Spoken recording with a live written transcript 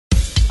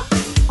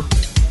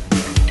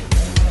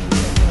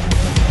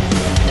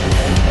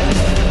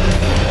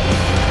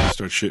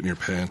without shit in your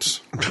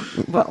pants.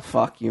 Well,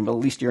 fuck you, but at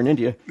least you're in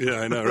India.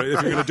 Yeah, I know, right?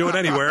 If you're going to do it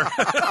anywhere.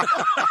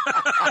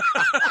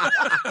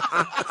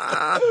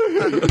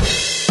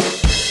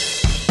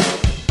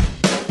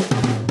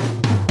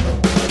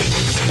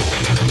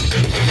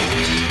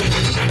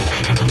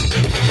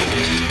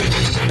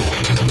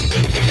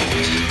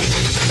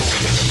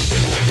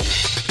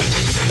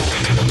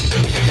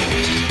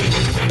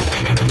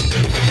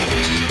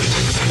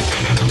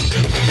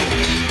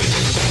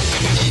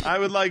 I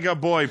would like a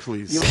boy,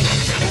 please.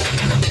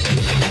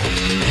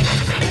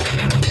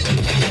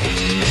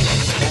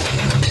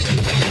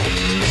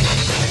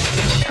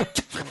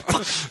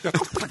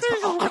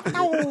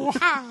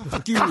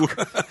 Fuck you.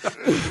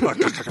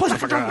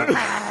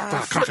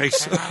 Cunt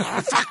face.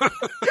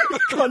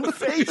 Cunt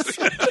face.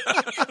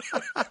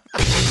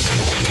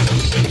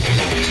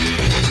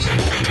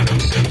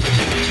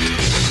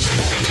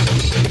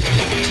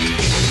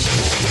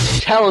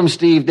 Tell him,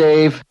 Steve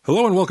Dave.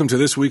 Hello and welcome to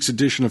this week's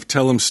edition of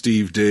Tell 'em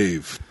Steve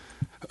Dave.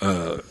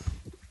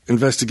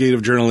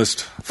 Investigative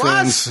journalist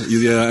friends,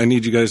 yeah, I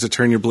need you guys to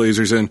turn your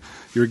blazers in.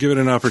 You were given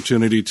an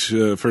opportunity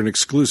for an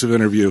exclusive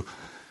interview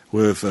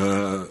with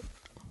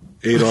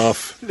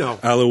Adolf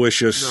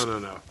Aloysius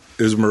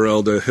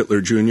Esmeralda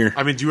Hitler Jr.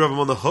 I mean, do you have him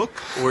on the hook,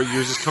 or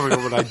you're just coming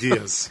up with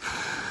ideas?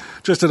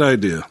 Just an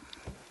idea.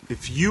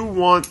 If you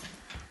want...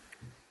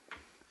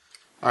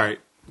 All right,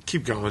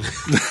 keep going.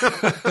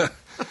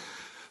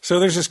 So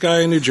there's this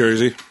guy in New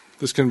Jersey.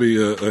 This can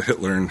be a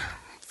Hitler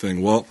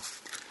thing. Well,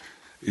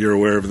 you're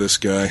aware of this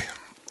guy.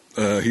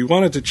 He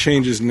wanted to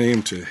change his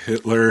name to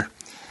Hitler,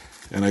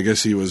 and I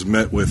guess he was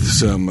met with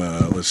some,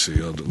 let's see,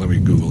 let me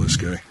Google this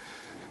guy.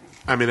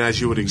 I mean, as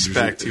you would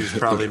expect, he was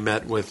probably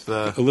met with...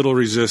 a little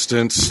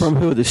resistance. From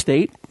who, the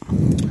state?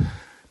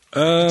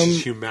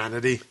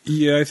 Humanity.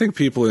 Yeah, I think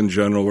people in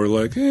general were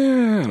like,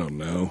 I don't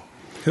know.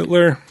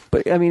 Hitler...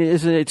 But I mean,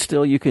 isn't it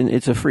still?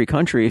 It's a free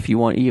country. If you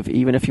want,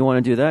 even if you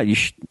want to do that,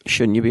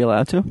 shouldn't you be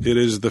allowed to? It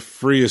is the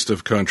freest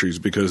of countries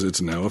because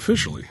it's now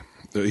officially.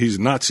 He's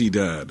Nazi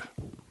dad.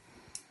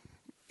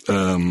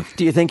 Do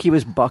you think he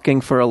was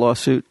bucking for a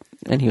lawsuit,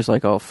 and he was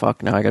like, "Oh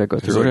fuck, now I got to go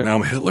through it"? Now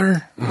I'm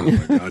Hitler. Oh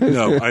my god!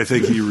 No, I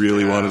think he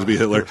really wanted to be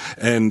Hitler,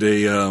 and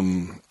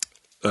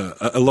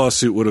a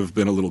lawsuit would have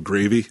been a little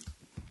gravy.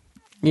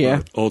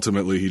 Yeah.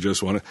 Ultimately, he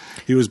just wanted.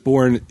 He was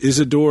born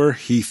Isidore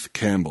Heath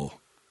Campbell.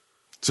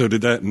 So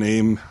did that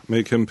name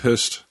make him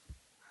pissed?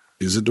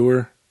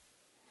 Isidore?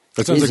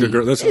 That sounds like a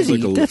girl. That sounds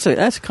like a.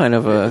 That's kind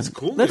of a. That's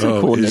cool. That's a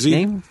cool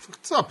nickname.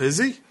 What's up,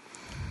 Izzy?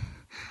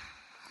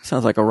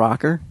 Sounds like a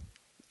rocker.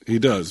 He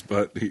does,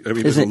 but he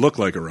doesn't look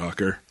like a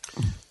rocker.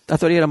 I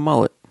thought he had a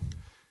mullet.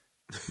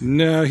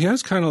 No, he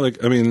has kind of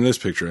like. I mean, in this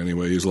picture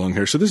anyway, he's long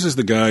hair. So this is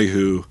the guy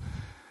who,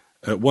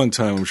 at one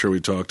time, I'm sure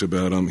we talked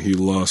about him. He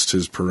lost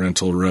his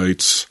parental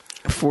rights.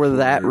 For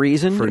that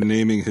reason? For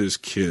naming his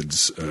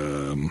kids.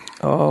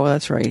 Oh,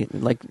 that's right.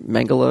 Like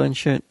Mengele and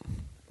shit?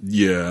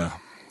 Yeah.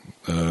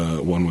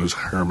 One was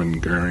Hermann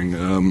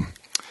Goering.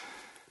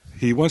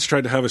 He once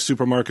tried to have a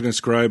supermarket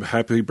inscribe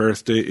Happy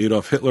Birthday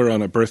Adolf Hitler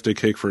on a birthday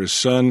cake for his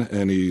son,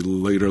 and he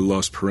later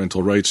lost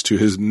parental rights to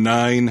his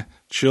 9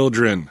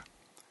 children.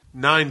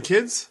 9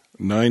 kids?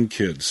 9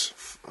 kids.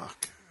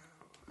 Fuck.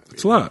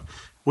 It's a lot.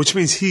 Which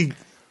means he...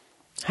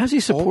 How's he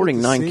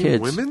supporting 9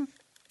 kids? Women?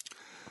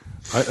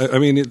 I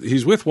mean,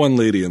 he's with one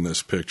lady in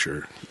this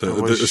picture,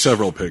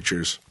 several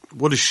pictures.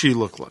 What does she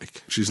look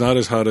like? She's not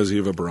as hot as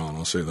Eva Braun,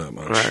 I'll say that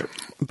much. Right.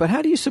 But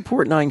how do you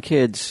support 9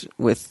 kids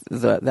with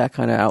that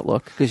kind of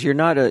outlook? Because you're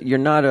not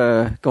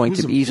going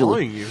Who's to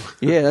easily. You?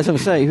 Yeah, that's what I'm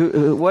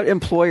saying. What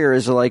employer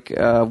is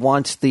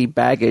wants the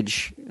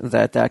baggage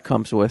that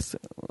comes with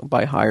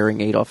by hiring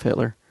Adolf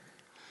Hitler?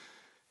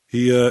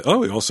 He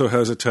also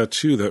has a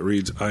tattoo that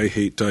reads "I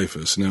hate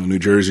DYFS." Now, New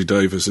Jersey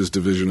DYFS is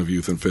Division of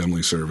Youth and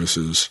Family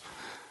Services.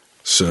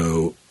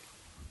 So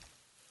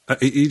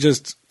he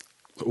just,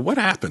 what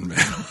happened, man?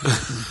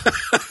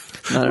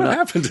 What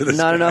happened to this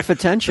guy? Not enough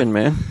attention,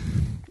 man.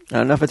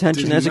 Not enough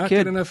attention as a kid. Did he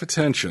not get enough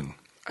attention?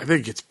 I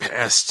think it's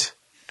past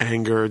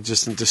anger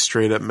just into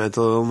straight up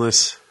mental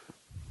illness.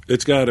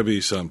 It's got to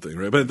be something,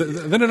 right? But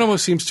then it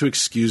almost seems to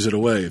excuse it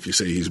away if you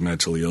say he's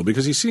mentally ill,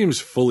 because he seems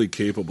fully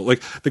capable.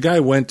 Like the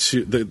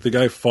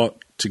guy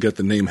fought to get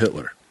the name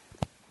Hitler.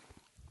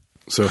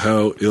 So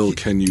how ill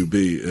can you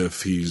be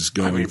if he's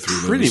going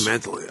through pretty those?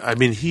 mentally? I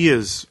mean, he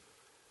is.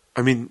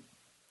 I mean,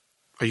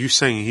 are you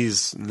saying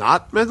he's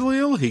not mentally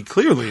ill? He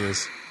clearly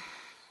is.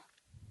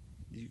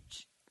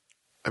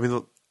 I mean,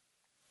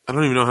 I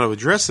don't even know how to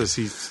address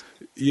this.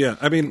 Yeah,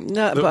 I mean,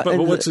 No, but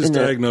what's his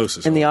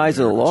diagnosis? In the eyes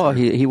of the law,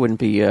 he wouldn't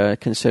be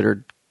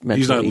considered mentally.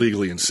 He's not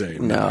legally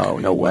insane.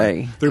 No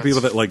way. There are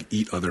people that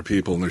eat other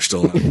people and they're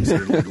still not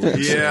considered legally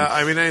insane. Yeah,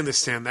 I mean, I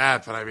understand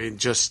that, but I mean,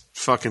 just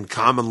fucking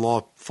common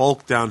law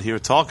folk down here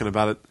talking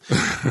about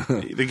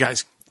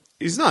it.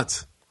 He's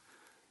nuts.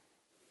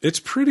 It's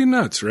pretty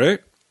nuts, right?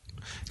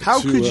 How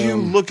could you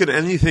look at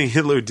anything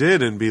Hitler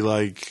did and be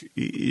like,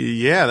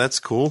 yeah, that's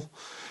cool?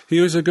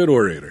 He was a good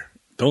orator.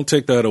 Don't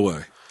take that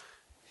away.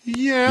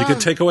 Yeah. You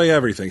could take away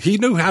everything. He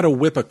knew how to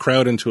whip a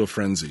crowd into a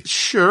frenzy.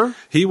 Sure.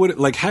 He would,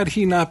 like, had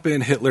he not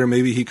been Hitler,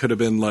 maybe he could have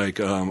been like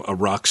a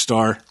rock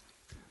star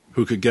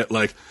who could get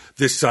like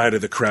this side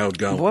of the crowd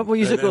going. What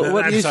musical? and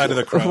What, that side of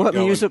the crowd what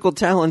going. musical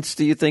talents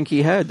do you think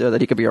he had that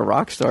he could be a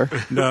rock star?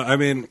 No, I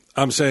mean,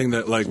 I'm saying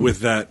that like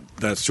with that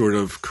sort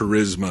of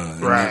charisma,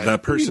 and Right.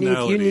 that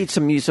personality. You need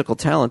some musical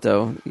talent,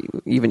 though.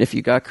 Even if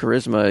you got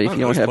charisma, if you don't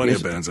There's have plenty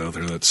music. of bands out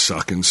there that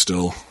suck and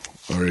still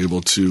are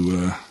able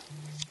to.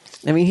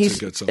 I mean, to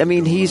get something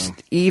going he's on.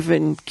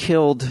 even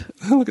killed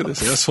Look at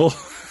this asshole.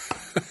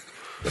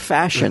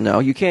 fashion, though.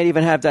 You can't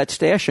even have that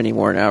stash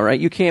anymore now, right?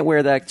 You can't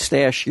wear that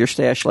stash, your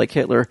stash, like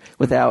Hitler,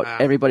 without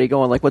everybody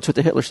going like, "What's with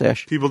the Hitler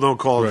stash?" People don't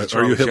call it. Right. the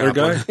Are you Charlie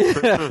Hitler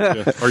Chaplin.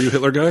 guy? Yeah. Are you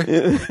Hitler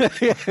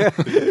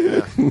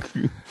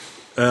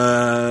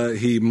guy?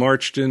 He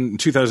marched in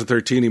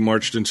 2013. He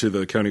marched into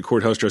the county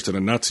courthouse dressed in a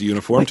Nazi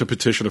uniform to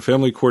petition a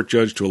family court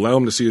judge to allow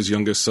him to see his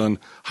youngest son,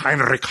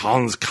 Heinrich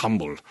Hans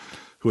Kammel,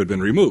 who had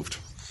been removed.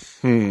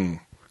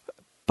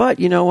 But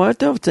you know what,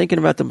 though? Thinking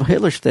about the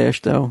Hitler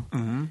stash, though,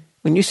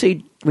 when you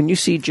see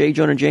J.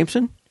 Jonah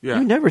Jameson, Yeah.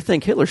 you never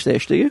think Hitler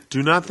stash, do you?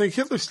 Do not think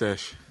Hitler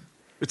stash.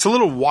 It's a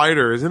little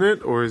wider, isn't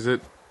it? Or is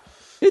it?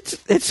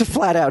 It's a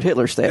flat out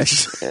Hitler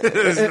stash.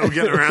 There's no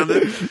getting around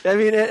it. I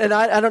mean, and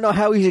I don't know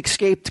how he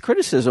escaped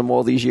criticism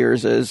all these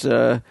years, as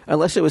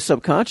unless it was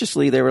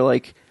subconsciously they were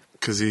like,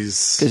 Because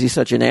he's he's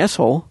such an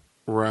asshole.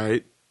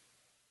 right.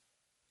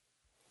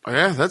 Oh,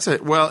 yeah, that's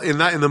it. Well, in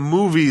the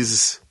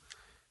movies,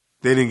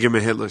 they didn't give him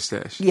a Hitler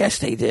stash. Yes,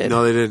 they did.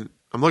 No, they didn't.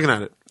 I'm looking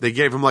at it. They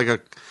gave him like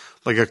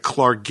a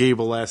Clark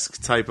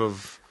Gable-esque type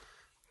of.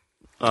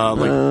 They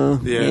fucking. I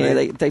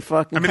mean, they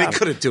copped.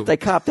 couldn't do it. They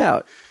copped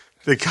out.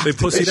 They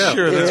pussied out.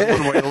 Sure, that's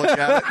one way to look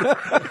at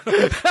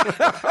it.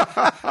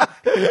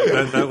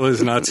 That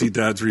was Nazi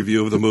Dad's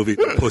review of the movie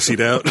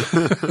Pussied Out.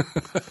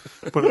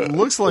 But it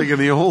looks like in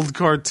the old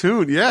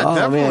cartoon. Yeah, Oh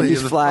definitely. man, he's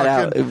in the flat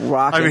fucking- out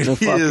rocking I mean, the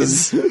he fucking.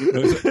 is. In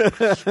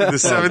the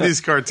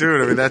 70s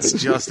cartoon, I mean, that's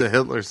just a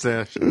Hitler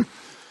stash.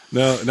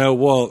 Now,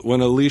 Walt,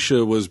 when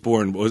Alicia was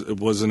born,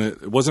 wasn't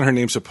her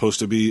name supposed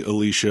to be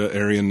Alicia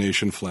Aryan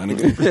Nation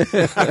Flanagan?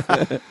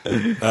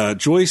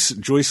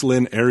 Joyce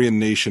Lynn Aryan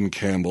Nation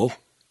Campbell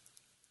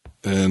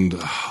and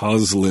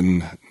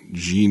Hoslin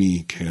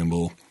Jeannie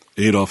Campbell,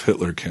 Adolf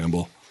Hitler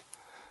Campbell.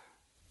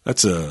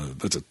 That's a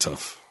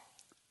tough.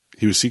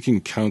 He was seeking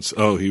counsel.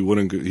 Oh, he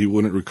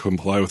wouldn't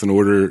comply with an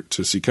order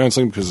to seek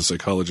counseling because the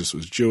psychologist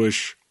was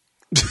Jewish.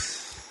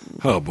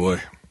 Oh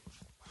boy.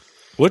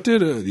 What did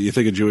do you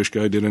think a Jewish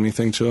guy did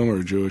anything to him or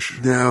a Jewish?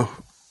 No.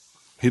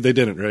 They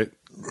didn't, right?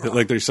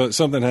 Like there's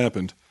something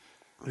happened.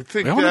 I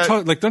think I want to that,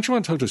 talk. Like, don't you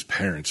want to talk to his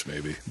parents?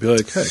 Maybe be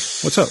like, "Hey,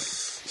 what's up?"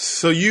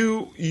 so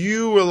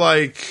you were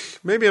like,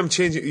 maybe I'm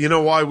changing. You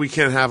know why we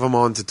can't have him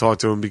on to talk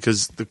to him?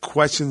 Because the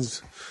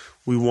questions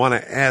we want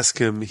to ask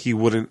him, he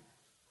wouldn't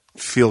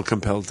feel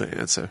compelled to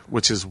answer,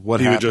 which is what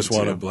He would happened just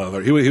want to him.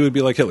 blather. He would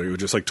be like Hitler. He would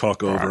just like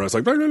talk over. I was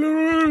like,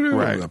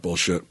 right, that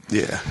bullshit.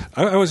 Yeah.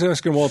 I was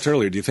asking Walt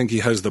earlier. Do you think he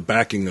has the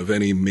backing of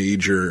any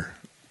major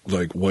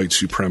like white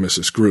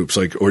supremacist groups,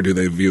 like, or do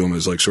they view him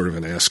as like sort of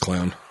an ass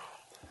clown?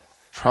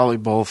 Probably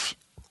both.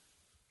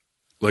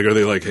 Like, are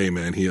they like, hey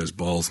man, he has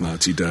balls,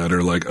 Nazi Dad,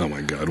 or like, oh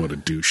my god, what a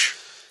douche?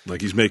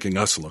 Like he's making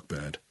us look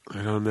bad.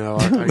 I don't know.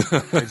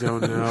 I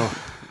don't know.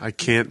 I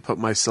can't put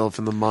myself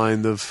in the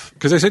mind of.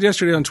 Because I said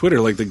yesterday on Twitter,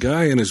 like the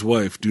guy and his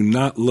wife do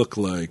not look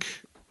like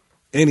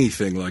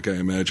anything like I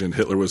imagined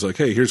Hitler was like,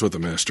 hey, here's what the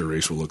master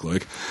race will look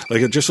like.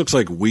 Like it just looks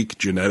like weak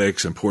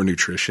genetics and poor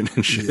nutrition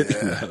and shit.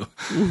 Yeah.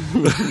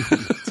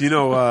 Do you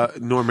know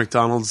Norm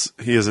Macdonald's?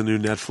 He has a new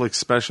Netflix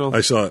special.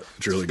 I saw it.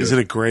 It's really good. Isn't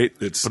it great?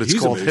 It's but it's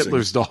he's called amazing.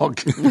 Hitler's Dog.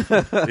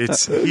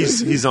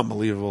 He's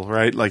unbelievable,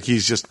 right? Like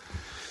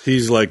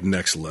he's like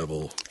next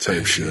level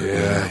type shit.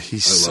 yeah,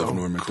 he's I so love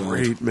Norm Macdonald.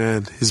 great,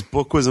 man. His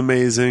book was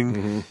amazing.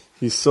 Mm-hmm.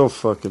 He's so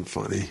fucking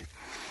funny.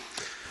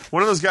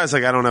 One of those guys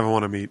like I don't ever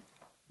want to meet.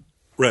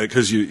 Right,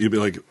 because you'd be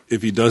like,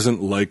 if he doesn't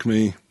like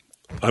me,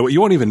 you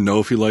won't even know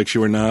if he likes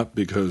you or not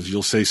because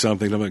you'll say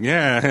something. I'm like,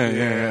 yeah,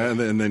 and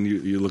then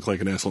you look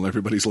like an asshole and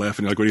everybody's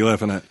laughing. You're like, what are you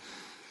laughing at?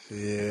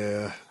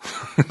 Yeah,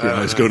 Your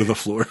eyes go to the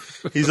floor.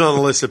 he's on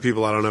the list of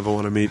people I don't ever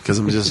want to meet because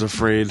I'm just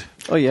afraid.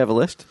 Oh, you have a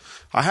list?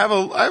 I have a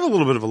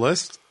little bit of a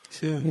list.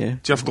 Yeah.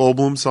 Jeff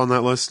Goldblum's on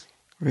that list.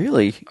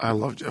 Really? I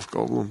love Jeff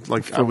Goldblum.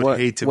 Like For I would what?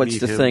 hate to What's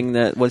meet the him.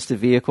 thing what's the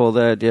vehicle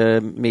that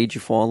made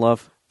you fall in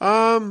love?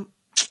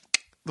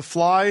 The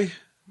Fly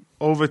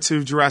over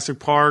to Jurassic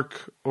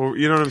Park, or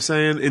you know what I'm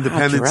saying?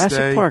 Independence Jurassic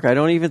Day. Park. I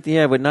don't even.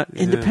 Yeah, but not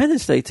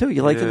Independence Day too.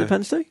 You like Yeah.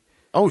 Independence Day?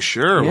 Oh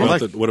sure. Yeah. Well,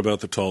 What about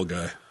the tall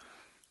guy?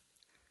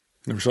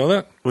 Never saw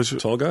that? Which- The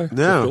tall guy?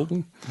 No.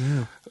 Jeff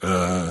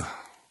Goldblum?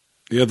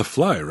 Yeah, The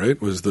Fly, right?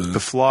 Was The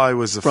Fly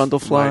was the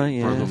Brundlefly, right,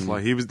 yeah.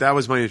 Brundlefly. That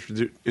was my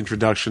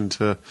introduction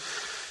to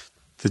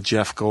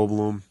Jeff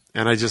Goldblum,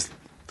 and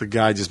the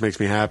guy just makes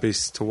me happy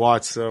to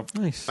watch. So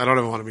Nice. I don't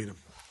ever want to meet him.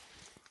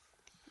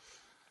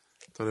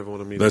 Don't ever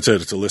want to meet him. That's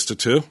it. It's a list of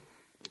two.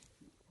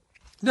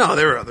 No,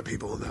 there were other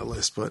people on that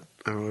list, but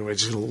I don't know. I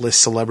just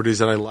list celebrities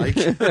that I like.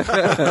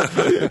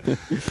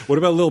 What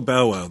about Lil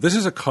Bow Wow? This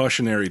is a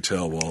cautionary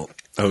tale, Walt.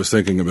 I was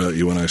thinking about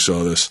you when I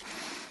saw this.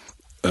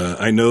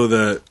 I know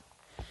that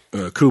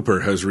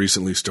Cooper has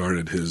recently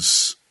started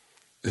his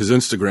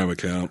Instagram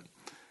account,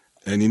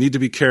 and you need to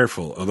be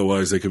careful.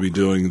 Otherwise, they could be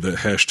doing the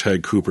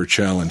hashtag Cooper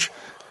challenge.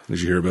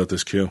 Did you hear about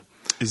this, Q?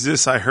 Is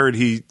this? I heard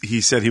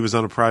he said he was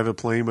on a private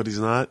plane, but he's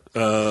not.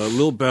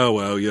 Lil Bow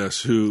Wow,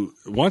 yes, who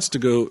wants to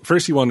go.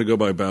 First, he wanted to go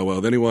by Bow Wow.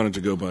 Then he wanted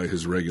to go by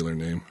his regular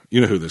name. You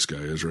know who this guy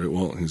is, right?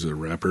 Well, he's a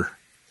rapper.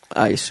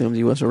 I assumed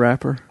he was a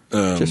rapper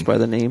just by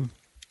the name.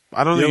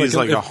 I don't think he's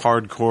like a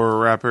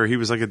hardcore rapper. He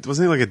was wasn't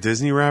he like a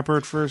Disney rapper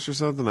at first or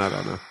something? I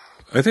don't know.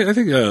 I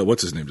think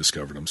what's his name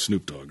discovered him?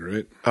 Snoop Dogg,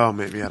 right? Oh,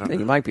 maybe I don't know.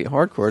 He might be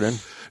hardcore then.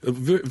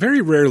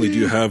 Very rarely do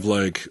you have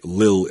like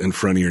Lil in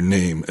front of your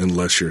name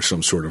unless you're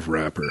some sort of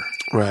rapper.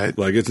 Right.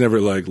 Like it's never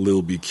like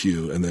Lil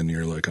BQ and then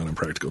you're like on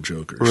Impractical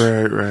Jokers.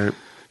 Right.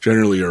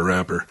 Generally you're a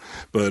rapper.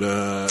 But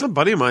a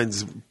buddy of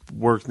mine's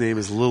work name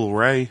is Lil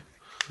Ray.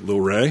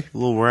 Lil Ray?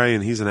 Lil Ray,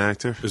 and he's an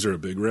actor. Is there a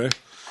Big Ray?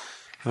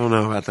 I don't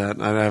know about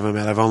that. I haven't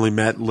met. I've only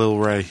met Lil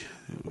Ray.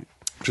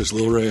 Just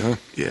Lil Ray, huh?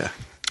 Yeah.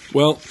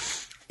 Well,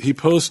 he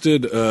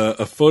posted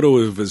a photo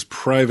of his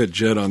private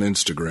jet on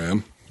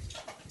Instagram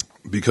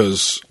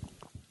because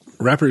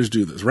rappers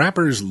do this.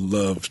 Rappers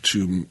love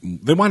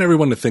they want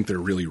everyone to think they're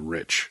really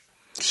rich.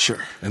 Sure.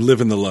 And live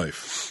in the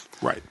life.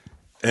 Right.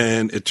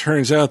 And it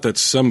turns out that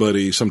some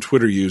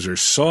Twitter user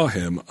saw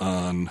him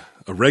on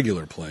a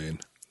regular plane,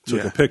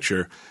 took a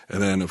picture,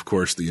 and then, of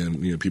course,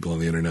 people on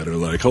the internet are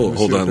like,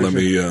 hold on, let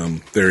me,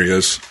 there he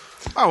is.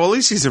 Oh, well, at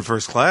least he's in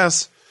first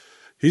class.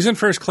 He's in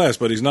first class,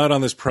 but he's not on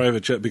this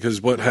private jet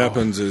because what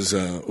happens is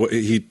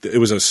it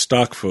was a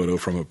stock photo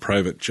from a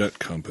private jet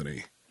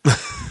company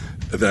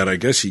that I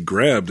guess he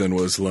grabbed and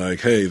was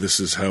like, hey,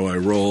 this is how I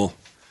roll.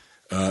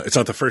 It's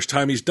not the first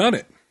time he's done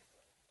it.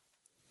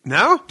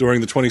 No?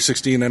 During the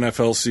 2016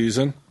 NFL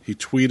season, he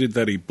tweeted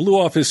that he blew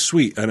off his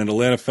suite at an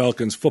Atlanta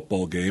Falcons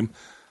football game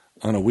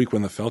on a week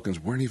when the Falcons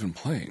weren't even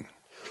playing.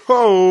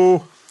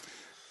 Oh.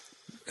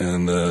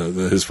 And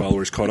his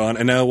followers caught on.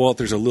 And now, Walt,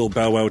 there's a Lil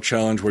Bow Wow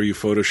challenge where you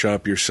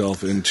Photoshop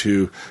yourself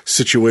into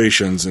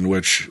situations in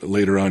which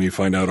later on you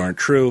find out aren't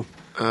true.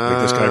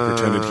 Like this guy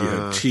pretended he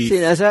had teeth. See,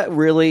 is that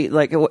really,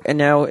 and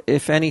now,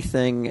 if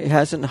anything,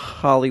 hasn't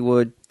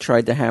Hollywood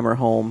tried to hammer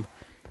home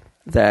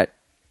that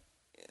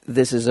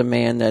this is a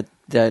man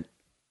that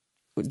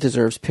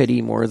deserves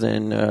pity more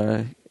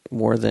than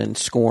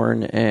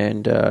scorn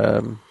and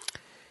all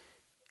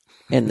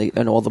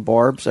the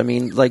barbs? I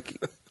mean, like...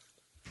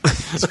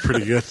 That's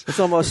pretty good. It's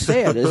almost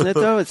sad, isn't it?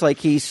 Though it's like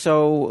he's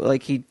so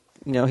like he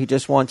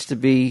just wants to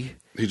be.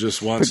 He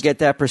just wants to get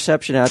that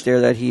perception out there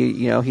that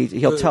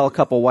he'll tell a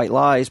couple white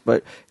lies,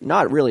 but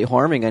not really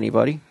harming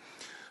anybody.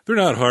 They're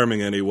not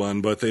harming anyone,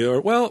 but they are.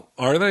 Well,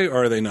 are they?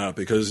 Or are they not?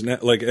 Because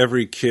like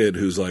every kid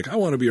who's like, I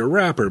want to be a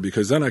rapper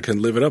because then I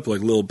can live it up like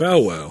Lil Bow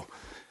Wow.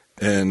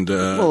 And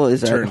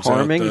is that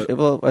harming?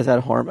 Is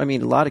that harm? I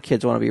mean, a lot of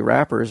kids want to be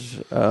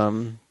rappers.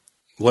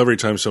 Well, every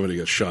time somebody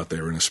gets shot,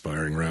 they're an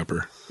aspiring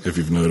rapper, if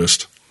you've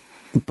noticed.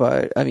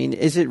 But, I mean,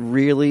 is it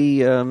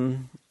really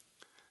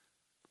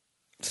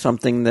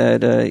something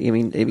that,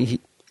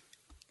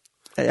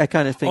 I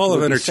kind of think all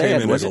of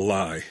entertainment is a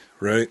lie,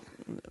 right?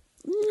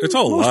 It's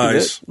all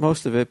lies.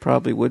 Most of it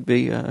probably would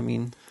be,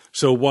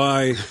 So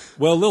why?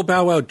 Well, Lil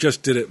Bow Wow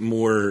just did it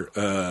more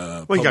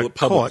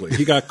publicly.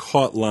 He got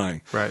caught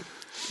lying. Right.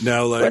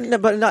 Now,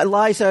 but not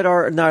lies that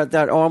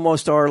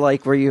almost are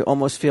like where you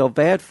almost feel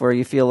bad for.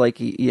 You feel like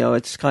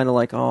it's kind of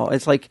like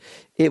it's like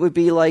it would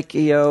be like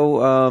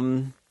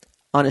on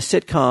a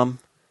sitcom.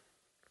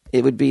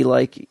 It would be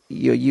like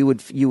you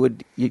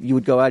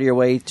would go out of your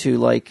way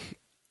to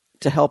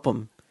help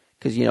him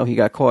because he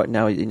got caught.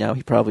 Now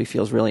he probably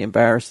feels really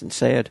embarrassed and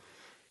sad.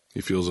 He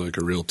feels like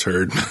a real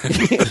turd,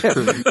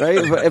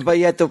 right?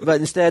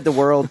 But instead, the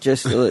world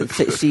just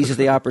seizes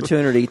the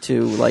opportunity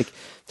to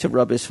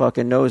rub his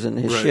fucking nose in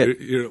his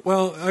shit.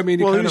 Well, I mean,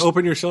 you kind of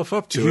open yourself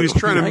up to it. He was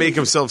trying to make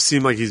himself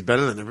seem like he's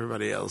better than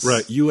everybody else.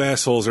 Right. You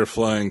assholes are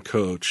flying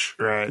coach.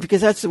 Right.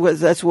 Because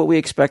that's what we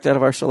expect out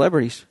of our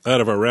celebrities.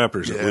 Out of our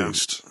rappers, at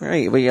least.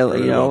 Right. I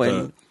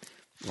don't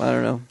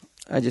know.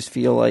 I just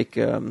feel like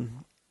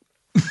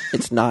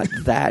it's not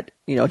that.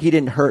 He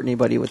didn't hurt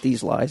anybody with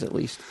these lies, at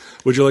least.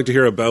 Would you like to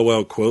hear a Bow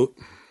Wow quote?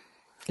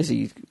 Is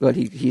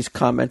he's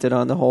commented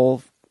on the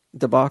whole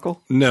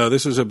debacle? No,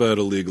 this was about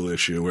a legal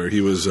issue where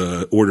he was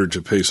ordered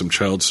to pay some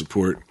child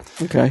support.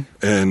 Okay.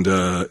 And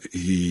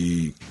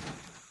he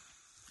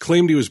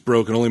claimed he was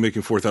broke and only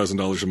making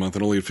 $4,000 a month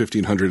and only had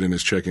 $1,500 in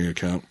his checking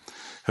account.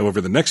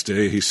 However, the next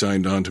day he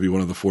signed on to be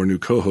one of the 4 new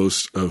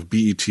co-hosts of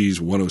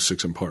BET's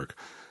 106 & Park.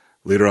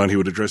 Later on, he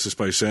would address this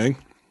by saying,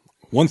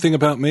 "One thing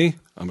about me,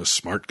 I'm a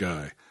smart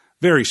guy.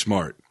 Very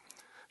smart.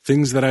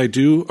 Things that I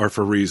do are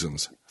for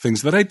reasons.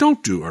 Things that I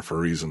don't do are for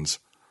reasons.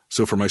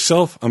 So for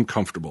myself, I'm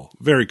comfortable.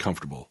 Very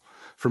comfortable.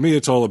 For me,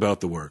 it's all about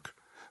the work.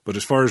 But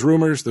as far as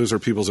rumors, those are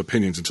people's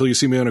opinions. Until you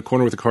see me on a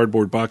corner with a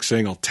cardboard box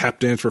saying I'll tap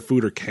dance for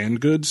food or canned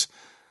goods,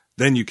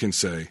 then you can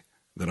say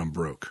that I'm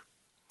broke.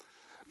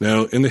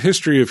 Now, in the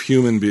history of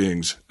human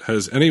beings,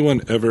 has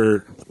anyone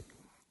ever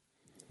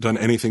done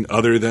anything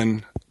other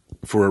than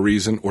for a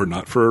reason or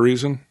not for a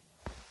reason?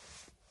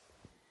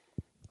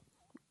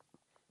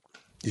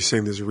 You're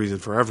saying there's a reason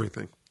for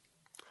everything.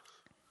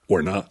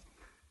 Or not?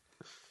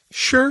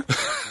 Sure.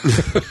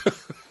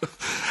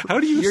 How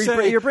do you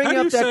say? You're bringing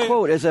up that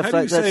quote as if how do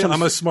you that's say, some.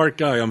 I'm a smart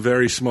guy, I'm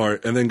very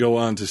smart, and then go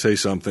on to say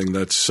something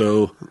that's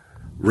so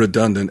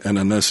redundant and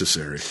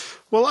unnecessary.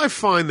 Well, I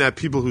find that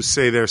people who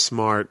say they're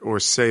smart or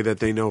say that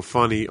they know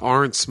funny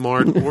aren't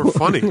smart or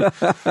funny. You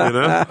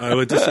know? I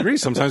would disagree.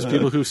 Sometimes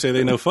people who say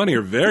they know funny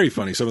are very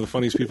funny. Some of the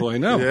funniest people I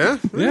know. Yeah?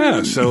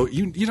 Yeah. So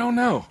you don't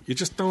know. You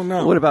just don't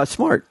know. What about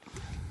smart?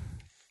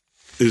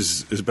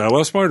 Is Bow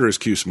Wow smart or is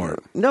Q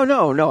smart? No.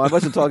 I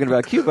wasn't talking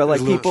about Q, but like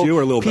Little people, Q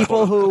or Little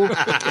people Bow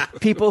who,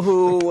 people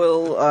who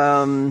will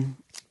Oh,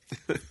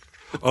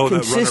 that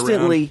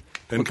consistently run around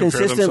and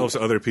compare themselves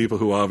to other people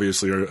who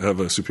obviously have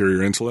a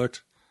superior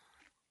intellect.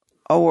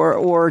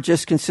 or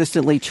just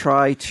consistently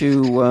try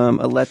to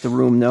let the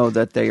room know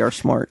that they are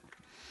smart.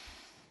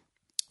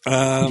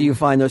 Do you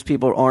find those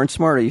people aren't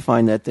smart, or you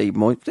find that they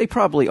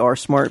probably are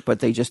smart, but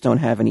they just don't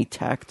have any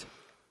tact?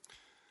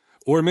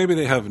 Or maybe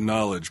they have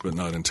knowledge but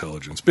not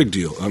intelligence. Big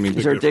deal. I mean,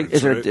 Is there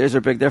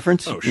a big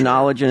difference? Oh, sure.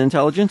 Knowledge and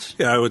intelligence?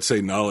 Yeah, I would say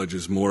knowledge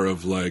is more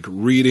of like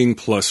reading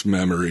plus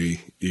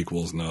memory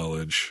equals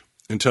knowledge.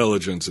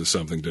 Intelligence is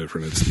something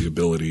different. It's the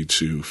ability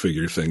to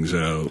figure things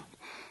out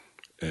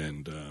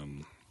and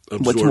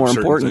absorb What's more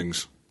certain important?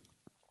 things.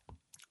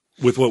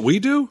 With what we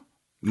do,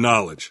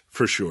 knowledge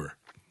for sure.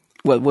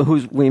 What do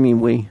you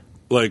mean we?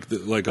 Like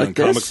on this?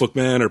 Comic Book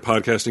Man or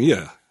podcasting.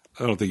 Yeah,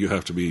 I don't think you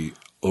have to be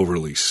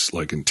overly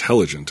like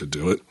intelligent to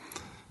do it.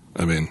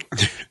 I mean,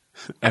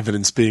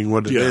 Evidence being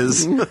what it yeah.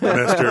 is.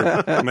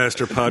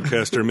 Master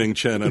podcaster Ming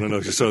Chen. I don't know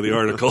if you saw the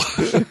article.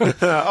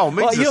 Oh,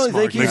 Ming's you a don't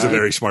smart think Ming's guy. a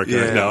very smart guy.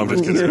 Yeah. No, I'm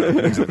just kidding.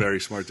 Ming's a very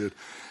smart dude.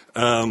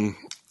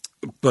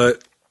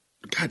 But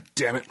God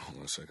damn it! Hold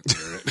on a second.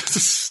 All right.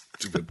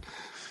 Stupid.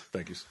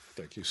 Thank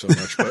you so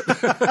much.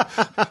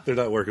 But they're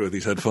not working with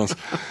these headphones.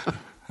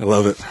 I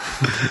love it.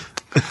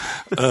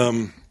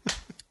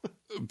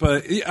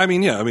 But I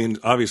mean,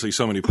 obviously,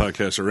 so many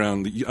podcasts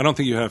around. I don't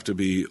think you have to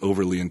be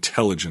overly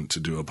intelligent to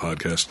do a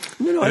podcast.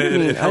 No, I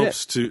didn't mean- it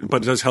helps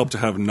but it does help to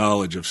have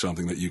knowledge of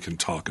something that you can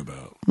talk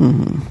about.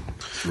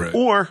 Mm-hmm. Right.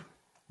 Or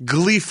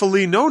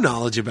gleefully no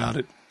knowledge about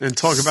it and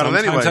talk about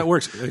Sometimes it anyway. that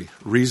works. Hey,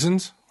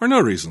 reasons or no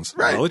reasons,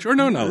 Right. knowledge or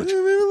no knowledge,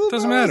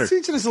 doesn't matter.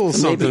 Teaching us a little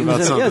something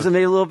about something. Yeah, so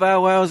maybe Little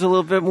Bow Wow is a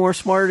little bit more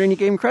smarter than you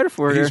gave him credit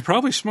for. He's Here.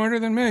 probably smarter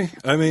than me.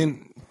 I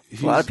mean,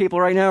 A lot of people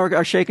right now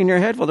are shaking their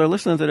head while they're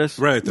listening to this.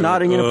 right, they're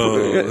nodding.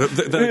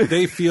 like,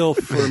 they feel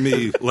for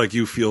me like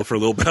you feel for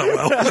Lil Bow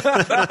Wow.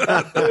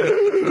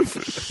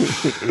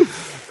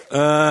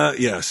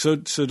 Yeah, so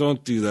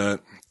don't do that.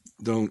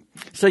 Don't.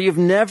 So you've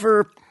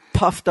never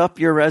puffed up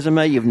your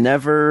resume. You've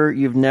never.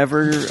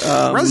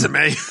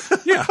 Resume?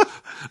 Yeah,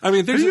 I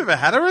mean, Have you ever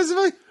had a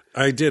resume?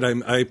 I did.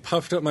 I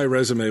puffed up my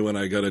resume when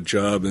I got a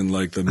job in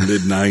like the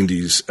mid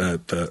 '90s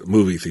at the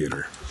movie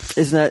theater.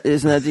 Isn't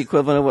that the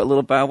equivalent of what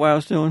Little Bow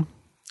Wow's doing?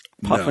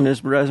 Puffing No.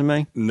 his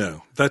resume.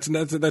 No, that's.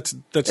 I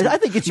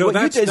think it's no, what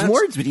you that's, did is that's-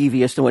 more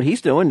devious than what he's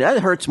doing. That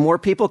hurts more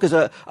people because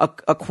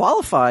a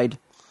qualified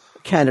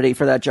candidate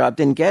for that job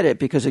didn't get it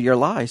because of your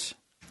lies.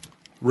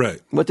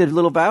 right. What did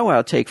Little Bow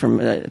Wow take from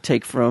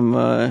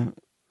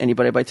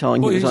anybody by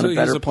telling he was on a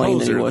better plane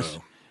than he was?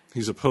 Though.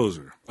 He's a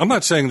poser. I'm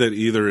not saying that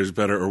either is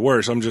better or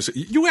worse. I'm just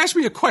you ask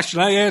me a question,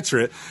 I answer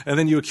it, and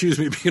then you accuse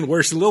me of being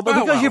worse than Lil Bow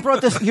Wow. Because you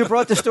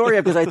brought the story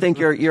up because I think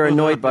you're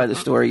annoyed by the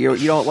story. You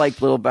don't like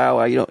Little Bow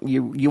Wow.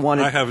 You want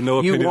to. I have no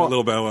opinion on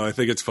Lil Bow Wow. I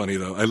think it's funny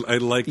though. I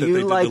like that they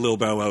did the Lil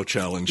Bow Wow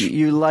challenge.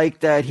 You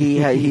like that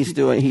he's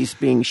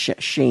being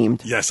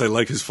shamed. Yes, I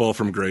like his fall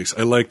from grace.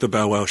 I like the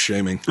Bow Wow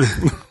shaming.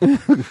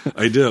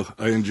 I do.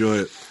 I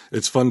enjoy it.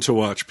 It's fun to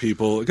watch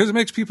people because it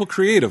makes people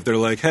creative. They're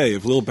like, hey,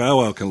 if Lil Bow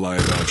Wow can lie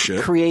about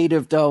shit.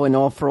 Creative though, and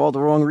all for all the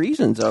wrong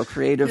reasons though.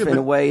 Creative in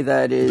a way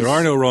that is. There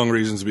are no wrong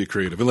reasons to be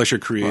creative unless you're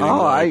creating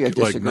I like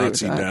disagree with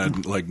Nazi that.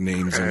 dad like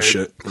names and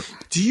shit.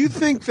 Do you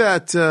think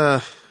that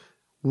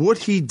what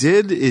he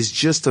did is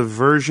just a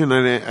version?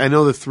 And I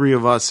know the three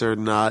of us are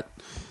not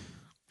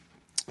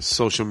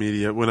social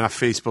media. We're not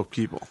Facebook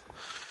people.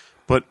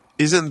 But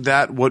isn't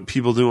that what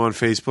people do on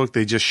Facebook?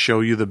 They just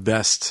show you the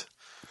best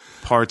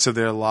parts of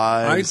their I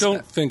lives.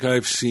 don't think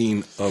I've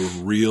seen a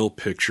real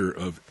picture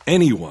of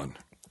anyone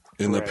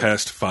in the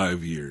past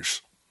 5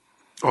 years.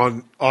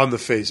 On the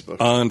Facebook.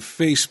 On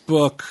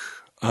Facebook,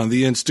 on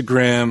the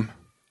Instagram,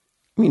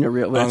 I mean, a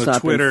real. on the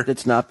Twitter.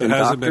 It's not been It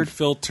hasn't doctored. been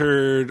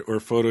filtered or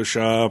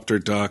photoshopped or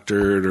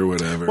doctored or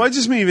whatever. Well, I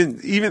just mean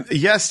even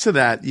yes to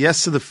that,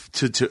 yes to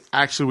to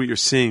actually what you're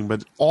seeing,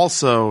 but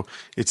also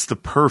it's the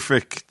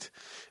perfect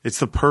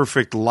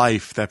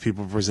life that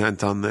people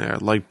present on there,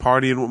 like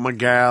partying with my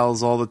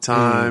gals all the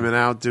time and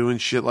out doing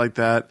shit like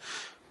that.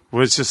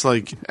 Where it's just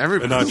like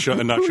everybody.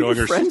 and not showing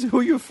her. Who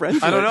are you friends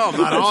with? I don't know.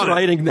 I'm not on it.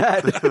 writing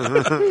that.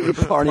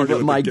 Party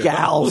with my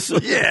gals.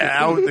 Yeah,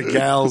 out with the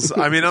gals.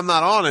 I mean, I'm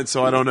not on it,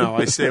 so I don't know.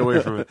 I stay away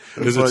from it.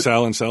 Is it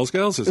Sal and Sal's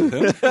gals? Is it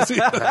him?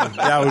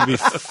 That would be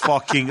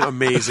fucking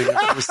amazing.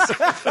 If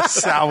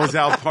Sal was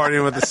out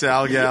partying with the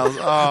Sal gals.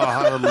 Oh,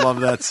 I would love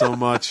that so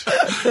much.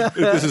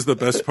 This is the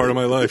best part of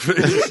my life.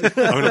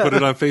 I'm going to put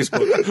it on Facebook.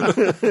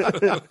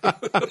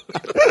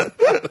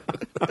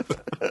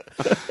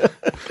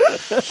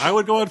 I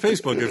would go on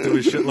Facebook if there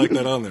was shit like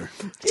that on there.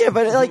 Yeah,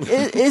 but like,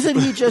 isn't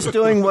he just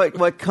doing what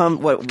Could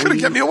have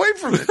kept me away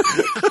from it.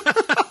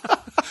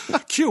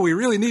 Q, we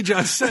really need you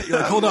on set. You're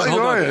like, hold on.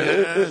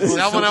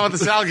 Sal went out with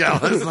the Sal gal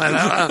last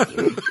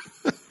night.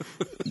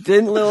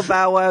 Didn't Lil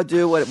Bow Wow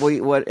do what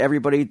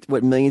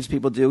millions of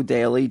people do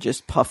daily?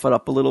 Just puff it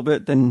up a little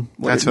bit than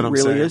what it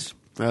really is.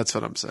 That's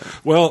what I'm saying.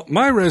 Well,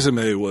 my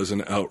resume was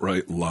an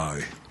outright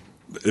lie.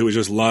 It was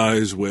just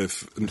lies with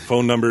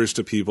phone numbers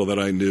to people that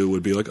I knew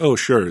would be like, oh,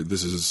 sure,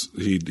 this is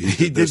he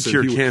did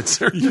cure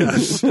cancer.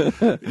 Yes,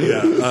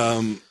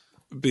 yeah.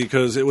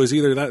 Because it was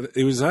either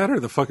that or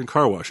the fucking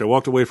car wash. I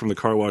walked away from the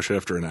car wash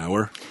after an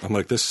hour. I'm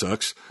like, this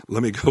sucks.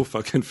 Let me go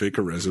fucking fake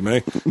a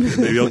resume.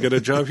 Maybe I'll get a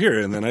job here.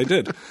 And then I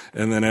did.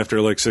 And then after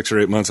like 6 or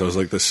 8 months, I was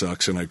like, this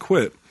sucks, and I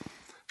quit.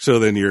 So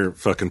then your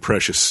fucking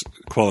precious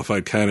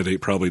qualified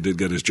candidate probably did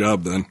get his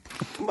job then.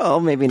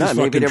 Well, maybe not.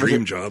 Maybe there was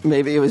dream job.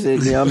 Maybe it was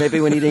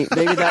maybe when he didn't.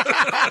 Maybe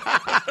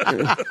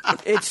that.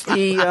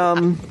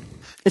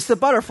 It's the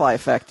butterfly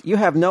effect. You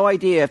have no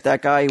idea if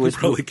that guy was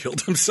probably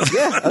killed himself.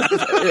 Yeah,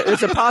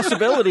 it's a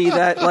possibility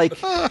that like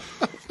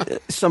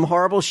some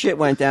horrible shit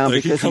went down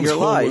because of your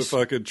lies. With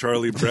fucking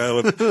Charlie Brown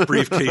with a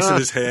briefcase in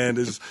his hand,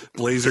 his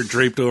blazer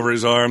draped over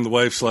his arm. The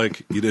wife's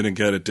like, "You didn't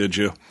get it, did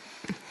you?"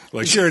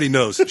 Like, she already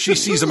knows. She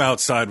sees him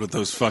outside with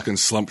those fucking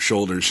slumped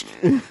shoulders.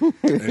 And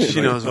she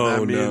knows what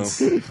that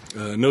means.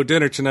 No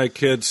dinner tonight,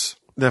 kids.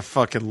 That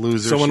fucking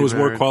loser. Someone was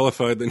more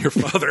qualified than your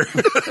father.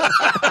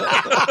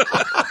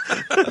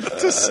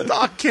 To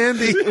stock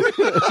candy.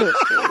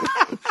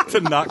 To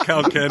not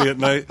count candy at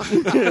night.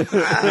 You're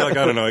like,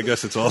 I don't know. I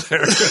guess it's all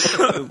there.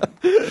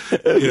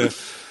 Yeah.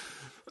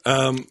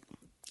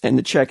 And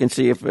to check and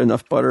see if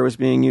enough butter was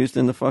being used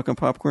in the fucking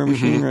popcorn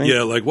machine, right?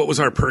 Yeah, like what was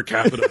our per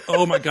capita?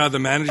 Oh my God, the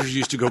managers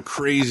used to go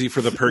crazy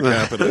for the per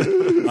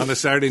capita. On a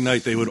Saturday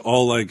night, they would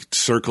all like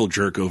circle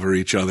jerk over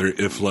each other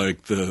if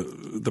like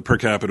the per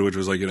capita, which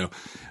was like,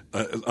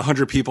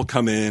 100 people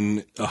come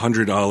in,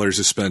 $100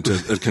 is spent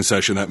at a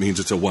concession. That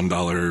means it's a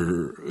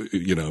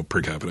 $1,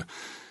 per capita.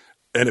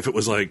 And if it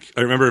was like,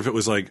 I remember if it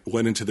was like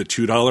went into the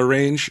 $2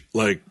 range,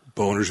 like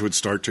boners would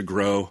start to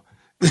grow.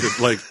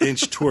 Like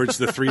inch towards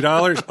the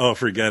 $3. Oh,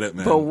 forget it,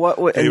 man.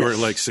 But they were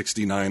like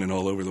 69 and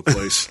all over the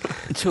place.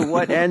 To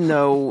what end,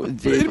 though?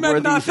 It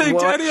meant nothing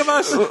to any of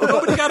us.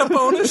 Nobody got a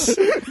bonus.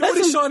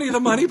 Nobody saw any of the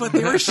money, but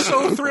they were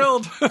so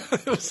thrilled.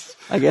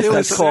 I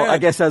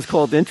guess that's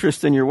called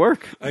interest in your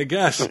work. I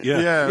guess,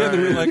 yeah. They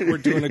were like, we're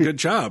doing a good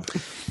job.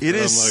 It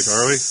is like,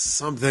 are we?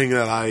 Something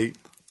that I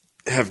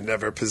have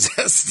never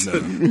possessed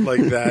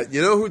like that.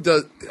 You know who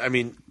does? I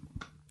mean,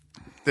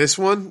 this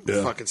one,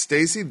 fucking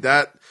Stacy.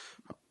 That.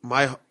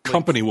 My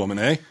company woman,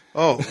 eh?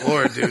 Oh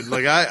Lord, dude!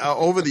 Like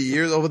over the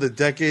years, over the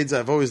decades,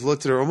 I've always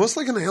looked at her almost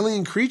like an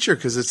alien creature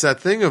because it's that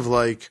thing of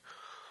like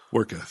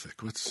work ethic.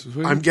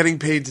 I'm getting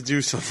paid to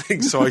do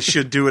something, so I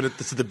should do it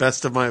to the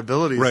best of my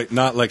abilities. Right?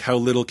 Not like how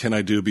little can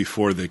I do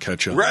before they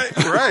catch up. Right.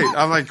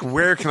 I'm like,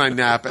 where can I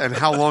nap, and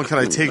how long can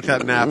I take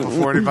that nap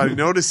before anybody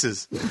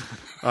notices?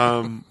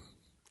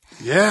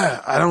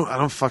 Yeah, I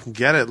don't fucking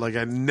get it. Like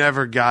I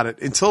never got it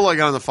until I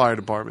got in the fire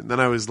department. Then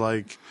I was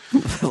like.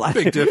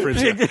 Big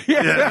difference.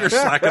 Yeah. You're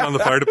slacking on the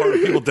fire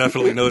department. People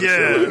definitely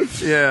notice.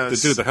 Yeah. The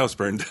dude, the house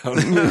burned down.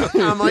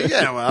 I'm like,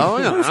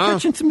 I was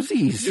catching some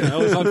Z's. Yeah, I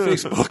was on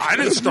Facebook. I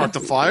didn't start the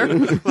fire.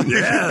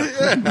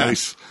 Yeah.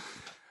 Nice.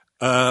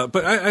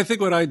 But I think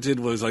what I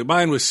did was like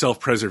mine was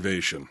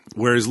self-preservation,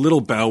 whereas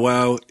Little Bow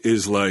Wow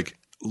is like,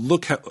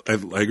 look how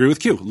I agree with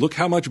Q. Look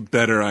how much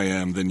better I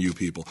am than you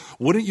people.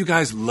 Wouldn't you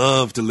guys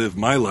love to live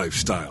my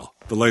lifestyle,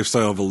 the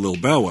lifestyle of a Little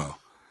Bow Wow?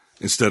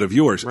 Instead of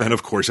yours. Right. And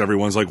of course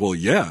everyone's like, well,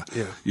 yeah.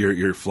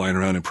 You're flying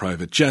around in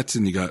private jets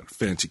and you got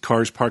fancy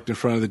cars parked in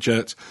front of the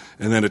jets.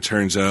 And then it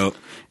turns out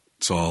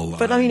it's all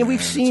But I mean,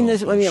 we've seen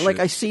this. I mean, like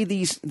I see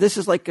these, this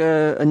is like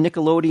a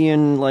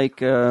Nickelodeon,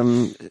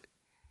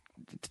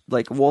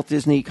 like Walt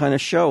Disney kind of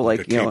show.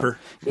 Like, caper.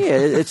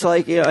 It's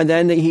like, and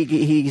then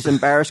he's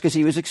embarrassed because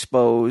he was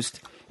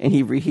exposed. And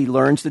he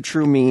learns the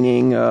true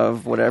meaning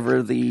of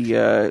whatever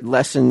the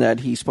lesson that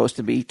he's supposed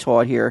to be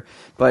taught here.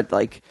 But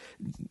like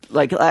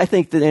I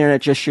think the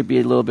internet just should be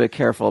a little bit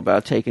careful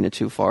about taking it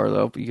too far,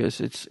 though, because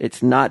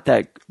it's not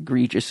that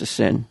egregious a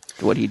sin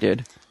what he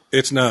did.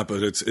 It's not,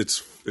 but it's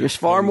there's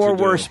far more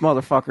worse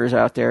motherfuckers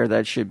out there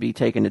that should be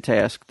taken to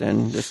task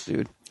than this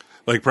dude.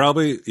 Like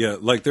probably, yeah.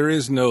 Like there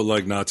is no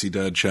like Nazi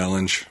dad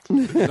challenge.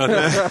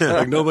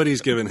 Like nobody's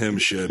giving him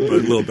shit,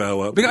 but Lil Bow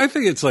Wow. Because I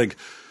think it's like.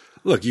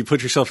 look, you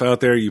put yourself out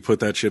there, you put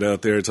that shit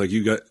out there. It's like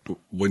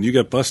when you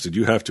get busted,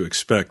 you have to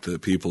expect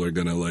that people are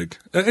going to like,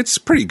 it's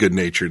pretty good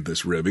natured,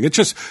 this ribbing. It's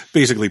just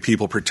basically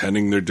people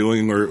pretending they're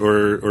doing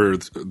or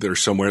they're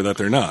somewhere that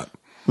they're not,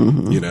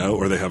 you know,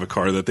 or they have a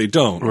car that they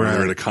don't, or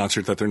they're at a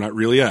concert that they're not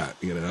really at,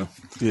 you know?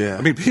 Yeah.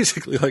 I mean,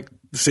 basically like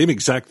the same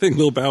exact thing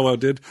Lil Bow Wow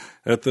did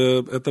at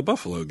the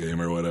Buffalo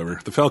game or whatever,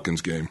 the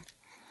Falcons game.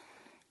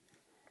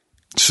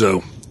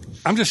 So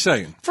I'm just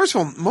saying. First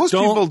of all, most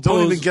people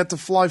don't even get to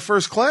fly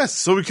first class,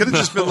 so we could have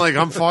just been like,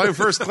 "I'm flying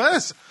first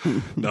class."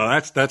 No,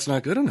 that's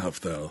not good enough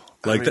though.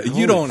 Like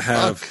you don't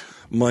have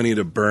money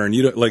to burn.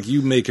 You don't like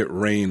you make it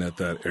rain at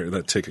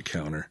that ticket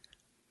counter.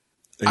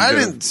 I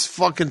didn't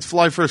fucking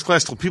fly first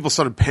class till people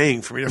started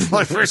paying for me to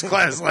fly first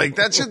class. Like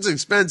that shit's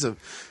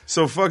expensive.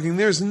 So fucking,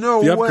 there's no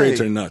way. The upgrades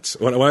are nuts.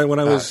 When I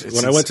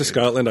went to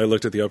Scotland, I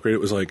looked at the upgrade.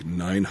 It was like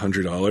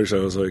 $900.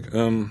 I was like,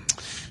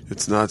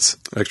 it's nuts.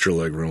 Extra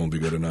leg room will be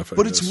good enough.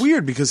 But it's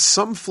weird because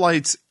some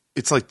flights,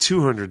 it's like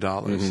 $200.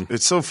 Mm-hmm.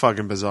 It's so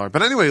fucking bizarre.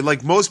 But anyway,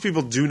 like most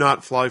people do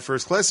not fly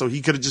first class, so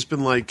he could have just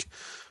been like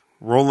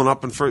rolling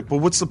up in first. But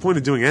what's the point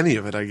of doing any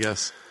of it? I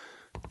guess.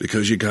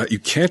 Because you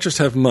can't just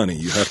have money.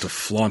 You have to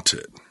flaunt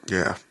it.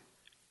 Yeah.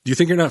 Do you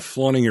think you're not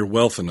flaunting your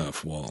wealth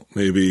enough, Walt?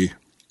 Maybe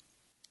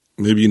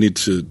you need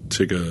to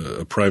take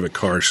a private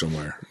car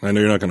somewhere. I know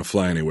you're not going to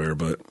fly anywhere,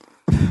 but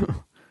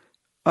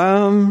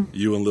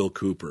you and Lil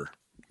Cooper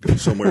go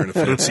somewhere in a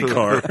fancy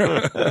car.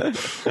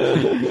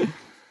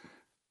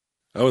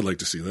 I would like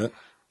to see that.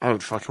 I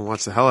would fucking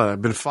watch the hell out of it.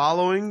 I've been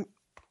following.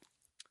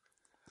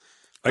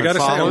 I got to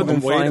say,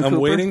 I'm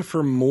waiting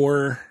for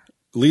more.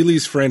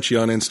 Lily's Frenchie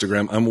on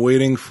Instagram. I'm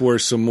waiting for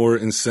some more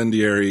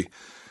incendiary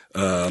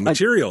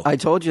material. I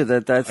told you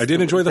that's. I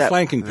did enjoy the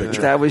flanking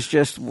picture. That was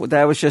just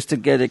to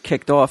get it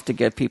kicked off, to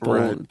get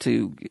people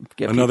to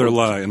get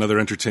another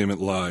entertainment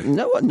lie.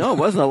 No, it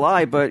wasn't a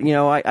lie. But you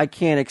know, I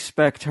can't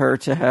expect her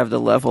to have the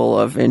level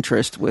of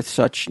interest with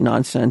such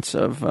nonsense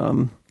of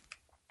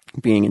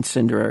being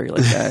incendiary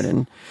like that.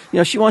 And you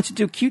know, she wants to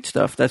do cute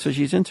stuff. That's what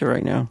she's into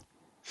right now.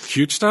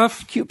 Cute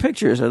stuff? Cute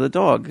pictures of the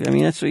dog. I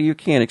mean, that's what you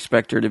can't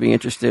expect her to be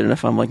interested in.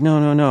 If I'm like,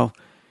 no.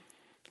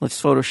 Let's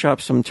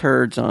Photoshop some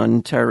turds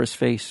on Tara's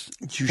face.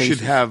 Should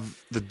have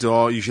the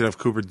dog. You should have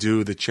Cooper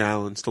do the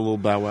challenge, the Lil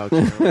Bow Wow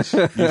challenge.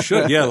 You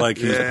should, yeah. Like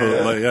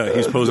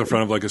he's posing in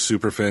front of like a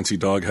super fancy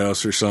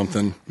doghouse or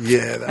something.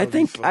 Yeah,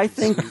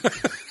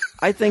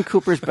 I think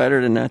Cooper's better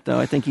than that, though.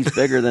 I think he's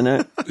bigger than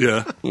that.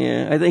 Yeah.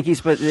 Yeah, I think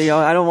he's. But you know,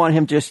 I don't want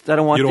him just. I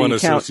don't want. You don't the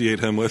want to account associate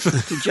him with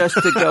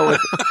to go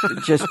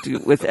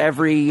with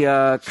every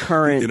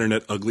current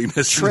internet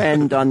ugliness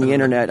trend on the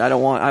internet. I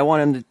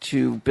want him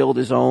to build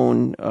his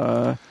own.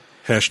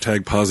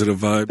 Hashtag positive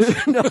vibes.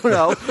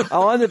 No. I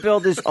want him to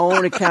build his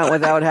own account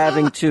without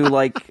having to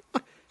like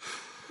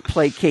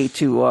placate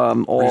to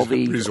all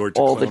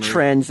the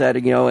trends that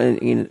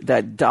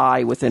that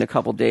die within a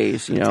couple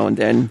days, and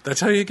then that's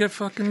how you get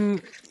fucking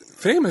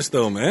famous,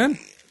 though, man.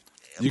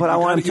 I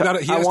want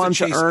him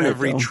to earn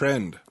every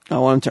trend. I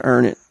want him to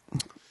earn it.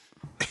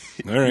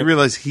 All right. You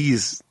realize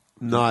he's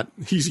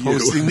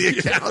posting the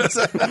accounts,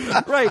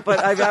 right? But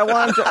I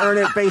want him to earn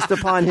it based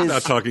upon his.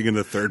 Not talking in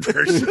the third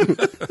person.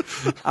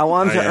 I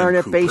want him to earn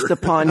it based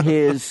upon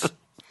his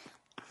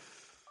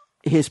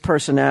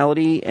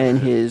personality and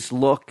his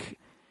look.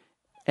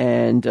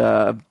 And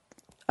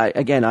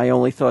I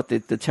only thought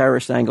that the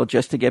terrorist angle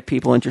just to get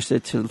people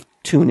interested to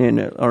tune in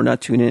or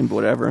not tune in, but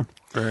whatever.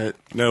 Right?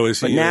 No, is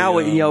he? But now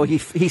he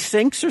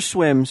sinks or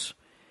swims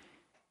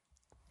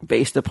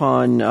based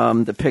upon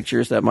the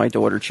pictures that my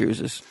daughter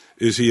chooses.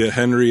 Is he a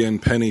Henry and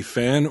Penny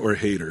fan or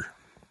hater?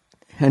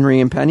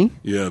 Henry and Penny?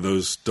 Yeah,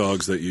 those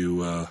dogs that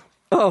you.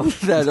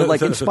 That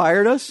like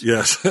inspired us.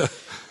 Yes.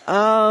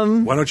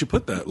 Why don't you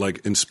put that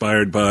like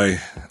inspired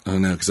by? Oh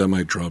no, because that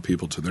might draw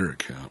people to their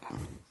account.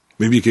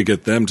 Maybe you could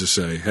get them to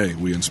say, hey,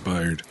 we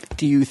inspired.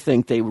 Do you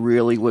think they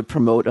really would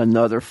promote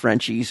another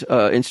Frenchie's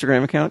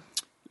Instagram account?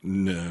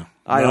 No.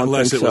 I don't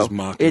Unless think it so. was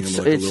mocking it's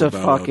him like it's a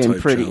fucking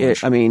pretty.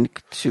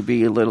 To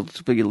be a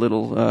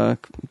little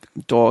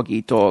dog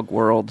eat dog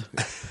world.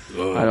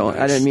 Oh,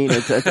 I didn't mean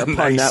it to pun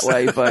nice. that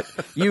way, but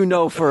you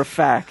know for a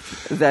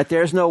fact that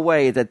there's no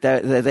way that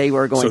they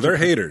were going. So they're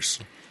haters.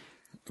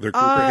 They're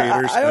Cooper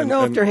haters. I don't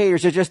know if they're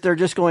haters. They're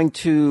just going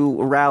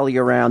to rally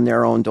around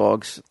their own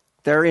dogs.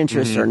 Their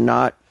interests are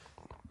not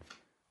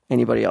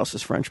anybody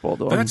else's French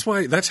bulldog.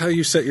 That's how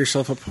you set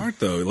yourself apart,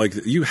 though. Like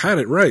you had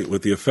it right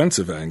with the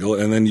offensive angle,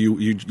 and then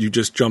you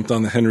just jumped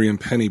on the Henry and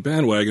Penny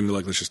bandwagon. You're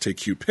like, let's just take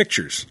cute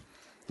pictures,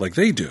 like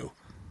they do,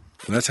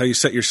 and that's how you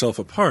set yourself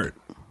apart.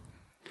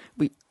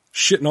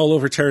 Shitting all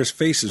over Tara's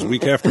faces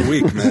week after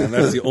week, man.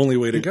 That's the only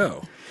way to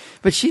go.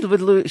 But she would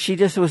lose. She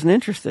just wasn't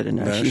interested in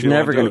that. Nah, she's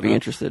never going to be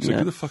interested in that.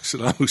 Who the fuck's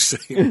Saddam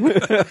Hussein?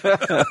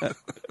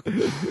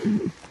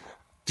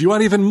 Do you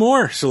want even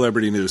more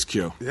celebrity news,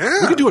 Q?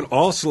 Yeah. We could do an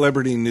all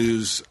celebrity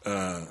news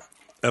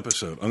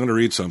episode. I'm going to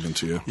read something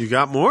to you. You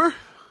got more?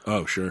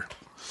 Oh, sure.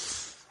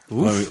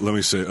 Let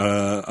me see.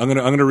 I'm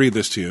going to read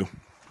this to you.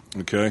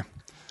 Okay.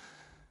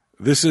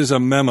 This is a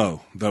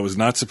memo that was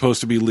not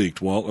supposed to be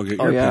leaked. Walt, okay.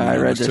 Oh yeah, I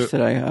read this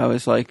today. I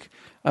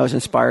was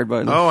inspired by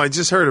this. Oh, I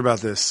just heard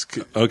about this.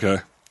 Okay.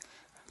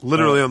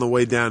 Literally on the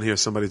way down here,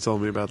 somebody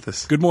told me about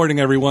this. Good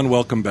morning, everyone.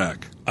 Welcome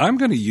back. I'm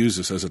going to use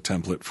this as a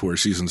template for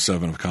season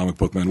 7 of Comic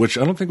Book Men, which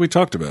I don't think we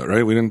talked about,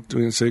 right? We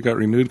didn't say it got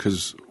renewed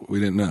because we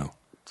didn't know.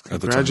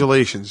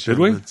 Congratulations, did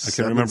we? gentlemen. I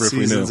can't remember if we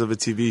knew. Seasons of a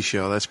TV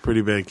show. That's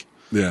pretty big.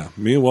 Yeah,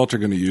 me and Walt are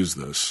going to use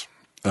this.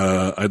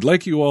 I'd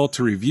like you all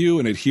to review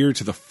and adhere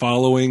to the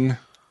following.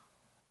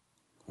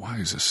 Why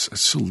is this?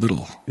 It's so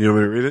little. You want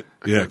me to read it?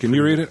 Yeah, can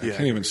you read it? Yeah. I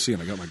can't even see it.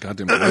 I got my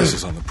goddamn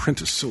glasses on. The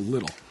print is so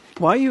little.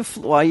 Why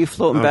are you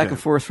floating back and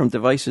forth from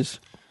devices?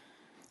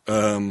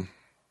 I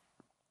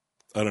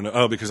don't know.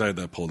 Oh, because I had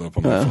that pulled up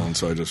on my phone,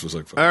 so I just was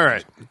like, All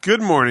right.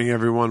 Good morning,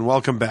 everyone.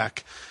 Welcome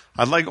back.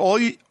 I'd like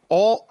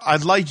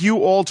you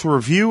all to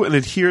review and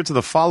adhere to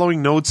the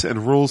following notes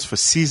and rules for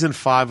season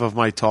 5 of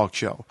my talk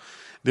show.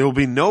 There will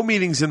be no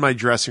meetings in my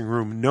dressing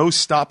room, no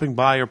stopping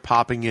by or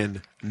popping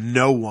in.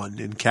 No one,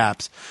 in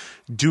caps.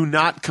 Do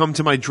not come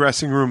to my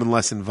dressing room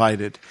unless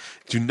invited.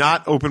 Do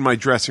not open my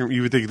dressing room.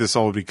 You would think this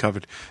all would be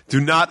covered.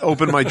 Do not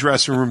open my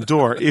dressing room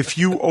door. If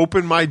you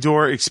open my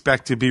door,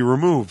 expect to be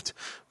removed.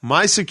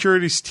 My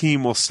securities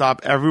team will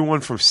stop everyone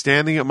from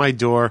standing at my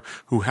door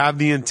who have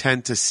the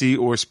intent to see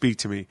or speak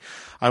to me.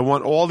 I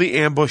want all the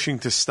ambushing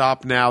to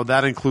stop now.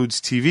 That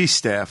includes TV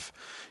staff.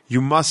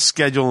 You must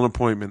schedule an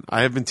appointment.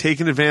 I have been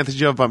taken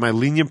advantage of by my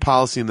lenient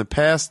policy in the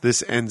past.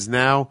 This ends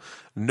now.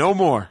 No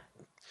more.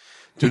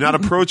 Do not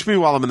approach me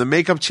while I'm in the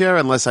makeup chair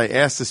unless I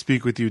ask to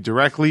speak with you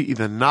directly.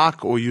 Either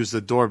knock or use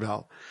the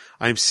doorbell.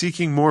 I am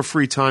seeking more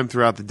free time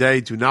throughout the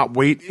day. Do not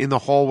wait in the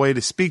hallway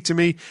to speak to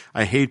me.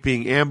 I hate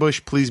being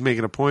ambushed. Please make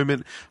an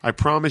appointment. I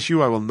promise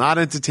you I will not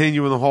entertain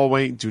you in the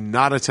hallway. Do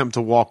not attempt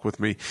to walk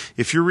with me.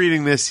 If you're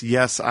reading this,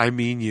 yes, I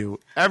mean you.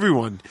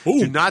 Everyone,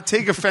 do not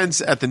take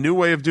offense at the new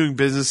way of doing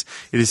business.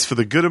 It is for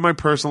the good of my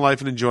personal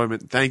life and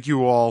enjoyment. Thank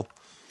you all.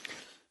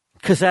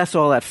 Because that's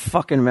all that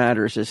fucking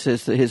matters is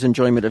his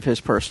enjoyment of his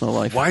personal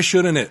life. why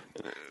shouldn't it?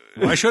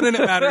 Why shouldn't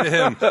it matter to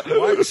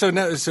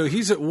him? So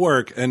he's at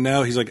work, and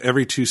now he's like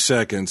every 2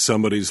 seconds,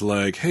 somebody's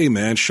like, "Hey,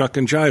 man, shuck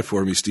and jive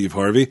for me, Steve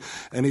Harvey,"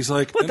 and he's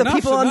like, But the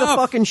people on the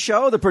fucking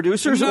show, the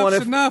producers, want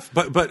to. Enough.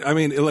 But I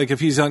mean, like if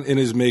he's in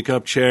his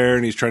makeup chair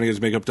and he's trying to get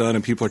his makeup done,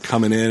 and people are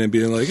coming in and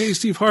being like, "Hey,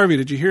 Steve Harvey,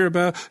 did you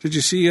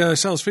see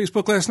Sal's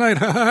Facebook last night?"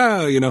 Ha ha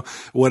ha. You know,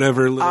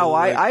 whatever.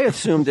 I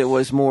assumed it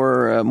was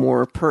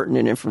more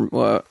pertinent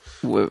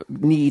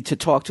need to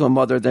talk to a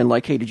mother than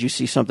like, "Hey, did you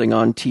see something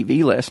on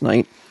TV last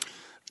night?"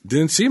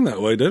 Didn't seem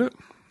that way, did it?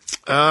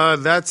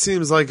 That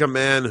seems like a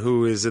man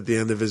who is at the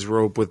end of his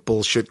rope with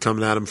bullshit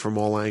coming at him from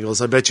all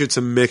angles. I bet you it's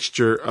a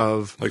mixture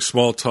of like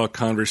small talk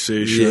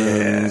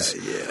conversations.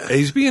 Yeah.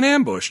 He's being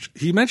ambushed.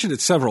 He mentioned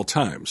it several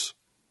times.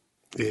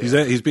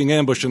 Yeah. He's being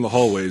ambushed in the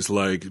hallways.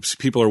 Like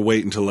people are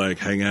waiting to like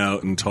hang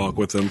out and talk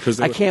with him because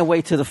I can't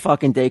wait till the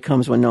fucking day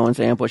comes when no one's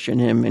ambushing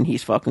him and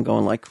he's fucking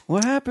going like,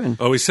 "What happened?"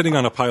 Oh, he's sitting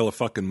on a pile of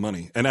fucking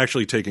money and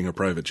actually taking a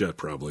private jet,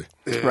 probably.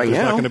 Right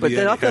now, but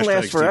then nothing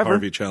lasts forever. Steve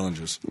Harvey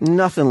challenges.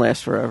 Nothing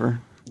lasts forever.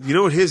 You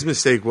know what his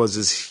mistake was?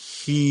 Is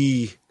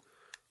he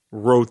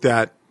wrote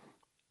that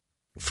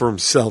for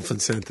himself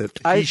and sent it.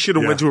 He should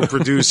have went to a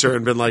producer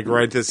and been like,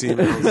 write this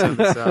email and send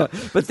this out.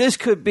 But this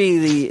could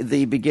be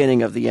the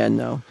beginning of the end,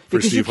 though.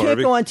 Because you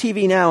can't go on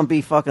TV now and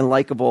be fucking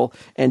likable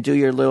and do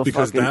your little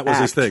because fucking that was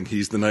act. his thing.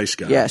 He's the nice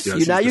guy. Yes.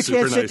 Now you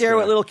can't sit there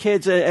with little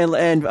kids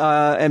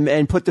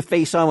and put the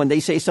face on when they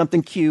say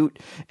something cute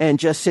and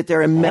just sit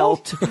there and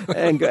melt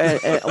and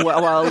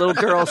while a little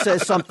girl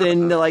says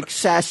something like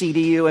sassy to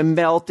you and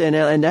melt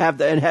and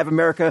have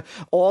America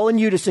all in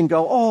unison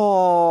go,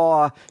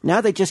 oh, now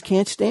they just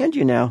can't stand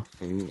you now.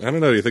 I don't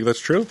know. Do you think that's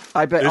true?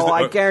 I bet.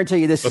 I guarantee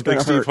you this is going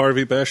to hurt. A big Steve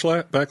Harvey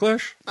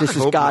backlash? This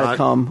has got to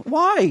come.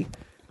 Why?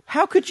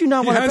 How could you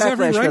not want to backlash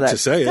every right for that? To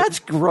say That's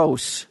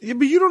gross. Yeah,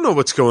 but you don't know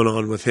what's going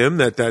on with him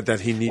that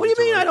he needs. What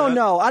do you mean I don't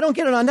know? I don't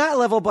get it on that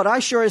level, but I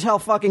sure as hell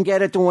fucking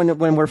get it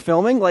when we're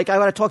filming. Like, I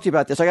got to talk to you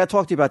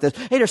about this.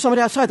 Hey, there's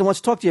somebody outside that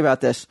wants to talk to you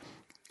about this.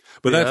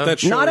 But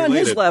that's show not related.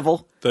 On his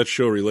level. That's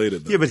show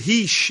related, though. Yeah, but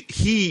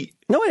he.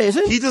 No, it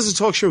isn't. He does a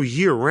talk show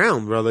year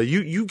round, brother.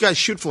 You guys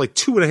shoot for like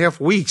 2.5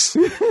 weeks.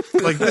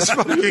 Like this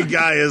fucking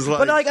guy is like.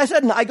 But like I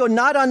said, I go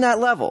not on that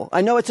level.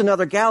 I know it's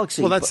another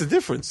galaxy. Well, that's the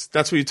difference.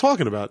 That's what you're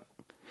talking about.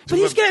 But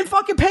he's getting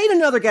fucking paid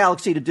another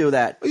galaxy to do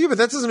that. Yeah, but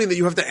that doesn't mean that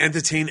you have to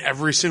entertain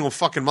every single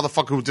fucking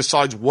motherfucker who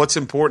decides what's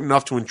important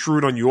enough to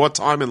intrude on your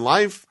time in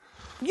life.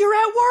 You're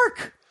at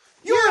work.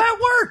 You're at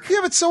work. Yeah,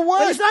 but so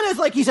what? And it's not as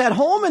like he's at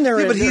home and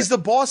they're but he's the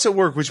boss at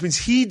work, which means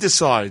he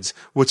decides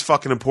what's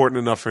fucking important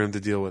enough for him to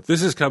deal with.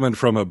 This is coming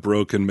from a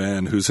broken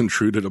man who's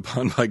intruded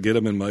upon by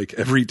Gidim and Mike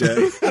every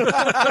day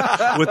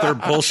with their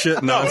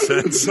bullshit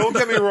nonsense. Don't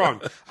get me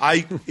wrong.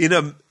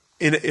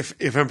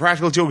 If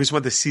Impractical Jokers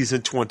went to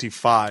season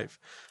 25,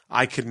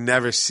 I could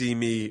never see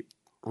me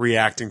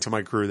reacting to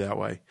my crew that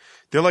way.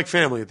 They're like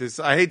family.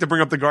 I hate to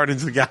bring up the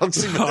Guardians of the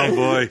Galaxy. Oh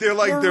boy, they're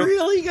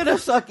really gonna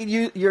suck.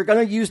 You're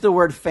gonna use the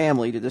word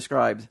family to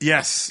describe.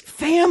 Yes,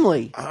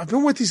 family. I've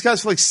been with these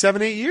guys for like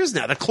 7-8 years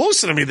now. They're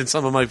closer to me than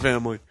some of my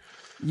family.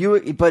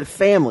 But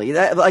family,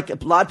 that like a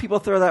lot of people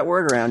throw that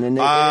word around, and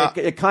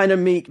it kind of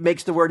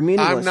makes the word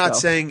meaningless. I'm not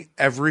saying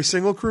every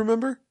single crew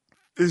member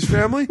is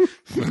family,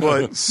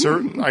 but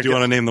certain. Do you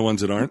want to name the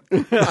ones that aren't? I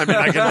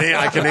mean,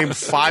 I can name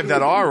 5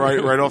 that are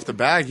right off the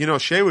bat. You know,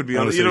 Shay would be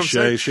on. You know, what I'm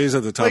saying? Shay's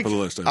at the top of the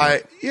list.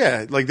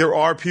 Like there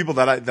are people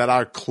that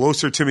are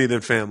closer to me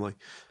than family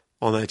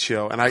on that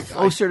show, and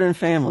closer than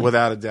family,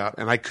 without a doubt.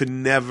 And I could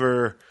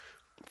never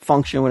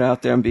function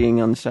without them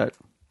being on the set.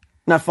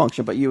 Not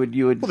function, but you would.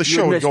 Well, the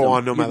show would go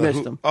on no matter matter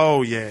who. Them.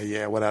 Oh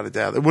yeah, without a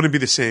doubt, it wouldn't be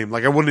the same.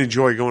 Like I wouldn't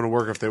enjoy going to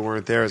work if they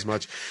weren't there as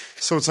much.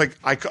 So it's like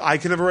I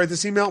can never write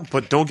this email,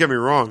 but don't get me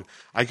wrong,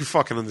 I can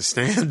fucking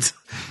understand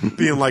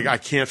being like I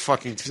can't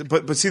fucking.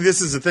 But see, this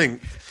is the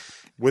thing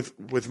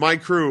with my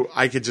crew.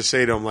 I could just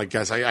say to them like,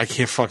 guys, I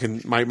can't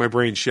fucking my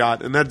brain's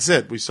shot, and that's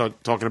it. We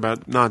start talking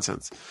about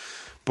nonsense.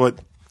 But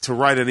to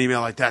write an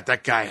email like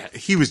that guy,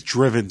 he was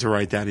driven to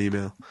write that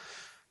email.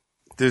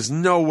 There's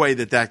no way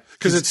that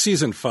because it's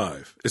season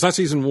 5. It's not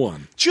season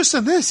 1. Just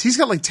on this, he's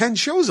got like 10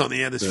 shows on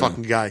the air. This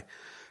fucking guy,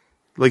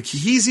 like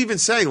he's even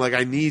saying like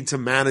I need to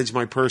manage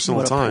my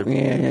personal time.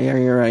 Yeah,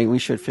 you're right. We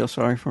should feel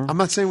sorry for him. I'm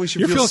not saying we should.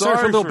 You're feeling sorry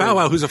for Lil Bow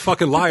Wow, who's a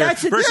fucking liar.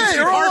 That's it. Versus Yeah, Steve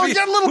you're all Harvey,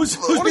 getting a little-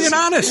 who's being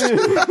honest.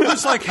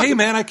 Who's like, hey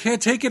man, I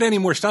can't take it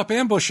anymore. Stop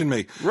ambushing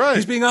me. Right.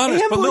 He's being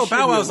honest. But Lil Ambushing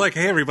Bow Wow's you. like,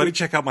 hey everybody,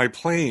 check out my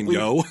plane,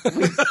 yo.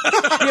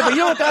 Yeah, but you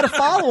don't got to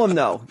follow him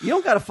though. You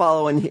don't got to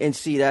follow and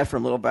see that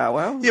from Little Bow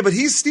Wow. Yeah, but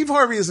Steve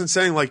Harvey isn't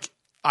saying like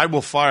I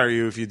will fire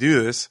you if you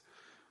do this.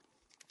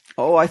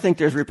 Oh, I think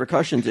there's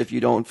repercussions if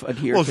you don't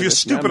adhere. Well, to if you're this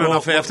stupid memo.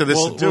 enough after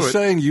this to do it.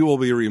 Saying you will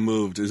be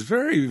removed is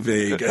very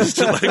vague as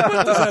to like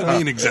what does that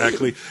mean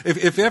exactly.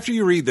 If after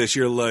you read this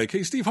you're like,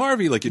 hey Steve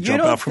Harvey, like you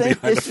jump don't out from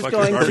think behind a this is fucking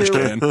going garbage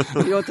to-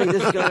 can. You don't think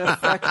this is going to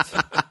affect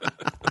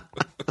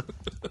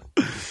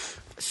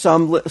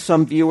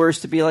some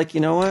viewers to be like,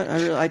 you know what?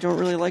 I don't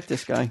really like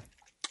this guy.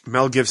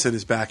 Mel Gibson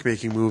is back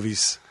making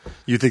movies.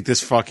 You think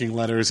this fucking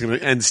letter is going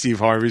to end Steve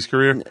Harvey's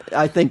career?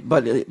 I think,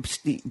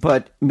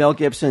 but Mel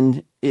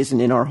Gibson isn't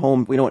in our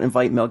home. We don't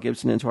invite Mel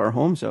Gibson into our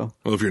home, so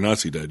Well, if you're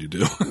Nazi dad, you do.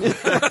 you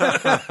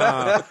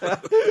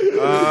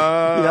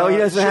know he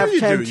doesn't have you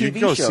 10 do. You TV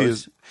go see shows.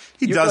 his-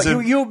 He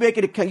doesn't. You make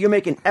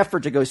an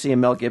effort to go see a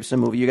Mel Gibson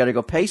movie. You got to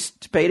go pay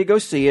to go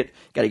see it.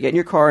 Got to get in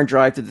your car and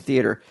drive to the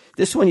theater.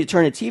 This one, you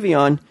turn the TV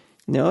on.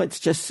 No, it's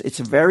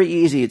very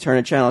easy to turn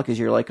a channel because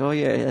you're like, oh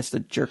yeah, that's the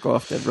jerk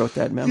off that wrote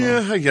that memo.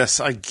 Yeah, I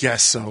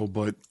guess so,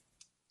 but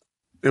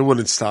it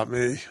wouldn't stop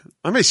me.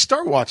 I may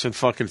start watching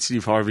fucking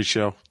Steve Harvey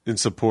show in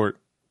support.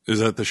 Is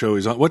that the show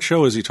he's on? What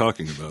show is he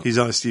talking about? He's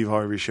on a Steve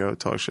Harvey show,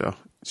 talk show.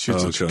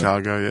 Shoots in okay.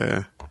 Chicago,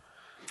 yeah.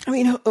 I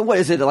mean, what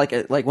is it like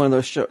one of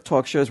those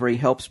talk shows where he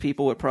helps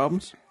people with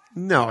problems?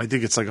 No, I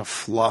think it's like a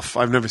fluff.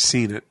 I've never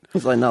seen it.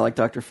 It's like not like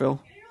Dr.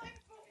 Phil.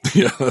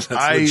 Yeah, that's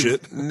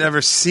legit. I've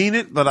never seen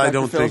it, but I Dr.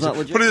 don't Phil's think so. not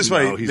legit? Put it this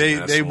way, No, he's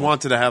an they asshole.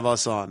 wanted to have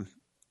us on.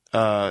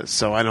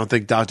 So I don't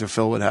think Dr.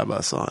 Phil would have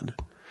us on.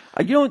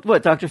 You know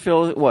what? Dr.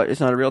 Phil,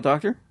 is not a real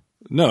doctor?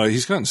 No,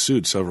 he's gotten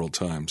sued several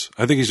times.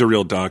 I think he's a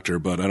real doctor,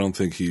 but I don't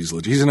think he's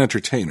legit. He's an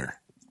entertainer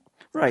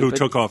Right. who but,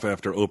 took off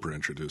after Oprah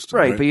introduced him.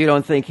 right, but you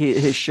don't think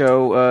his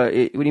show, what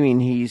do you mean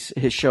his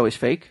show is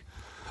fake?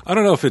 I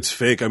don't know if it's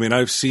fake. I mean,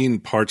 I've seen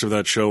parts of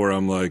that show where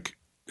I'm like,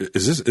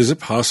 is it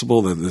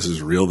possible that this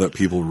is real, that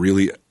people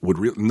really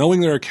would, knowing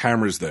there are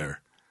cameras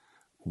there,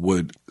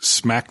 would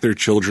smack their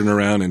children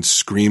around and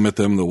scream at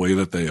them the way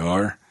that they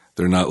are?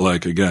 They're not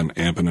like, again,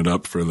 amping it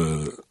up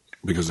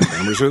because the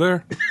cameras are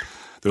there.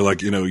 They're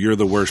like, you're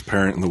the worst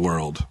parent in the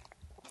world.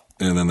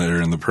 And then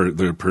they're in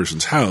their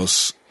person's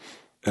house,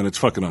 and it's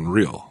fucking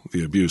unreal,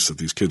 the abuse that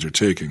these kids are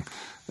taking.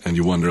 And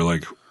you wonder,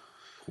 like,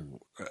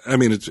 I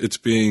mean, it's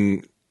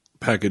being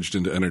packaged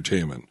into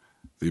entertainment,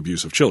 the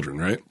abuse of children,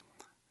 right?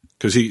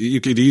 Because you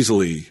could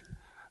easily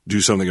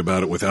do something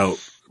about it without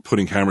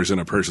putting cameras in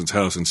a person's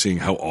house and seeing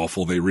how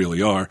awful they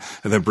really are,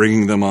 and then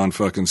bringing them on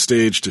fucking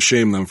stage to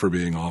shame them for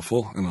being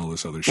awful and all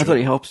this other I shit. thought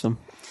he helps them.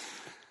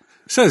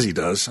 Says he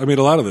does. I mean,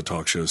 a lot of the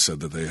talk shows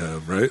said that they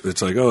have, right?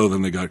 It's like, oh,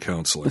 then they got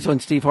counseling. So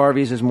Steve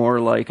Harvey's is more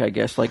like, I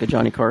guess, like a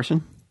Johnny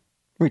Carson,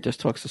 where he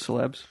just talks to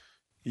celebs.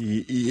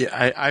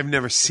 Yeah, I've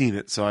never seen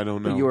it, so I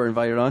don't know. But you were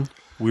invited on,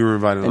 We were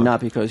invited and on.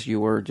 not because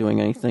you were doing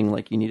anything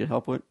like you needed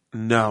help with.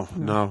 No,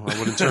 I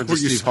wouldn't turn to Were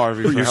you- Steve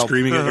Harvey Were for you help.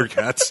 screaming at your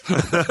cats?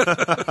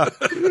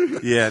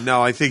 Yeah,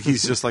 no, I think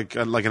he's just like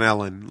an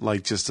Ellen,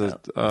 like just a.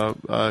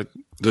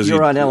 Does You he?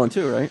 were on Ellen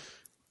too, right?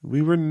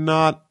 We were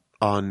not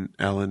on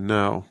Ellen.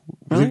 No,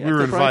 I Really? think we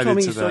were I thought Brian told invited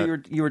me to you saw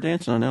that. you were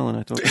dancing on Ellen.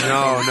 I thought.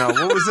 No.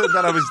 What was it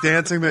that I was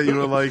dancing that you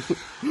were like?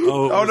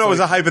 Oh no, it was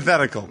a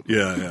hypothetical.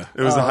 Yeah.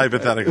 It was a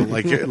hypothetical.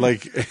 Like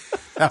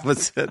that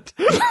was it.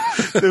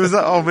 It was.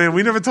 Oh man,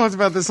 we never talked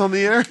about this on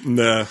the air.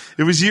 Nah.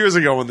 It was years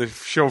ago when the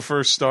show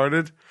first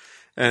started,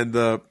 and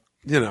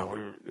we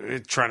were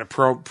trying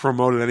to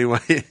promote it anyway.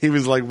 He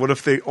was like, "What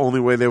if the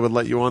only way they would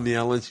let you on the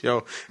Ellen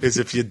show is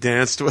if you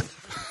danced with?"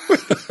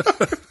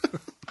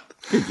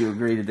 Did you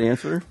agree to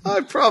dance with her?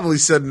 I probably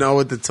said no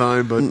at the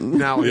time, but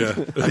now, Yeah,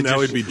 now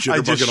he'd be I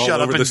just jitterbugging all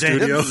shut up over the and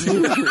studio.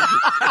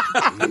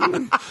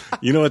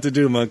 You know what to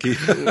do, monkey.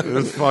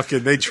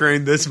 fucking, they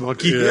trained this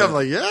monkey. Yeah. I'm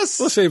like, yes.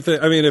 Well, same thing.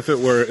 I mean, if it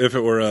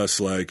were us,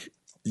 like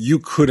you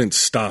couldn't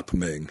stop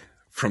Ming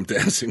from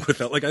dancing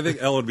without. Like, I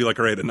think Elle would be like,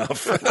 "All right,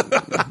 enough." Yeah,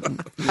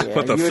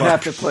 What the you would fuck?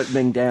 have to put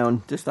Ming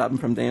down to stop him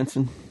from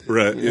dancing.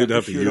 Right, you'd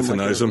have to shoot him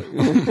like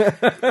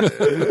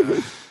euthanize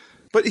him.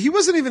 But he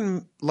wasn't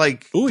even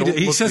like. Ooh, "Don't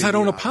he look says, me "I in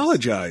don't the eyes."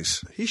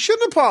 apologize." He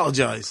shouldn't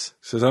apologize.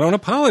 Says, "I don't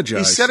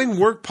apologize." He's setting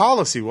work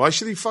policy. Why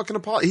should he fucking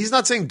apologize? He's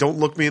not saying don't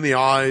look me in the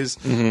eyes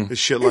and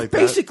shit like that.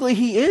 Basically,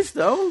 he is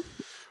though.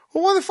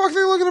 Well, why the fuck are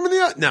they looking him in the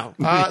eye? No.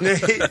 Nah.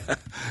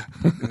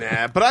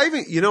 But I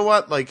even, you know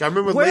what? Like, I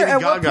remember with Lady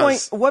At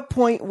Gaga's. what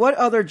point? What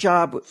other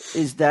job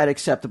is that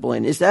acceptable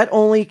in? Is that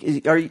only?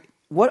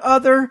 What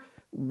other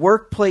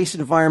workplace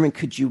environment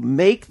could you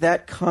make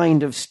that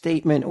kind of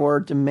statement or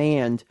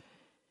demand?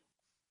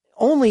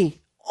 Only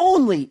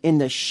in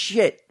the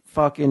shit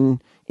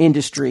fucking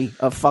industry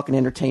of fucking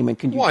entertainment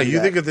can you. Why? do You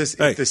that? think of this,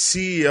 if the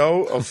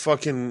CEO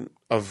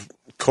of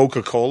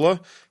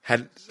Coca-Cola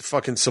had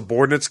fucking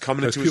subordinates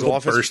coming There's into his people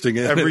office bursting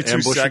in every and 2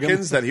 ambushing him?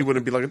 seconds, that he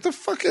wouldn't be like, what the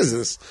fuck is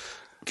this?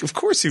 Of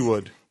course he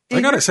would. I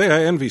gotta say,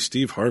 I envy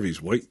Steve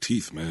Harvey's white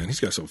teeth, man. He's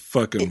got some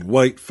fucking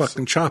white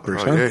fucking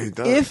choppers, huh? Yeah, he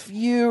does. if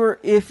you're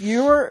the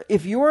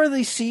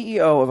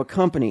CEO of a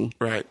company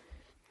Right.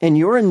 and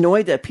you're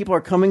annoyed that people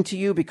are coming to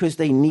you because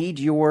they need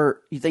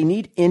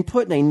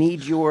input and they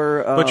need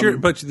your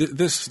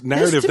This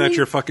narrative to that me-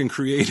 you're fucking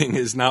creating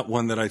is not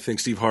one that I think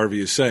Steve Harvey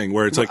is saying.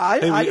 Where it's like, I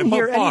didn't but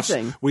hear boss,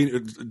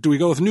 anything. do we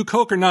go with new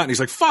Coke or not? And he's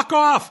like, fuck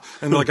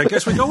off. And they're like, I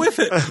guess we go with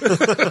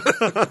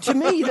it. to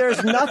me,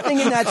 there's nothing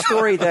in that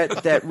story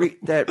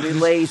that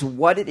relays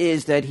what it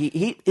is that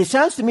he. It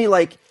sounds to me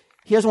like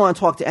he doesn't want to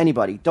talk to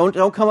anybody.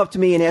 Don't come up to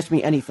me and ask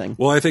me anything.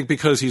 Well, I think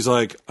because he's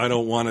like, I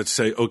don't want to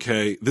say,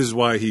 okay, this is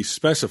why he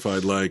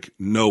specified like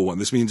no one.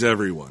 This means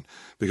everyone.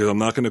 Because I'm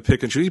not going to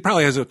pick and choose. He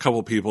probably has a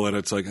couple people that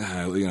it's like,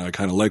 I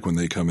kind of like when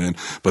they come in.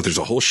 But there's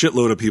a whole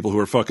shitload of people who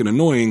are fucking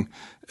annoying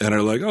and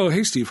are like, oh,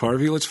 hey, Steve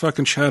Harvey, let's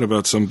fucking chat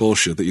about some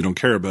bullshit that you don't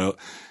care about.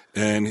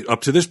 And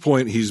up to this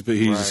point, he's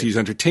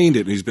entertained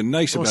it and he's been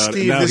nice about it. Steve,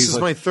 And now this he's is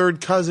like, my third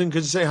cousin.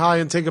 Could you say hi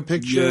and take a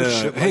picture? yeah.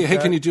 Shit Hey, like hey,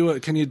 that.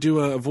 can you do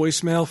a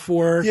voicemail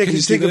for her? Yeah, can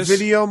you do take a this?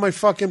 video? My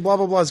fucking blah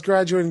blah blah is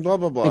graduating. Blah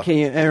blah blah. Can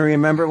you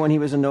remember when he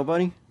was a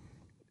nobody?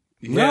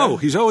 No,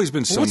 he's always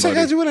been somebody. What's that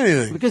got to do with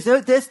anything? Because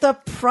that's the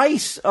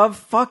price of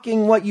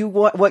fucking what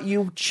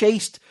you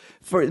chased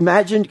for.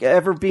 Imagine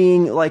ever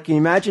being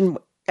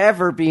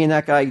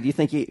that guy. Do you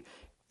think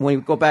when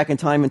you go back in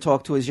time and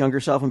talk to his younger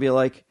self and be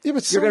like, Yeah,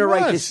 but you're so gonna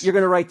write what? this. You're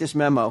gonna write this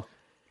memo.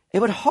 It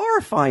would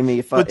horrify me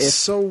if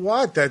So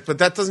what? But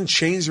that doesn't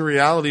change the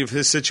reality of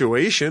his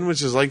situation,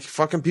 which is like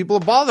fucking people are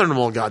bothering him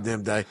all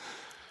goddamn day.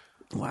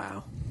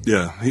 wow.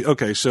 Yeah.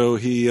 So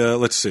he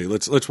let's see.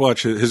 Let's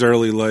watch his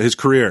his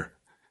career.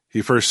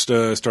 He first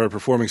started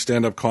performing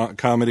stand-up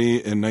comedy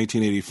in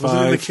 1985. Was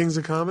it in the Kings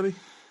of Comedy?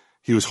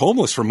 He was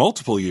homeless for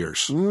multiple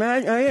years. He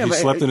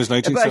slept in his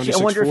 1976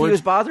 I wonder if Ford. he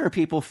was bothering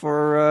people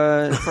for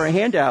a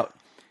handout.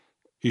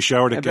 He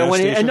showered at And gas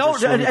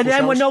stations.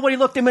 then when nobody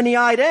looked him in the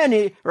eye, then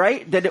did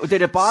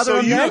it bother So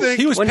him? you then? think-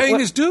 He was When- paying when-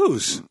 his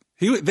dues.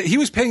 He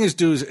was paying his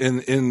dues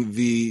in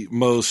the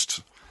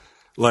most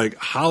like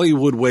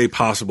Hollywood way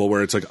possible,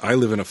 where it's like, I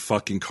live in a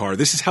fucking car.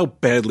 This is how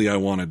badly I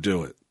want to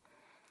do it.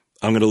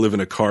 I'm going to live in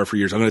a car for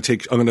years. I'm going to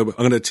take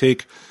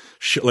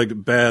like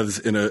baths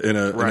in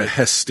a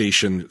Hess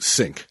station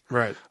sink.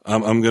 Right.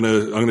 I'm going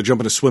to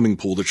jump in a swimming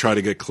pool to try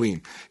to get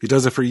clean. He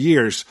does it for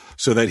years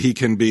so that he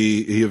can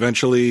be. He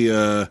eventually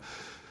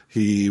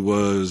he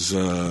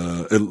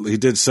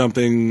did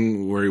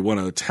something where he won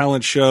a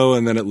talent show,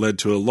 and then it led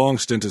to a long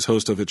stint as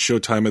host of It's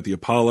Showtime at the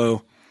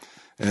Apollo.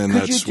 And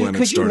Could that's you when it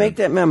could started. you make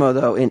that memo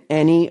though in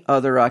any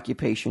other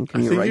occupation?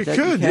 Can I you think write you that?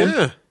 could, can?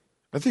 yeah.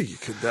 I think you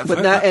could definitely.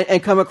 But not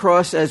and come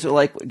across as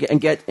like and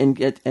get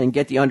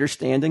the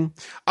understanding.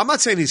 I'm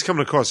not saying he's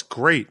coming across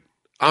great.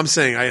 I'm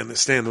saying I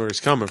understand where he's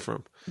coming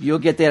from. You'll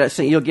get that.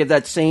 You'll give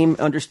that same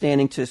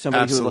understanding to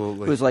somebody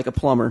Absolutely. who's like a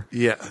plumber.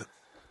 Yeah.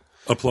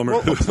 A plumber.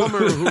 Well, a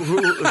plumber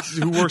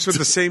who works with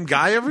the same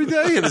guy every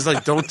day and is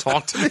like, don't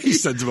talk to me. He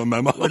sends him a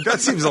memo. Like,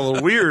 that seems a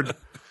little weird.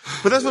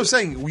 But that's what I'm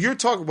saying.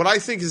 What I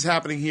think is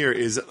happening here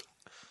is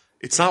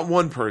it's not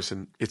one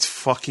person. It's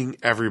fucking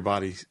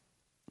everybody.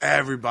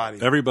 Everybody.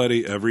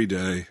 Everybody every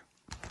day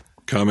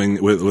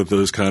coming with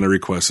those kind of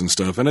requests and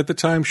stuff. And at the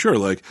time, sure,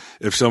 like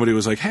if somebody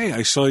was like, hey,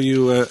 I saw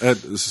you at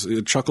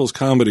Chuckles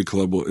Comedy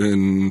Club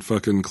in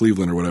fucking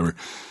Cleveland or whatever.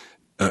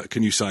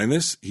 Can you sign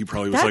this? He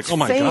probably was That's like, oh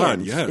my fans,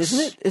 God, yes. Isn't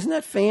it? Isn't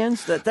that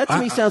fans? That to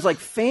me sounds like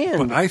fan.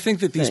 But I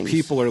think that these things.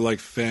 people are like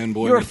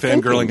fanboying You're and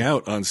fangirling thinking.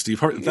 out on Steve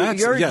Harvey.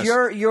 That's yes.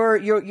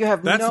 You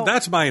have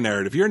That's my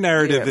narrative. Your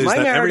narrative is my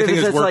that narrative everything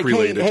is it's work like,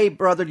 related. Hey,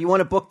 brother, do you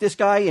want to book this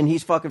guy? And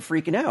he's fucking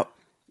freaking out.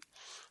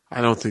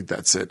 I don't think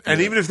that's it.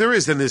 And even if there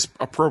is, then there's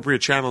appropriate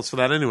channels for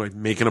that anyway.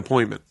 Make an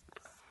appointment.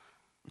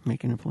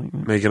 Make an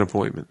appointment. Make an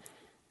appointment.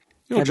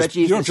 You don't I bet just,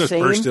 you don't the just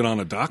burst in on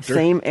a doctor.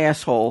 Same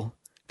asshole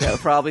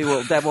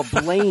that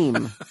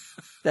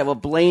will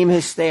blame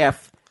his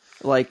staff.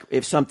 Like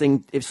if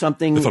something, If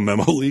a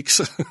memo leaks,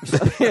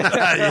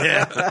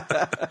 Yeah.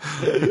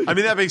 I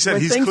mean, that makes sense.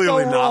 when He's things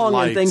clearly go not wrong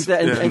liked.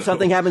 and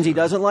something happens he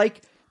doesn't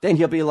like, then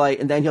he'll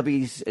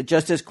be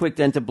just as quick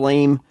then to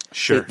blame.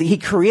 Sure. He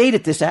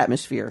created this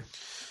atmosphere.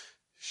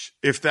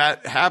 If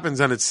that happens,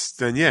 then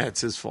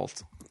it's his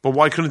fault. But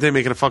why couldn't they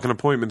make a fucking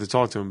appointment to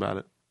talk to him about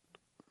it?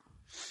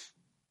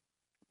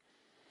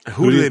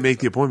 Who do they make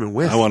the appointment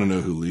with? I want to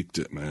know who leaked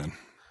it, man.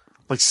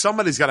 Like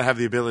somebody's got to have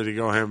the ability to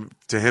go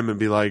to him and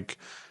be like,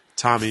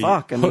 Tommy.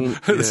 Fuck, I mean,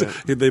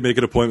 They make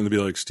an appointment to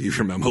be like, Steve,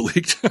 your memo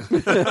leaked.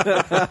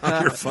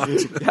 You're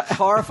fucked.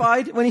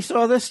 horrified when he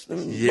saw this.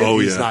 Yeah,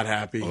 he's not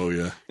happy. Oh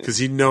yeah. Because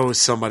he knows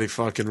somebody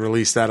fucking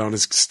released that on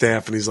his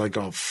staff, and he's like,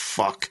 "Oh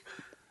fuck."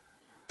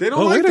 They don't.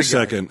 Oh, like wait the a guy.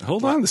 second.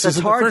 Hold on. This It's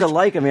is hard to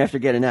like him after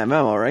getting that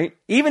memo, right?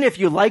 Even if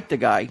you like the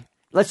guy,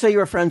 let's say you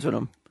were friends with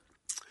him,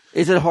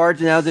 is it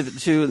hard now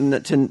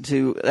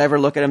to ever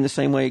look at him the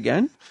same way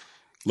again?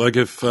 Like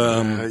if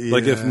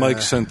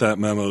Mike sent that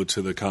memo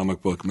to the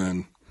Comic Book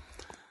Men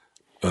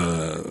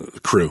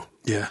crew.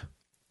 Yeah.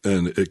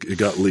 And it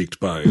got leaked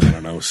by, I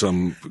don't know,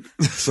 some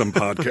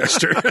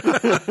podcaster.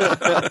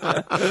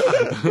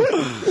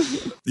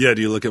 Yeah,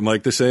 do you look at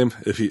Mike the same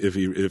if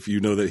you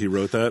know that he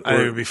wrote that? I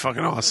think it would be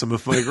fucking awesome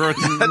if Mike wrote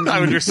that. I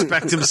would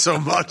respect him so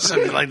much.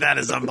 I'd be like, that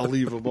is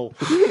unbelievable.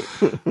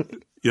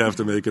 You have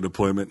to make an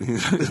appointment.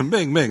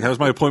 Ming, how's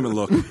my appointment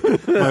look?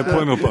 My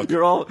appointment book.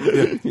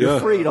 You're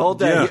free the whole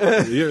day.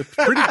 Yeah.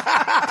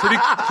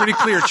 Pretty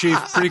clear, Chief.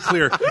 Pretty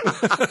clear.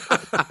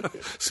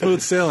 Smooth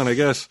sailing, I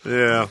guess.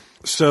 Yeah.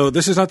 So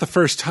this is not the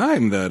first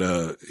time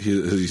that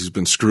he's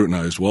been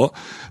scrutinized. Well,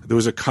 there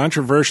was a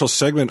controversial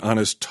segment on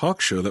his talk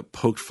show that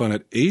poked fun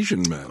at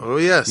Asian men. Oh,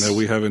 yes. Now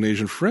we have an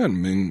Asian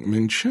friend,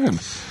 Ming Chen.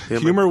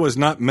 Humor was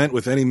not meant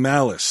with any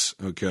malice,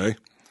 okay?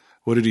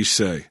 What did he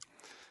say?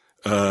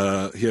 He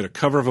had a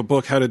cover of a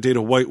book, How to Date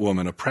a White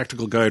Woman, a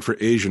practical guide for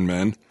Asian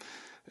men.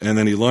 And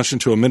then he launched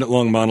into a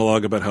minute-long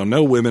monologue about how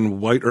no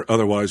women, white or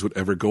otherwise, would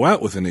ever go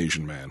out with an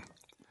Asian man.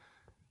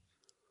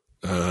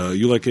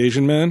 You like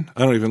Asian men?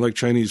 I don't even like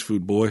Chinese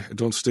food, boy. I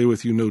don't stay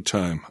with you no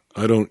time.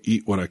 I don't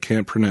eat what I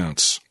can't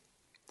pronounce.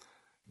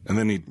 And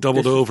then he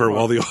doubled over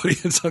while the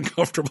audience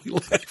uncomfortably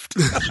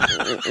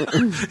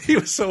laughed. He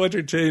was so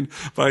entertained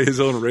by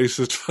his own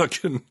racist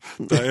fucking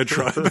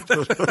diatribe.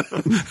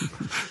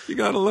 You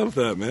gotta love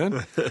that,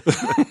 man.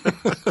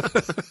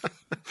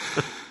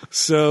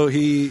 So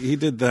he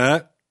did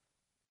that.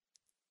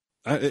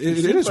 It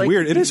is like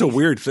weird. It is a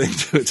weird thing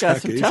to attack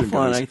Got some Asian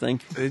Teflon, guys. I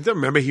think.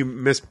 Remember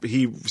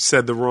he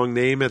said the wrong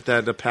name at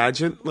that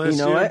pageant last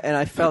year? You know what? And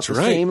I felt That's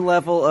the right. same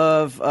level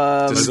of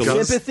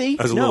sympathy.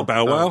 As a little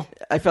Bow Wow?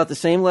 I felt the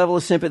same level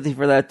of sympathy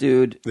for that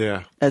dude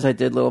Yeah. as I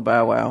did Little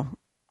Bow Wow.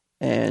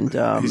 And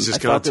He's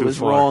just I gone felt it too was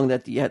far. wrong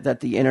that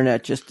the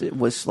internet just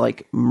was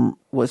like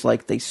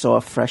they saw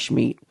fresh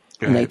meat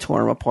and they Right.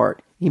 tore him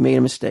apart. He made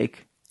a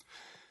mistake.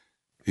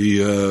 He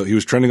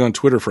was trending on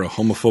Twitter for a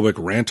homophobic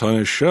rant on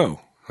his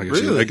show. I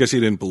Really? guess he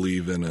didn't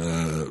believe in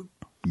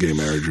gay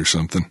marriage or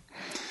something.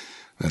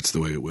 That's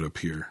the way it would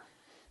appear.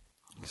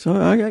 So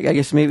I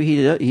guess maybe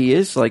he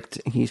is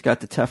like he's got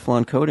the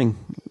Teflon coating.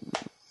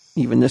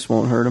 Even this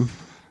won't hurt him.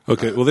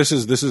 Okay, well this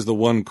is the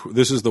one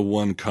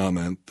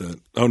comment that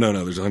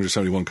there's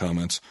 171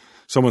 comments.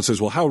 Someone says,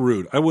 "Well, how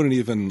rude! I wouldn't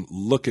even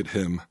look at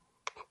him,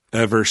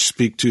 ever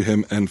speak to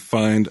him, and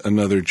find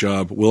another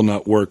job. Will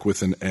not work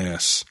with an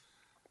ass."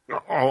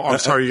 Oh, I'm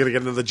sorry. You're going to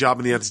get another job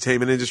in the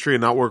entertainment industry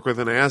and not work with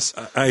an ass?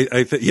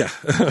 I think, yeah.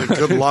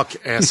 Good luck,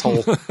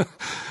 asshole.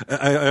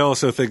 I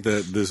also think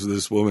that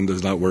this woman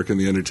does not work in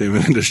the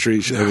entertainment industry.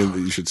 I mean,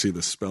 you should see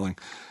the spelling.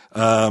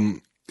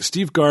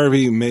 Steve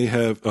Harvey may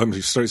have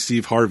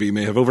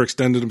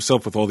overextended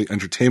himself with all the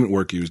entertainment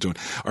work he was doing.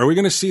 Are we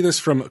going to see this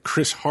from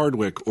Chris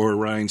Hardwick or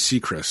Ryan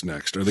Seacrest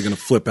next? Are they going to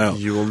flip out?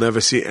 You will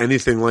never see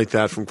anything like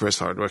that from Chris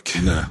Hardwick.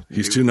 No,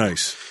 he's too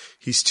nice.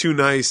 He's too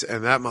nice,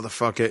 and that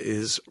motherfucker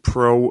is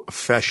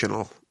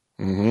professional.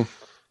 Mm-hmm.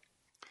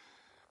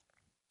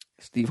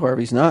 Steve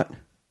Harvey's not.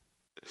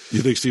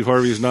 You think Steve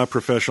Harvey is not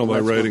professional by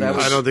Let's go writing that this?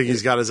 way. I don't think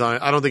he's got his eye.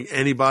 I don't think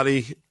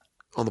anybody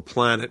on the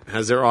planet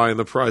has their eye on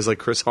the prize like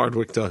Chris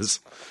Hardwick does.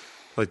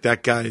 Like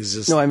that guy is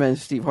just. No, I meant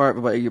Steve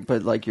Harvey,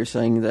 but like you're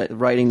saying that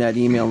writing that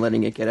email and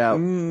letting it get out.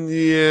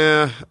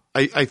 Yeah,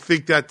 I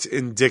think that's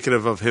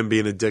indicative of him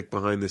being a dick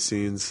behind the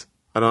scenes.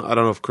 I don't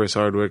know if Chris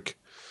Hardwick.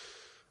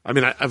 I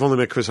mean, I've only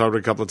met Chris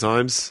Hardwick a couple of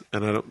times,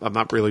 and I'm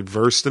not really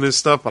versed in his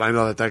stuff, but I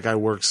know that guy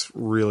works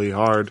really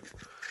hard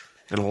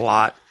and a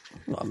lot.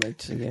 Well,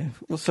 yeah.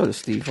 Well, so does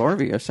Steve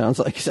Harvey. It sounds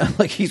like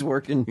he's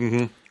working.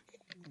 Mm-hmm.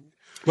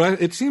 Well,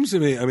 it seems to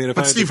me. I mean, if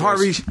But I had to Steve guess,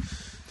 Harvey.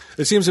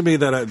 it seems to me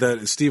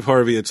that Steve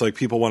Harvey, it's like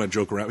people want to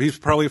joke around. He's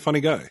probably a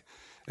funny guy,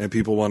 and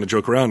people want to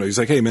joke around. He's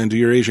like, "Hey, man, do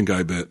your Asian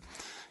guy bit."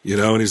 You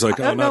know, and he's like,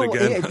 "Oh, not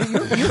again."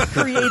 Yeah, you've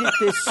created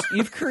this.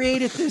 You've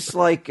created this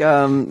like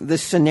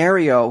this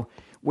scenario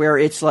where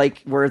it's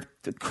like where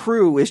the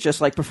crew is just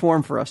like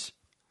perform for us.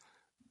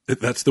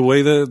 That's the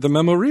way the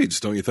memo reads,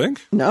 don't you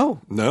think? No,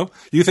 No?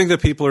 You think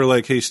that people are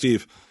like, "Hey,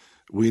 Steve,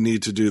 we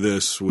need to do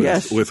this with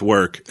Yes. with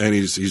work, and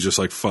he's just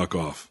like, fuck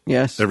off.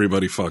 Yes.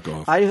 Everybody fuck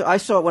off. I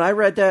saw when I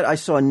read that, I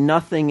saw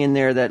nothing in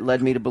there that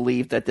led me to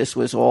believe that this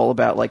was all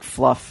about like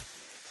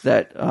fluff,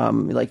 that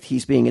like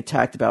he's being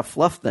attacked about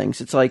fluff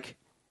things. It's like,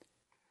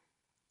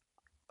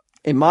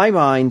 in my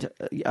mind,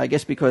 I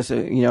guess because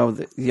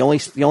the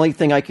only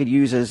thing I could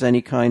use as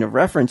any kind of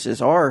reference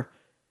is our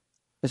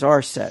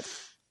set,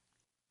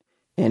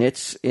 and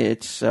it's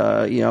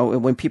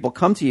when people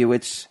come to you,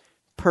 it's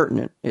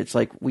pertinent. It's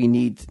like we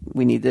need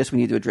this, we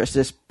need to address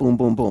this. Boom,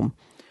 boom, boom.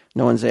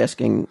 No one's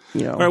asking.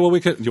 All right. Well,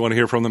 do you want to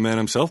hear from the man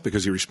himself,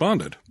 because he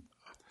responded?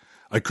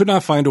 I could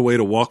not find a way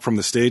to walk from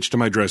the stage to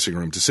my dressing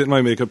room, to sit in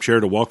my makeup chair,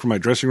 to walk from my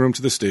dressing room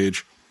to the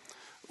stage.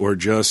 Or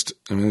just,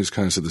 I mean, he's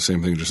kind of said the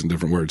same thing, just in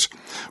different words.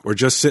 Or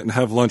just sit and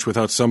have lunch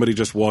without somebody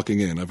just walking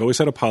in. I've always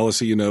had a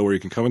policy, where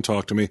you can come and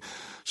talk to me.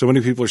 So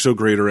many people are so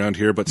great around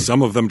here, but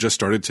some of them just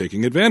started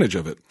taking advantage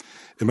of it.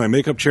 In my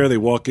makeup chair, they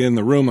walk in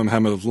the room, I'm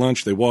having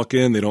lunch, they walk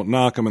in, they don't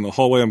knock, I'm in the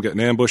hallway, I'm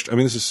getting ambushed. I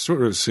mean, this is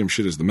sort of the same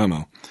shit as the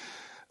memo.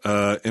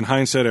 In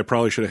hindsight, I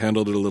probably should have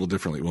handled it a little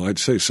differently. Well, I'd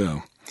say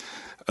so.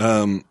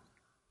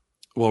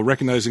 While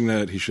recognizing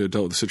that he should have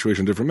dealt with the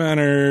situation in a different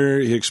manner,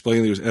 he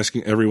explained that he was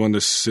asking everyone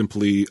to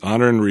simply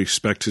honor and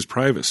respect his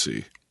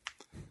privacy.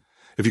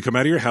 If you come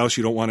out of your house,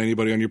 you don't want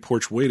anybody on your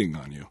porch waiting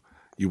on you.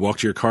 You walk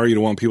to your car, you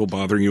don't want people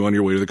bothering you on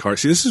your way to the car.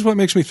 See, this is what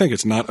makes me think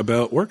it's not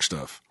about work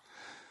stuff.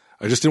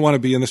 I just didn't want to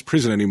be in this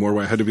prison anymore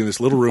where I had to be in this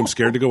little room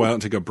scared to go out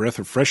and take a breath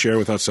of fresh air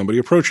without somebody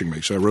approaching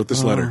me. So I wrote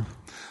this letter.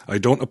 I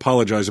don't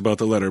apologize about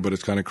the letter, but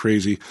it's kind of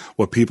crazy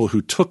what people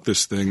who took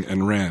this thing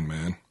and ran,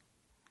 man.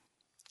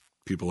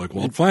 People like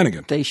Walt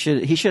Flanagan. He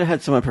should have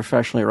had someone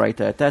professionally write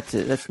that. That's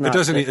it. That's not.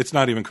 It's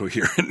not even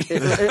coherent.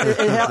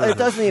 It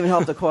doesn't even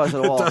help the cause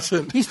at all.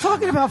 Doesn't. He's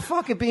talking about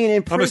fucking being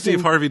in prison. I'm a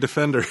Steve Harvey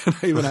defender, and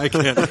even I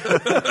can't. An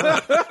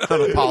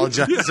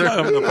apologizer.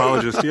 I'm an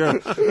apologist. Yeah.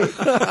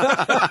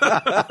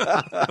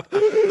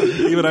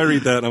 Even I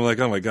read that, and I'm like,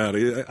 oh my god,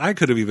 I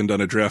could have even done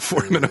a draft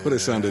for him, and it would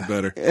have sounded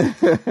better.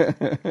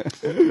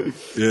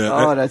 Yeah.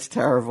 Oh, that's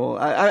terrible.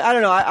 I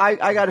don't know.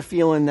 I got a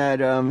feeling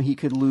that he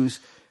could lose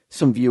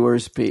some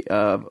viewers.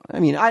 I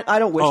mean, I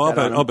don't wish that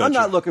on him. I'm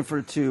not looking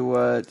for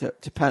to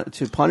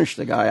punish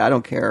the guy. I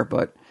don't care,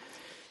 but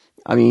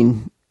I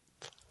mean,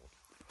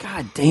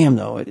 god damn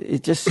though,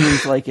 it just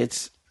seems like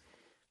it's.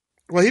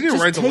 Well, he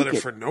didn't write the letter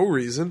for no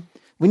reason.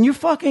 When you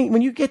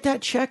get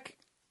that check,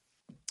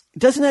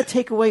 doesn't that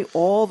take away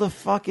all the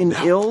fucking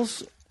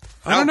ills?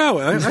 I don't know.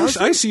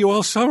 I see you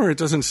all summer. It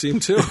doesn't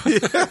seem to.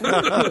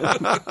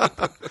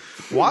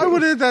 Why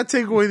would that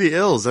take away the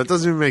ills? That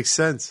doesn't even make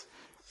sense.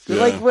 Yeah.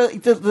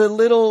 Like the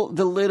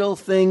little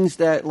things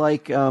that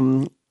like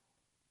mo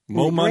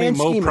money,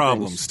 mo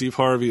problems. Steve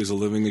Harvey is a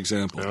living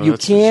example. Oh, you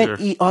can't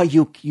eat.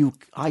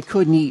 I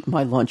couldn't eat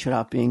my lunch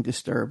without being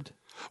disturbed.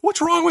 What's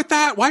wrong with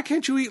that? Why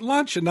can't you eat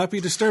lunch and not be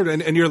disturbed?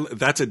 And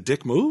that's a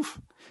dick move?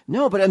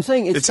 No, but I'm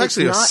saying it's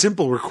actually a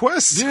simple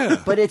request.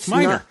 Yeah, but it's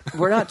minor.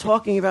 We're not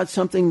talking about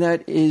something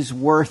that is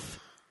worth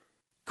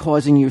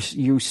causing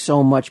you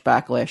so much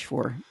backlash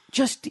for.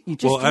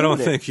 Well, I don't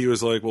think he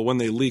was like, well, when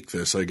they leak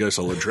this, I guess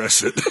I'll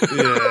address it.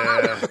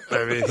 Yeah,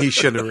 I mean, he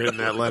shouldn't have written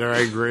that letter.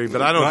 I agree,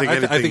 but I don't think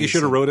anything. I think he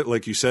should have wrote it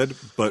like you said,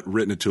 but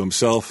written it to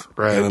himself,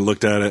 right? And then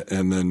looked at it,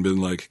 and then been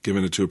like,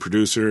 giving it to a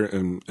producer,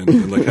 and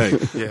been like, hey,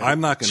 yeah.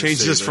 I'm not going to change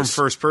this from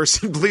first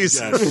person, please.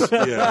 Yes,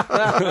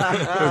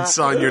 yeah, and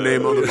sign your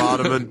name on the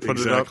bottom and put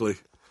exactly.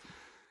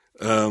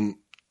 it up.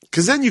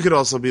 Because then you could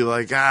also be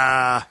like,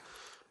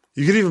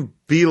 you could even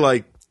be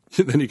like.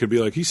 Then you could be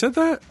like, he said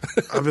that?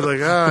 I'd be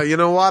like, you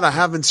know what? I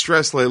haven't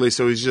stressed lately,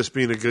 so he's just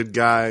being a good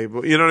guy.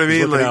 But you know what I mean?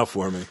 He's looking out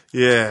for me.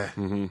 Yeah.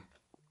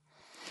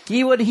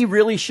 Mm-hmm. What he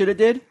really should have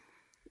did,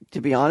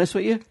 to be honest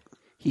with you,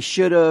 he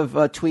should have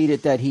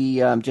tweeted that he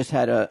just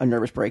had a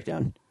nervous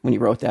breakdown when he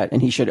wrote that,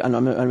 and he should.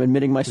 I'm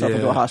admitting myself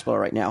into a hospital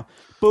right now.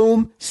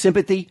 Boom,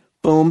 sympathy.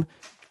 Boom,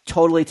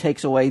 totally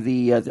takes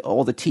away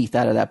all the teeth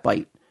out of that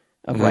bite.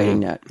 Of writing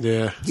that,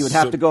 yeah, he would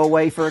have to go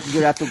away for.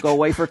 You'd have to go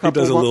away for a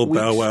couple. He does a little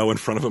weeks. bow wow in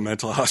front of a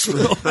mental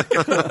hospital.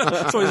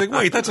 So he's like,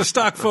 "Wait, that's a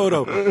stock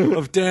photo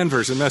of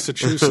Danvers in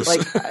Massachusetts."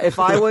 Like if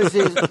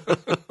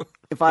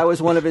I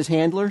was one of his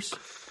handlers,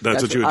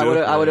 that's what you would do.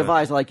 I would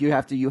advise like you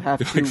have to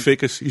like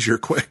fake a seizure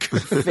quick,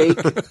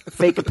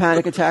 fake a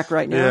panic attack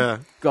right now. Yeah.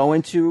 Go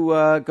into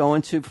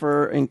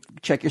and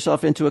check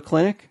yourself into a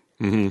clinic.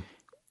 Mm-hmm.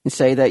 And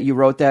say that you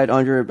wrote that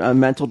under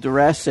mental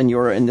duress and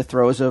you're in the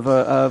throes of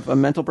a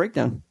mental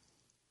breakdown.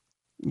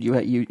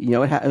 You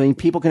know, I mean,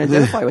 people can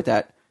identify with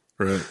that.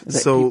 Right.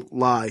 So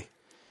lie,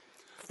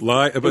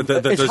 but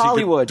it's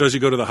Hollywood. Does he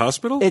go to the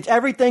hospital? It's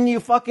everything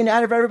you fucking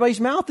out of everybody's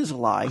mouth is a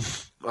lie.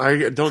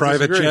 I don't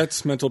Private disagree.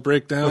 jets, mental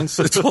breakdowns.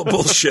 It's all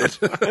bullshit.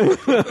 You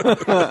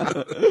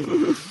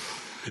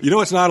know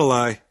what's not a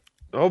lie?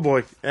 Oh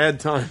boy, add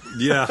time.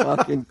 Yeah.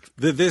 Fucking,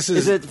 this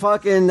is it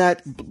fucking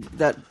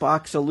that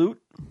box of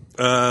loot?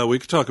 We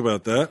could talk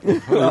about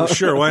that.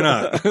 Sure, why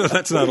not?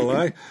 That's not a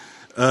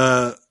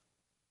lie.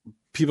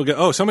 People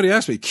go, somebody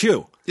asked me,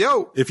 Q.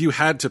 Yo. If you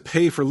had to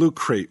pay for Loot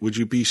Crate, would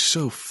you be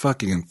so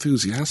fucking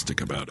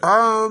enthusiastic about it?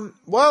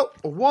 Well,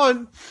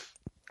 one,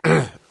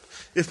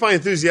 If by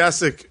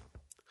enthusiastic,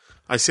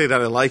 I say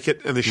that I like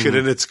it and the shit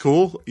in it's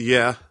cool,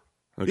 yeah.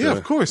 Okay. Yeah,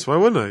 of course. Why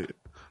wouldn't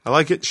I? I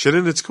like it. Shit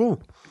in it's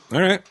cool. All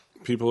right.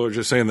 People are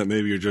just saying that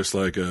maybe you're just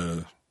like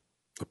a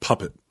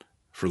puppet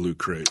for Loot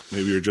Crate.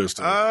 Maybe you're just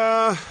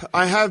I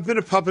have been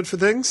a puppet for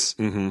things.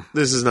 Mm-hmm.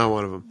 This is not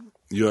one of them.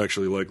 you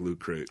actually like Loot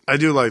Crate. I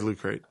do like Loot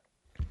Crate.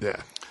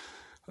 Yeah.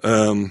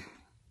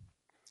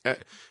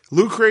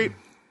 Loot Crate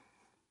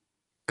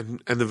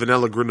and the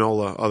vanilla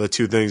granola are the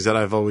two things that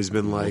I've always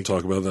been like. We'll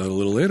talk about that a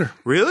little later.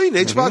 Really?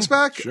 Nature Box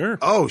back? Sure.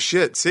 Oh,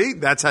 shit. See?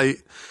 That's how you...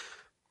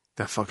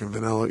 That fucking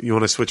vanilla. You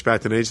want to switch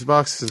back to Nature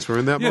Box since we're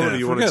in that mode? Or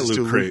you want to forget just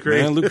do Loot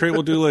Crate, man. Loot Crate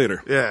we'll do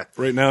later. Yeah.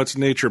 Right now it's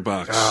Nature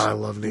Box. Oh, I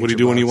love Nature What do you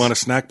do when you Box. want a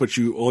snack, but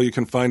all you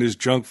can find is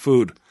junk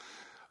food?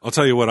 I'll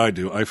tell you what I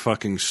do. I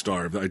fucking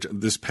starve.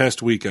 This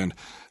past weekend,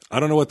 I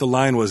don't know what the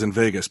line was in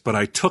Vegas, but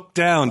I took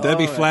down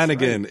Debbie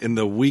Flanagan in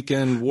the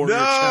Weekend Warrior No!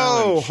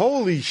 Challenge.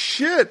 Holy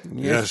shit!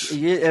 Yes.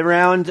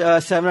 Around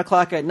 7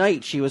 o'clock at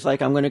night, she was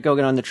like, I'm going to go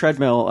get on the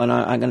treadmill, and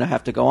I'm going to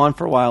have to go on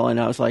for a while. And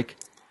I was like,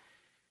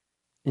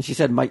 and she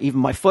said, even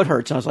my foot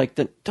hurts. And I was like,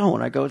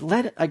 don't. I go,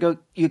 let it. I go,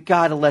 you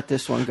got to let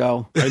this one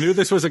go. I knew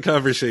this was a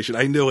conversation.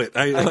 I knew it.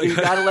 You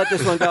got to let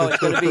this one go.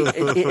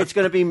 It's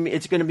going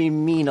to be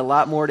mean a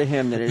lot more to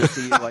him than it is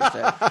to you. I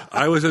said.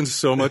 I was in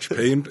so much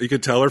pain. You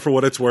could tell her for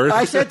what it's worth.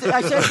 I said to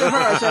her,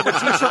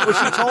 when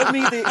she told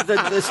me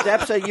the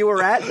steps that you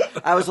were at,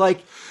 I was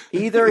like,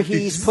 either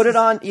he's put it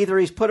on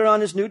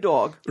his new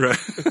dog, Right.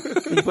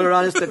 he put it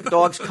on the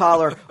dog's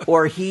collar,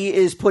 or he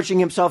is pushing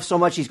himself so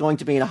much he's going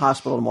to be in a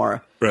hospital tomorrow.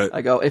 Right.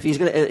 I go, if he's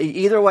going to,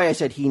 either way, I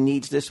said, he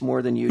needs this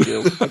more than you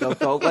do. I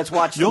go, let's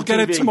watch You'll some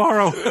get TV. it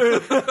tomorrow.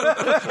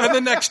 And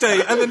the next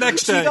day. And the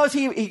next She day. goes,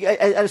 he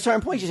at a certain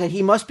point, she said,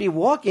 he must be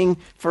walking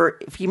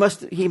he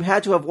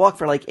had to have walked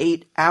for like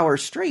 8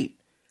 hours straight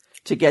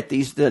to get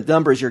the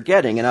numbers you're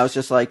getting. And I was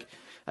just like,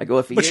 I go,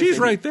 if he But is, she's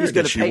then right there. he's Did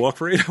gonna she pay- walk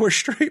for 8 hours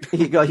straight?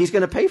 he's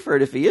going to pay for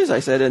it if he is. I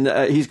said,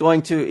 and he's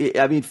going to.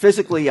 I mean,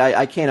 physically,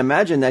 I can't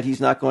imagine that he's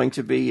not going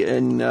to be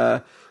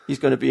in. He's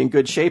going to be in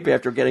good shape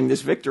after getting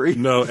this victory.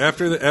 No,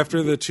 after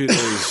the 2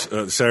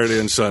 days, Saturday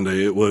and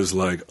Sunday, it was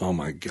like, oh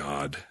my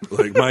God.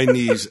 Like my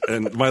knees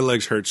and my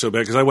legs hurt so bad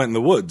because I went in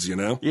the woods, you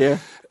know? Yeah.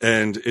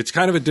 And it's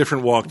kind of a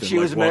different walk than She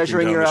like was walking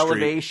measuring down your the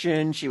street.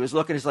 elevation. She was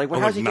looking. It's like, well,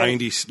 I'm how's like he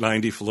getting?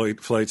 90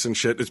 flights and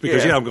shit. It's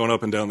because, Yeah. I'm going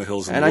up and down the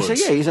hills in And the I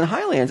woods. said, yeah, he's in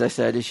Highlands. I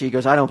said, and she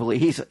goes, I don't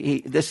believe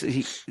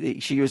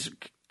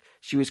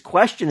She was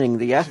questioning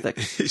the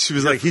ethics. She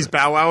was like, he's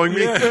bow wowing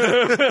me?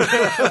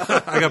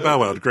 I got bow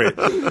wowed. Great.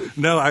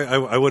 No,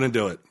 I wouldn't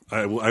do it.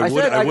 I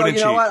wouldn't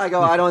you know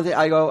cheat.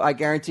 what? I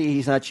guarantee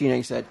he's not cheating.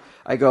 I said,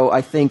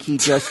 I think he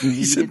just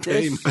needed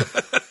in this.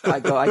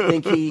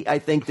 I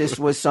think this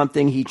was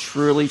something he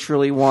truly,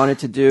 truly wanted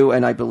to do,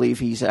 and I believe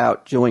he's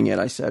out doing it.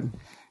 I said,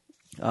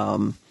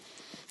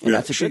 and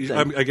that's a good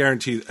thing. I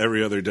guarantee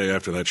every other day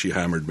after that she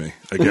hammered me.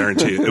 I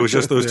guarantee it. It was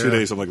just those 2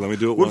 days. I'm like, let me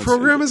do it What once.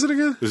 program is it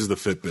again? This is the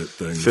Fitbit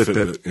thing.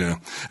 Fitbit. Yeah.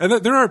 And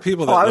there are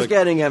people that I was like,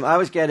 getting him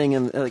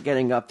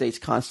updates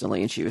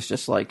constantly, and she was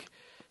just like,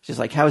 she's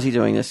like, how is he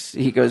doing this?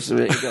 He goes,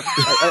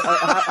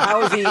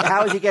 how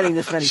is he getting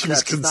this many She was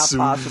steps? It's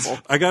not consumed. possible.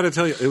 I got to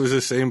tell you, it was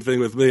the same thing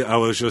with me. I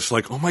was just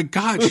like, oh my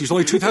God, she's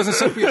only 2,000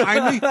 steps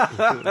behind me.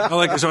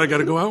 So I got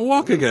to go out and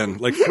walk again.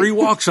 Like 3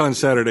 walks on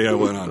Saturday I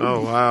went on.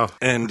 Oh, wow.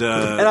 And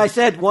And I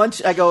said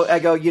once, I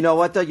go, you know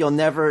what though? You'll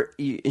never.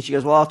 And she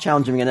goes, well, I'll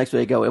challenge him again next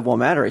week. I go, it won't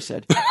matter. I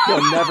said,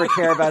 he'll never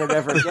care about it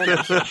ever again.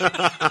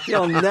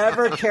 He'll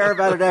never care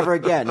about it ever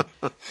again.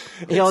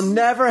 He'll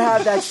never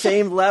have that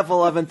same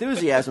level of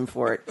enthusiasm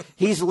for it.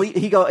 He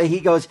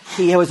goes,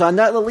 he was on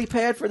that lily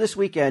pad for this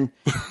weekend,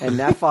 and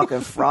that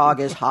fucking frog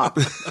is hot,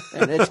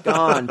 and it's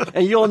gone,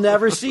 and you'll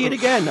never see it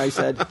again. I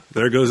said,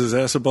 there goes his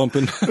ass a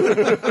bumping.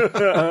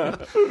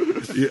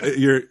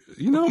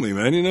 You know me,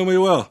 man. You know me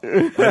well.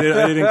 I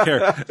didn't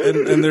care.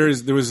 And there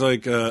was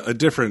like a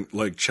different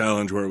like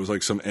challenge where it was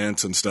like some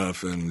ants and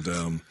stuff. And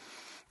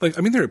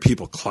there are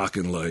people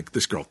clocking like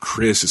this girl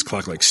Chris is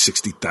clocking like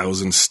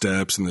 60,000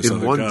 steps, and this In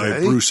other one guy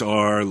day? Bruce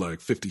R like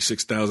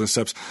 56,000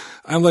 steps.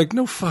 I'm like,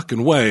 no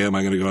fucking way am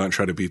I going to go out and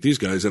try to beat these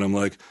guys. And I'm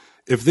like,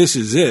 if this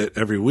is it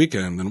every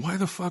weekend, then why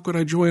the fuck would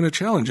I join a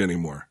challenge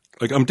anymore?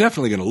 Like, I'm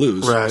definitely going to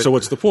lose. Right. So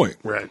what's the point?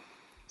 Right.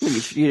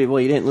 you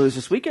didn't lose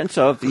this weekend,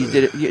 so if you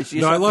did it,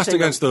 No, I lost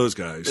against those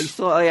guys. You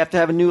still have to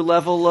have a new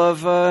level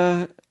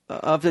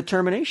of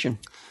determination.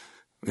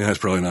 Yeah, that's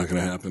probably not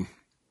going to happen.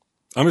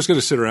 I'm just going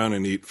to sit around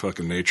and eat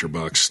fucking Nature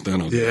Box.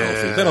 Then I'll get Yeah.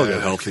 healthy. Then I'll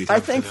get healthy.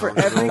 I think for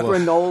every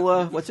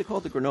granola, what's it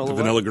called? The granola. The what?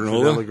 vanilla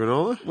Vanilla granola.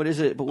 granola? What is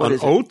it? But what An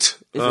is oat?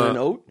 it? Is it an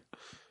oat?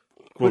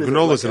 Well, What is it,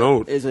 granola's like an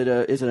oat. Is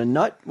it a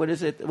nut? What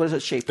is it? What is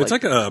it shaped It's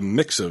like? like a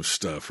mix of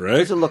stuff, What right?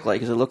 does it look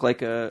like? Does it look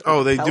like a?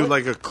 Oh, they do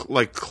pellet?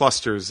 like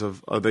clusters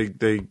of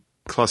they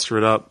cluster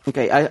it up.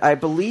 Okay, I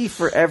believe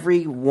for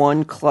every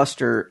one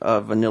cluster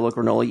of vanilla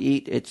granola you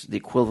eat, it's the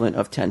equivalent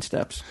of 10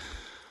 steps.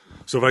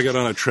 So if I get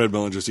on a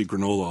treadmill and just eat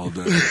granola all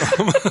day,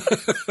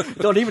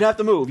 Don't even have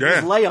to move. You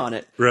just lay on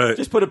it. Right.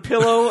 Just put a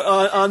pillow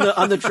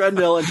on the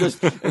treadmill and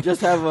just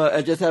have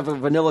a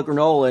vanilla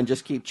granola and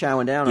just keep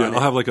chowing down on it.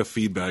 I'll have like a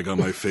feed bag on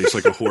my face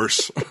like a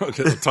horse. I'll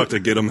talk to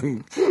Get 'em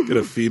and get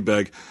a feed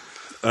bag.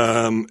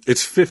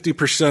 It's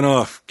 50%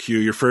 off. Q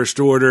your first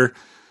order.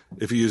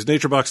 If you use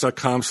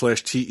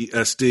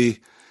naturebox.com/TESD,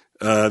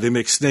 they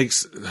make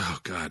snakes. Oh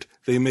God.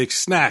 They make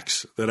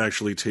snacks that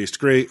actually taste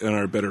great and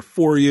are better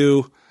for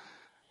you.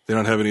 They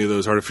don't have any of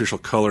those artificial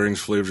colorings,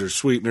 flavors, or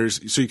sweeteners,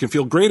 so you can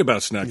feel great about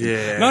snacking.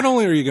 Yeah. Not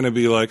only are you going to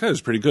be like, "Oh, it's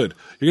pretty good,"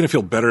 you're going to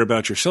feel better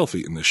about yourself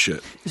eating this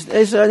shit.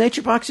 Is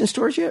Nature Box in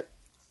stores yet?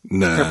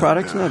 Nah. Their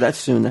products? No, that's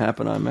soon to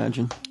happen, I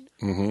imagine.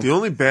 The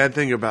only bad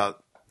thing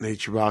about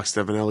Nature Box,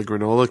 the vanilla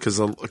granola, because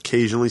I'll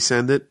occasionally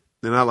send it.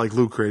 They're not like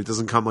Loot Crate. It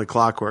doesn't come like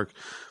clockwork.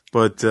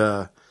 But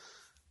I'll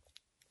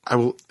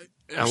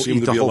seem eat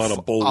to the be a whole. lot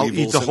of boll I'll eat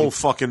weevils the in whole it.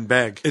 fucking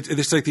bag.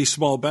 It's like these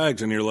small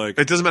bags, and you're like,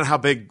 It doesn't matter how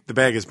big the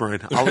bag is,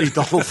 Brian. I'll eat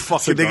the whole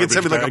fucking. They can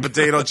send me like a garbage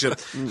potato chip.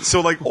 So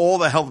like all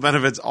the health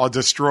benefits are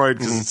destroyed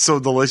because it's so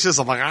delicious.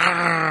 I'm like,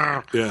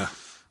 yeah,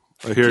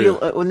 I hear you.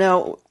 Well,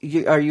 now,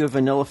 are you a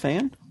vanilla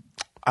fan?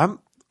 I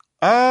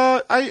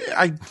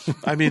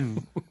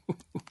mean,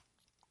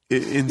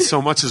 in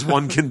so much as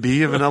one can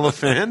be a vanilla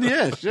fan,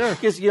 yeah, sure.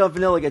 Because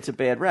vanilla gets a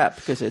bad rap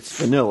because it's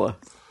vanilla.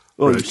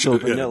 Oh, Right. you're so Yeah.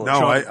 vanilla.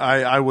 No,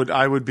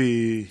 I would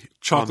be.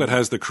 Chocolate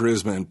has the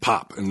charisma and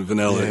pop, and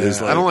vanilla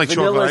is like I don't like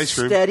chocolate Vanilla's ice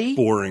cream. steady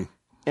boring.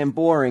 and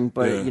boring,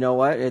 but Yeah. you know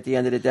what? At the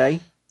end of the day,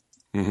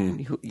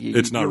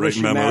 It's not you wish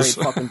writing you memos.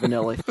 married fucking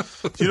vanilla. Do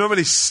you know how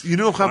many? You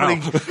know how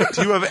many?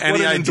 Do you have any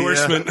What an idea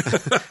endorsement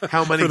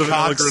how many for the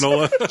vanilla cocks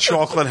granola.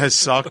 chocolate has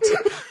sucked?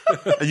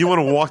 And you want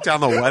to walk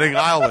down the wedding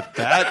aisle with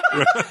that?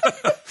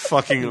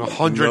 Fucking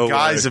 100 No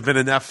guys way. have been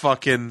in that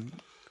fucking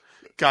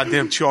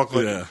goddamn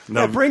chocolate. Yeah, Yeah,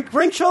 no,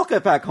 bring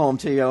chocolate back home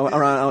to you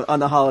around on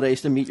the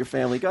holidays to meet your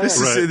family. Go ahead.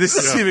 This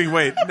is seeming.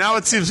 Wait, now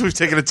it seems we've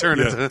taken a turn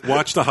yeah. into.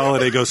 Watch the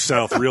holiday go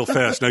south real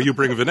fast. Now you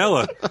bring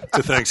vanilla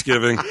to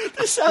Thanksgiving.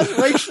 This sounds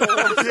racial.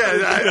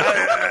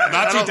 Yeah,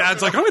 Nazi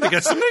dad's like, I'm going to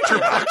get some Nature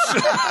Box.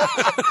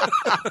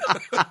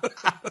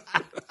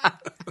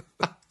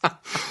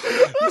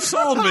 You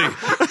sold me.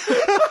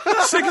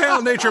 Sig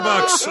hail, Nature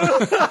Box.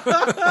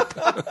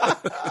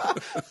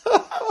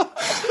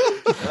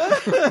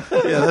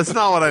 yeah, that's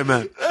not what I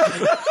meant.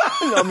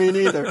 No, me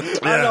neither. I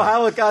don't know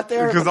how it got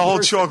there. Because the whole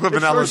chocolate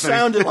vanilla it thing.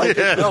 sounded like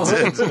Yeah,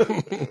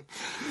 it.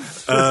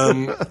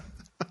 No.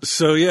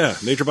 So yeah,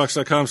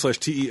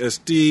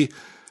 naturebox.com/TESD,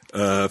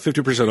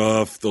 50%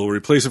 off. They'll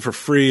replace it for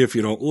free if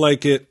you don't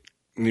like it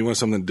and you want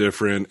something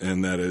different,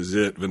 and that is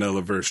it.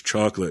 Vanilla versus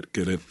chocolate.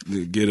 Get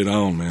it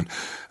on,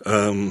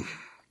 man.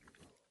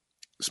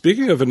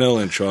 Speaking of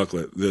vanilla and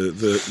chocolate,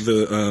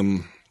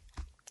 the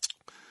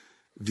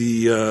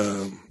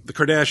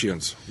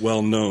Kardashians,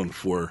 well known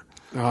for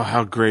Oh,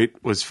 how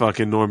great was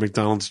fucking Norm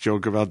Macdonald's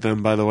joke about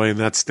them, by the way, in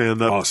that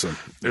stand-up. awesome.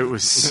 It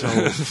was so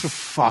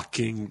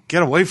fucking...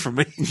 Get away from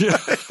me. Yeah.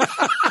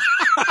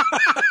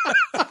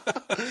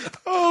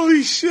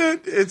 Holy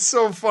shit. It's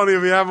so funny.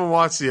 If you haven't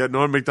watched it yet,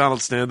 Norm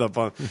Macdonald's stand-up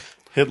on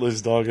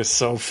Hitler's Dog is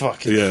so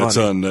fucking Yeah, funny. it's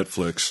on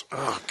Netflix.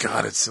 Oh,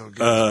 God, it's so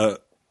good.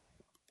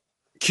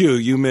 Q,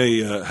 you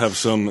may have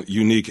some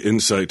unique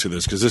insight to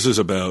this because this is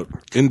about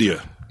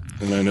India,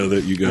 and I know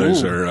that you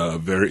guys are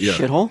very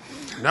Shithole?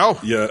 no.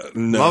 Yeah,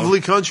 no.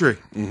 Lovely country.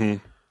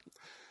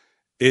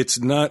 It's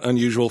not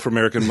unusual for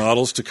American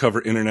models to cover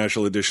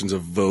international editions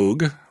of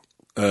Vogue.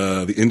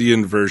 The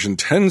Indian version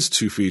tends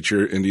to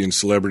feature Indian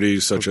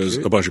celebrities, such as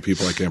a bunch of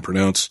people I can't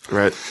pronounce.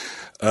 Right.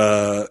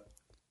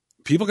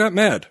 People got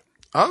mad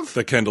Of?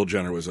 that Kendall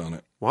Jenner was on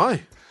it.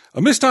 Why?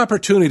 A missed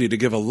opportunity to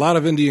give a lot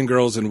of Indian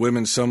girls and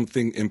women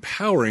something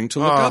empowering to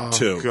look up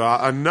to.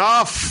 God,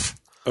 enough.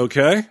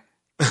 Okay?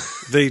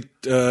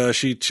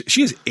 She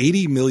has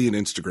 80 million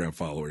Instagram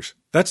followers.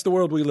 That's the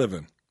world we live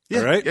in.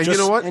 All right? And you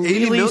know what? and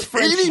 80 Lily's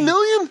Frenchie. 80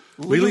 million?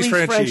 Lily's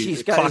Frenchie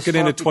Frenchie's got his clocking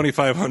in at fucking-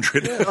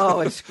 2,500. Oh,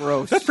 it's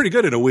gross. That's pretty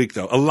good in a week,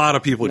 though. A lot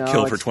of people would No,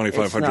 kill for it's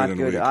 2,500 not in a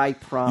good. week. I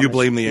promise. You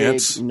blame the big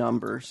ants?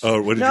 Numbers.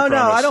 Oh, what did no, you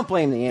promise? No, I don't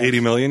blame the ants. 80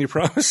 million you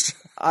promised?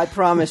 I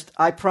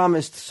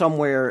promised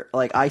somewhere,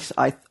 like I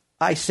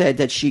said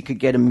that she could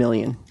get 1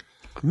 million.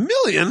 A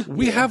million?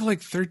 We have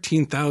like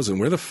 13,000.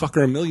 Where the fuck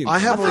are a million? I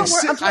have from? like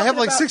I'm talking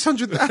about-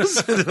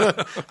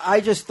 600,000. I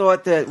just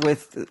thought that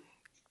with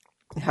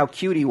how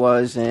cute he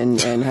was and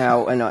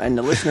how and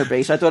the listener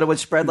base, I thought it would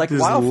spread like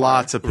There's wildfire.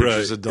 lots of Right.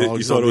 pictures of dogs.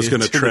 You thought on it was the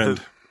going to internet.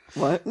 trend.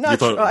 What? No,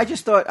 thought- I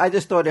just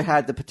thought it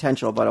had the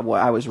potential, but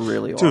I was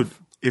really Dude, off.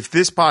 if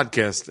this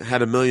podcast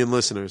had 1 million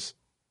listeners,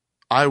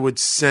 I would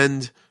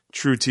send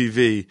True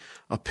TV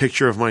a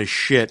picture of my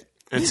shit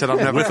and said I'm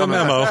never With a coming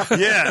memo. back.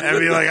 Yeah, and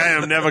be like, I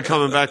am never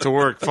coming back to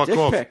work. Fuck dick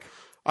off. pic.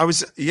 I would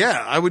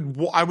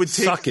take,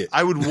 Suck it.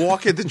 I would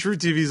walk into True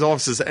TV's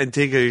offices and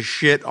take a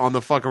shit on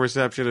the fucking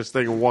receptionist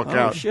thing and walk Oh,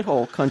 out.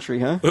 shithole country,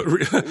 huh?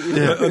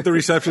 The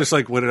receptionist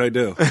like, what did I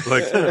do?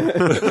 Like,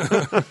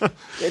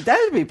 That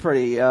would be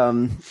pretty.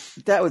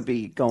 That would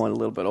be going a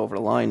little bit over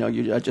the line. No,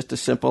 you just a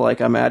simple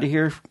like I'm out of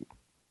here.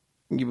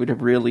 You would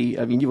have really.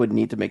 I mean, you wouldn't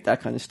need to make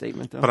that kind of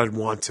statement, though. But I'd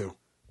want to.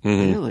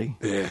 Really?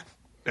 Yeah.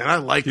 And I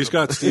like He's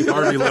them. got Steve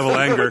Harvey level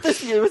anger.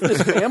 With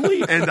this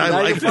family, And I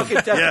now like you're them.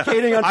 fucking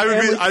defecating on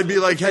I'd be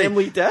like, hey,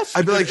 family desk.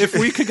 I'd be like, If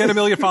we could get 1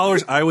 million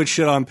followers, I would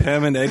shit on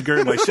Pam and Edgar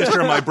and my sister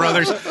and my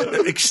brothers,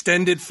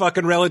 extended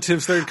fucking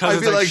relatives, third I'd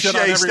cousins. be like, shit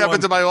on Shay, step everyone.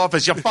 into my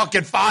office. You're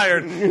fucking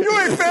fired. You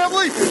ain't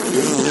family.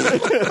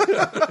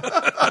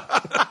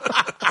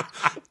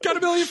 Got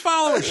 1 million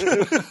followers.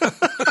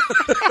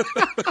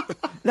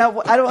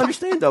 Now, I don't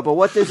understand though. But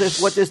what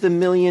does the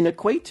million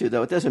equate to?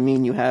 Though it doesn't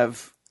mean you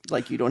have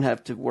you don't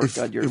have to work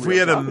on your. If we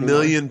had 1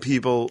 million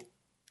people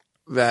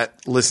that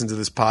listen to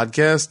this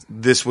podcast,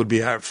 this would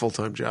be our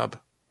full-time job.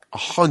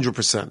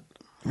 100%.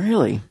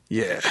 Really,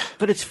 Yeah.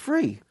 but it's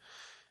free.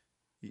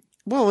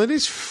 Well, it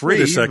is free.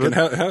 Wait a second.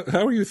 but-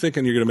 How are you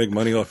thinking you're going to make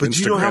money off But Instagram?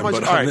 do you know how much-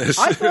 but all on right. this?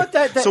 I thought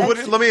that. So let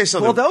me ask you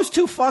something. Well, those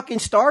two fucking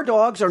star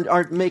dogs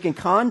aren't making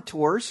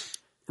contours.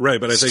 Right,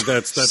 but I think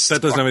that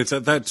doesn't make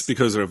sense. That's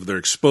because of their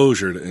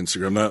exposure to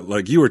Instagram. Not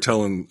like you were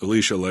telling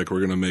Alicia, like we're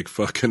going to make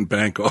fucking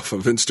bank off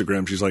of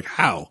Instagram. She's like,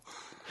 how?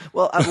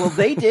 Well,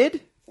 they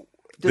did.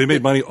 They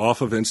made money off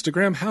of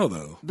Instagram? How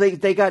though?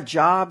 They got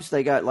jobs.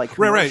 They got like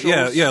Right,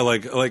 commercials. yeah,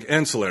 like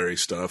ancillary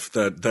stuff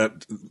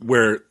that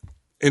where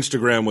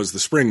Instagram was the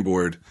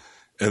springboard,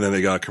 and then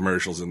they got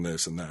commercials and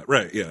this and that.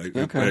 Right, yeah,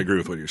 I agree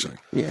with what you're saying.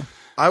 Yeah.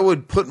 I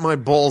would put my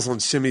balls on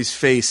Simmy's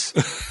face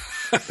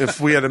if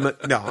we had a...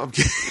 No, I'm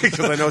kidding,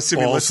 because I know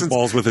Simmy listens.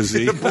 Balls with a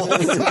Z.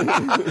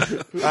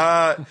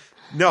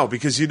 No,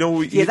 because you know...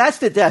 Yeah, that's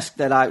the desk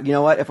that I. You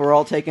know what? If we're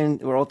all doing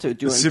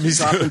Simmy's-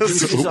 dropping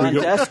pieces on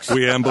desks,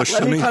 We ambush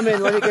let me Simmy. come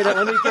in. Let me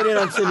get in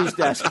on Simmy's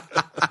desk.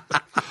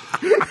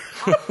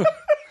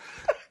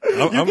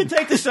 You can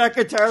take the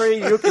secretary.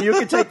 You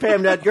can take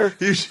Pam Edgar.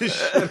 You should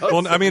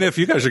Well, I mean, if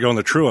you guys are going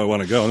the true, I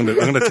want to go. I'm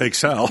going to take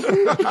Sal.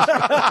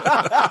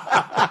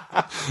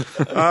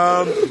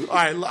 All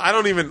right, I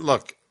don't even...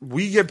 Look,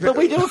 we get... But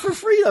we do it for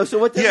free though. So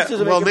what Yeah, difference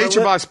does it well, make?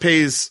 NatureBox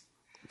pays...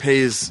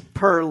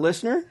 Per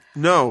listener,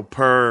 No,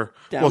 per...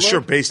 Well, Download?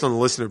 sure, based on the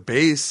listener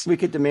base. we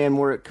could demand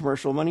more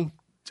commercial money.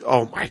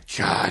 Oh, my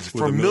God.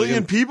 For a a million?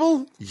 million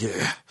people?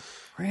 Yeah,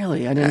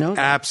 Really, I didn't know.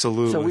 That.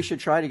 absolutely. So we should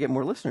try to get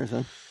more listeners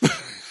then.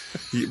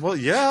 Well,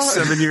 yeah.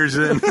 7 years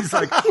in, he's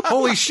like,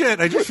 "Holy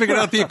shit! I just figured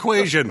out the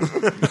equation."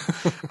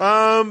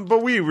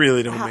 But we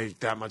really don't make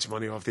that much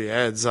money off the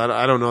ads.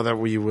 I don't know that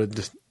we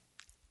would...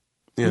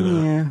 You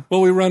know. Yeah.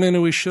 Well, we run in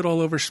and we shit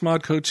all over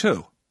Smodco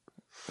too,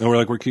 and we're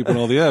like, we're keeping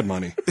all the ad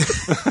money.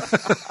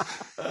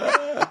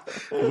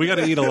 We got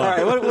to eat a lot.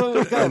 All right, what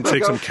we got? And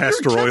take some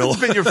castor oil.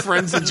 It's been your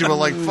friend since you were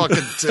like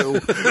fucking 2. You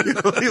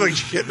know, he like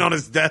shitting on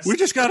his desk. We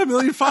just got 1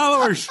 million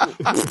followers.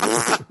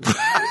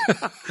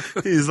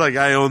 He's like,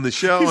 I own the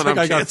show, He's and like, I'm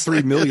I got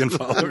canceling. 3 million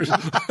followers.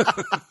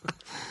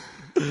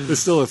 There's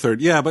still a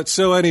third. Yeah, but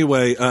so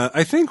anyway,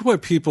 I think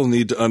what people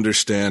need to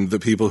understand, the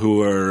people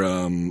who are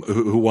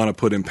who want to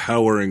put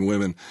empowering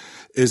women,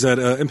 is that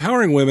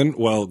empowering women,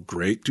 while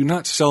great, do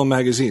not sell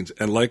magazines.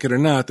 And like it or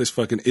not, this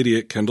fucking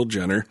idiot Kendall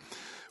Jenner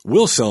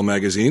will sell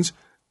magazines.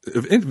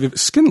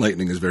 Skin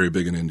lightening is very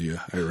big in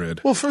India, I read.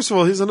 Well, first of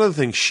all, here's another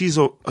thing. She's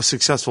a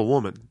successful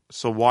woman,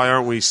 so why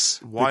aren't we?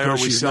 Why Because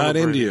aren't we she's not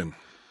celebrating? Indian.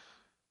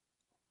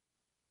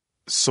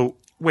 So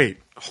wait,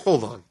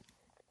 hold on.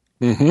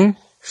 Mm-hmm.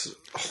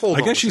 Hold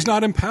on. I guess she's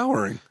not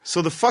empowering.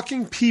 So the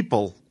fucking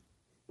people.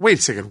 Wait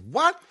a second.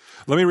 What?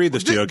 Let me read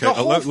this to you, okay? The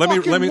whole let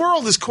fucking me.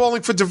 world is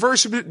calling for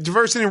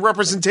diversity and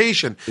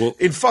representation. Well-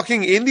 in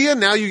fucking India,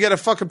 now you get a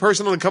fucking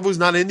person on the cover who's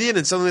not Indian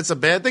and suddenly it's a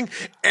bad thing.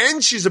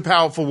 And she's a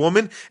powerful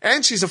woman.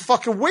 And she's a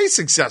fucking way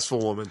successful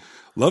woman.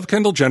 Love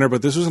Kendall Jenner,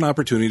 but this was an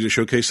opportunity to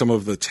showcase some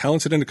of the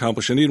talented and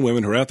accomplished Indian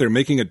women who are out there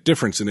making a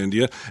difference in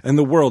India and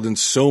the world in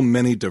so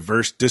many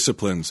diverse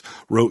disciplines,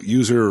 wrote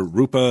user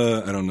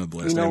Rupa, I don't know the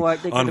last You know name,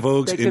 what? They on could-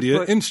 Vogue's they could India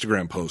put-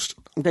 Instagram post.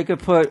 They could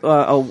put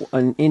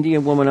an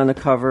Indian woman on the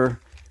cover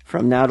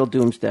from now till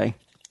doomsday.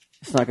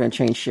 It's not going to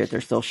change shit. They're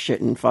still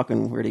shitting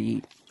fucking where to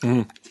eat.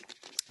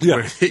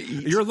 Yeah.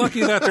 You're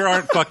lucky that there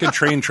aren't fucking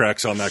train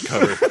tracks on that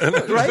cover.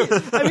 Right?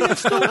 I mean,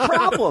 it's still a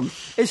problem.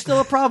 It's still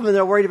a problem. And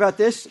they're worried about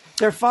this.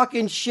 They're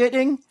fucking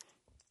shitting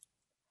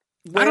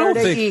where I don't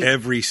they think eat.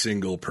 every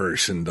single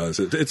person does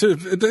it.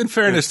 In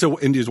fairness to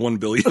India's 1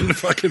 billion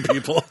fucking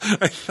people.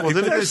 Well,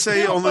 didn't they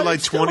say still- only but like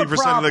it's still a 20% of the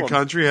problem.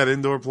 country had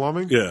indoor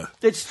plumbing? Yeah.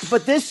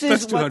 But this is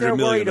That's what they're 200 million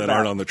worried that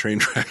aren't about. on the train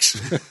tracks.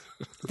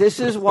 This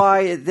is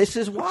why it's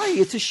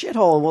a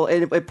shithole. Well,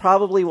 it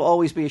probably will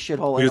always be a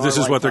shithole. in Because this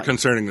our is what they're lifetime.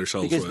 concerning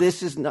themselves Because with.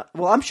 this is not.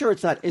 Well, I'm sure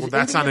it's not. Is Well,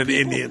 that's not an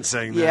people- Indian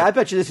saying Yeah, that. I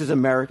bet you this is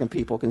American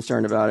people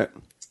concerned about it.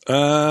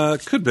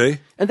 Could be.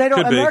 And they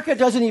don't. Could be. America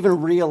doesn't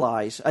even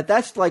realize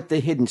that's like the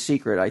hidden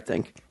secret. I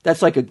think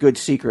that's like a good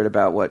secret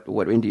about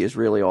what India is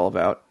really all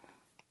about.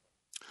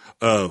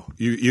 Oh,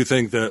 you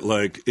think that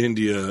like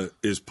India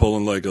is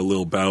pulling like a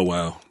little Bow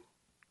Wow?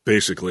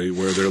 basically,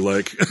 where they're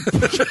like,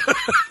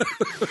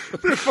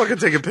 They're fucking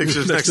taking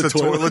pictures next to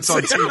toilets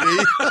on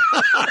TV.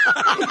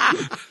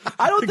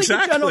 I don't think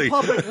exactly. the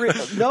general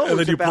public knows and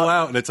then you about pull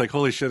out, and it's like,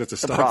 holy shit, it's a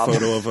stock problem.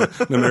 photo of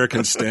an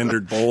American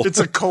Standard bowl. It's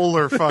a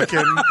Kohler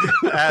fucking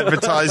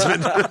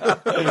advertisement.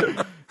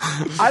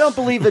 I don't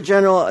believe the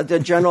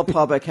general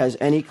public has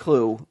any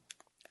clue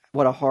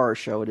what a horror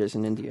show it is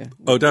in India.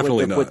 Oh,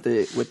 definitely with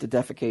the, not. with the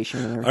defecation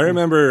and everything. I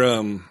remember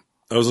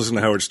I was listening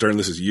to Howard Stern.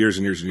 This is years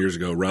and years and years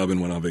ago. Robin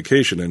went on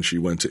vacation, and she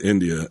went to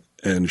India,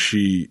 and I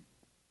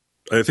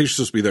think she's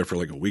supposed to be there for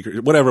like a week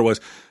or whatever it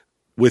was.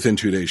 Within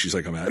 2 days, she's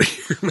like, I'm out of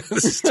here, man.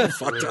 This is too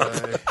fucked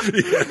up.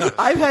 Yeah.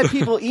 I've had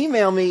people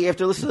email me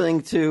after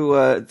listening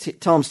to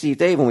Tom, Steve,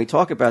 Dave when we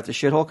talk about the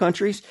shithole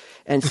countries,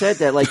 and said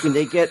that like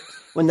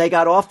when they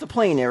got off the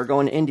plane, they were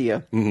going to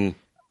India.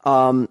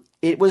 Mm-hmm.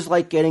 It was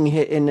like getting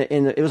hit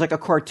it was like a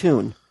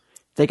cartoon.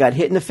 They got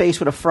hit in the face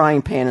with a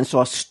frying pan and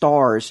saw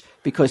stars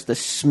because the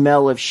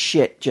smell of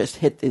shit just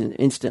hit them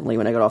instantly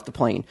when they got off the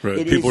plane.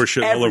 Right. People were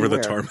shitting all over the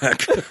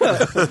tarmac.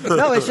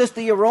 No, it's just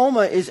the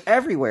aroma is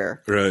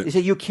everywhere. Right. They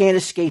say you can't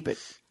escape it.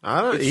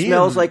 It Ian,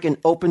 smells like an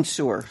open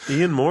sewer.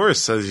 Ian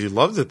Morris says you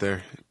loved it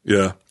there.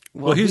 Yeah.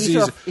 Well, he's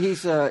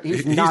not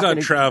not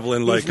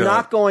traveling like he's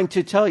not going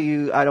to tell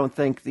you. I don't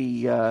think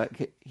he's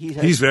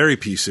very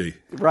PC,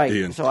 right.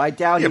 Ian. So I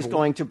doubt he's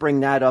going to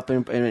bring that up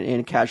in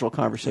a casual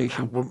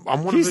conversation.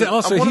 I'm one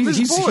of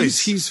his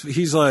boys.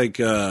 He's like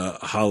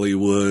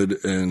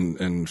Hollywood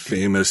and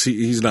famous.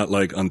 He's not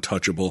like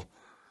untouchable.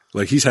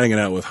 Like he's hanging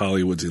out with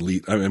Hollywood's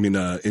elite. I mean,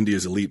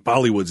 India's elite,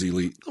 Bollywood's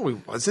elite. No, he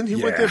wasn't. He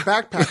went there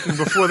backpacking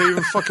before they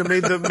even fucking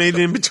made the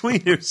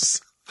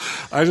in-betweeners.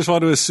 I just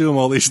want to assume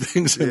all these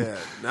things. Yeah,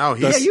 now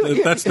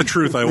that's the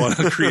truth I want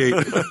to create.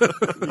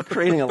 You're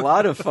creating a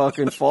lot of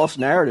fucking false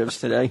narratives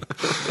today.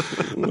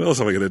 What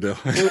else am I going to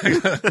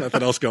do?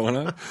 Nothing else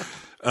going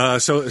on.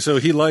 So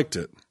he liked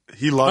it.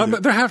 He loved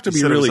it. There have to He be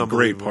said it was really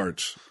great unbelievable.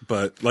 parts,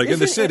 but like in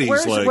the cities,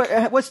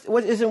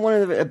 what isn't one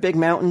of a big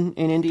mountain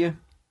in India?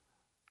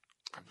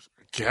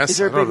 Guess Is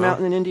there a I don't big know.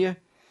 mountain in India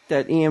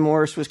that Ian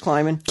Morris was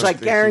climbing? So I think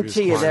he was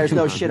guarantee you, there's no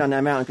climbing. shit on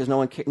that mountain because no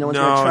one's going to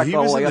No, trek he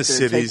all was the way in up the there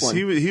to take cities. one.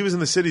 He was in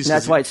the cities. And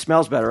that's why it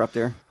smells better up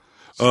there.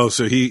 Oh,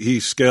 so he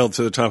scaled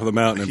to the top of the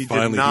mountain and He did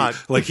finally, not.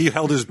 he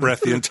held his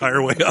breath the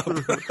entire way up.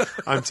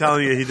 I'm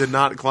telling you, he did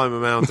not climb a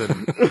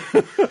mountain.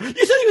 You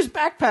said he was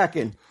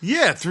backpacking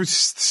Yeah, through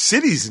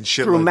cities and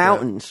shit. through like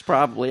mountains,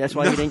 probably. That's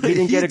why he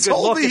didn't get a good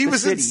told look me at he the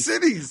was in cities.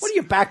 cities. What do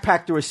you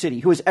backpack through a city?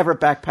 Who has ever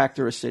backpacked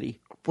through a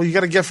city? Well, you got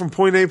to get from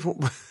point A.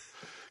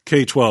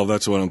 K-12,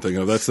 that's what I'm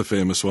thinking of. That's the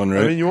famous one,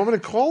 right? I mean, you want me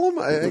to call him?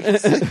 I can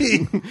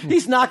see.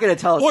 He's not going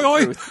to tell us Oi, the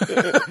oi.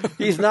 truth.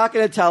 He's not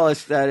going to tell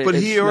us that. But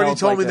he already smells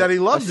told me like that he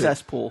loved a it.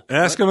 cesspool.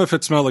 Ask him if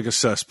it smelled like a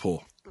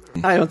cesspool.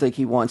 I don't think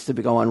he wants to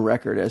go on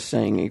record as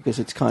saying it because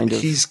it's kind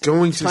of. He's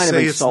going to kind of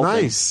say it's insulting.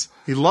 nice.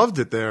 He loved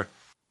it there.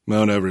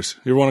 Mount Everest.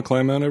 You ever want to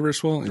climb Mount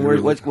Everest, Will?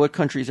 What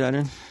country is that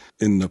in?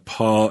 In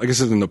Nepal. I guess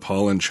it's in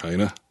Nepal and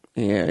China.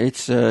 Yeah,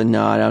 it's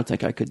no, I don't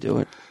think I could do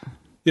it.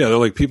 Yeah, they're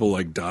like people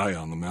like die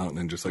on the mountain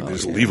and just they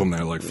just leave them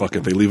there like fuck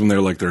it. They leave them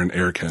there like they're an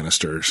air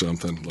canister or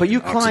something. But like you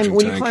an oxygen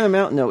when you tank. climb a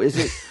mountain though, is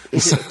it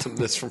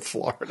That's from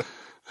Florida.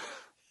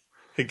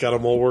 It got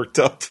him all worked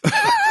up.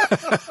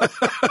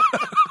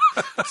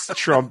 It's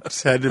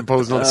Trump's head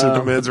imposed on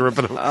Superman's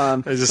ripping him.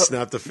 I just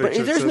snapped a picture.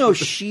 But there's no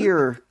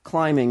sheer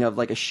climbing of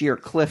like a sheer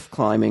cliff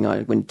climbing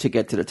to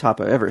get to the top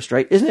of Everest,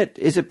 right? Isn't it?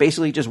 Is it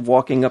basically just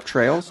walking up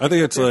trails? I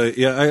think it's like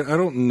I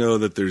don't know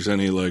that there's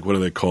any like what do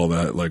they call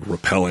that like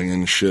rappelling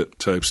and shit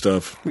type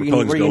stuff. Where you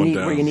Rappelling's going need-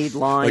 down. where you need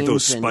like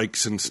those lines and-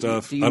 spikes and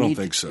stuff. Do you I don't need-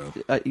 think so.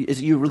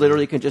 Is you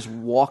literally can just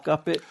walk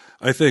up it,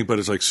 I think, but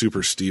it's like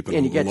super steep and,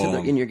 and you get long.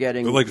 to the, and you're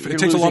getting But, like you're it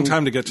takes a long losing-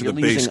 time to get to you're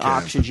the base losing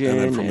camp, oxygen, and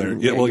then from there,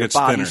 and well, it your gets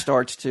body thinner.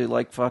 starts to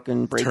like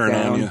fucking break Turn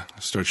down. on you,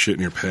 start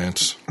shitting your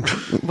pants.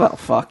 Well,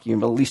 fuck you,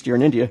 but at least you're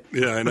in India.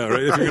 Yeah, I know,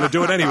 right? If you're gonna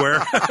do it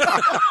anywhere.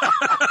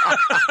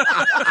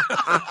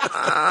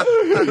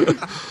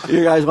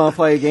 You guys want to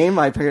play a game?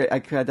 I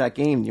had that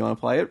game. Do you want to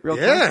play it real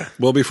quick? Yeah.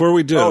 Well, before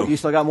we do, Oh, you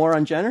still got more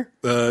on Jenner?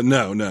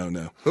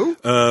 no.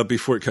 Who?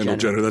 Before Kendall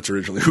Jenner. That's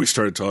originally who we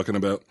started talking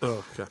about.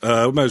 Oh,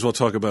 okay. We might as well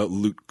talk about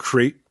Loot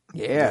Crate.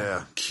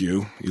 Yeah.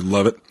 Q, you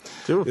love it.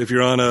 Do. If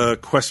you're on a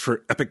quest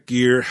for epic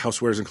gear,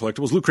 housewares, and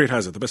collectibles, Loot Crate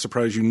has it. The best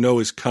surprise you know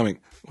is coming.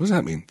 What does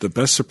that mean? The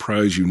best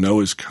surprise you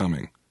know is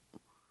coming.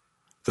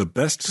 The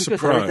best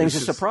Because everything's a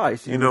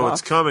surprise. surprise. You know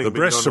it's coming. The but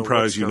you best don't know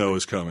surprise what's you know coming.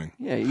 is coming.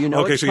 Yeah, you know.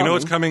 Okay, it's so you know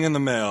it's coming, coming in the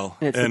mail.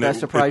 and it's the best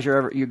surprise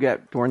you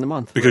get during the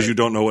month. because you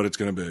don't know what it's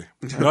going to be.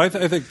 No, I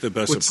think the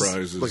best What's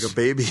surprise is like a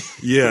baby.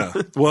 Yeah.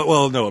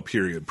 Well, no, a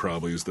period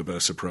probably is the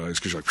best surprise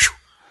because you're like, phew,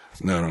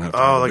 no, I don't have to.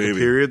 Oh, have like a baby.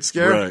 period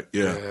scare? Right?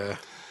 Yeah.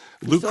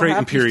 Loot still Crate have-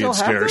 and period you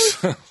still have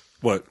scares.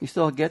 What? You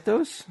still get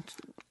those,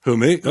 Who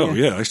me? Oh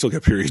yeah, I still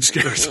get period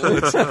scares.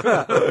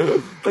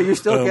 but you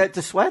still get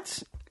the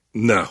sweats.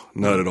 No,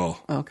 not at all.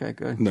 Okay,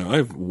 good. No, I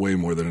have way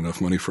more than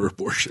enough money for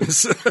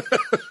abortions. I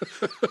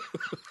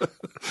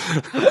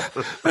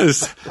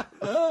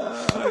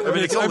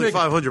mean, it's only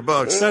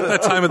 $500. At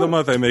that time of the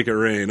month, I make it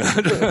rain.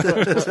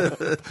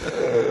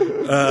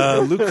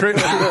 Loot Crate.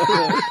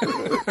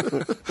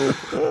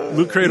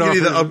 Loot Crate You can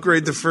either offers.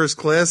 upgrade to first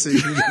class or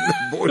you can get the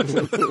board.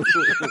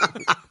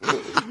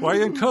 Why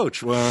you in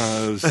coach?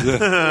 Well, it was,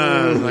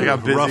 I got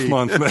a busy. rough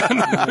month, man.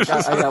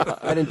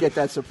 I didn't get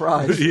that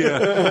surprise.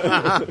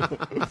 Yeah.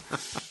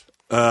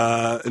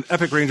 An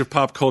epic range of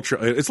pop culture.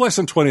 It's less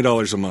than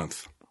 $20 a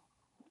month,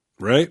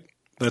 right?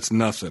 That's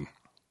nothing.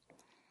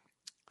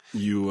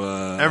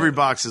 Every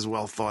box is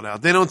well thought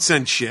out. They don't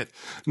send shit.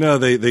 No,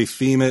 they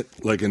theme it.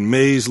 Like in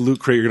May's Loot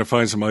Crate, you're going to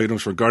find some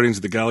items for Guardians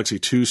of the Galaxy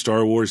 2,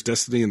 Star Wars,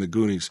 Destiny, and the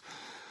Goonies.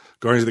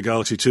 Guardians of the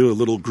Galaxy 2, a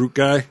little Groot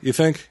guy, you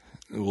think?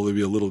 Will there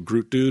be a little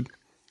Groot dude?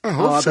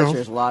 I bet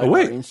there's a lot of Oh,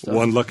 wait. Guardian stuff.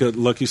 One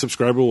lucky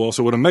subscriber will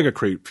also win a Mega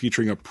Crate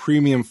featuring a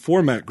premium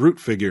format Groot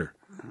figure.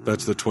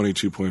 That's the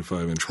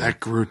 22.5 inch one. That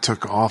Groot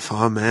took off,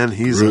 huh, man?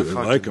 He's Groot, a I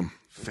fucking like him.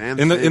 fan.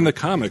 In the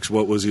comics,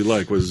 what was he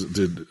like? Was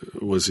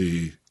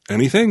he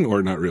anything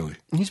or not really?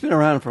 He's been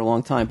around for a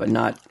long time, but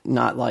not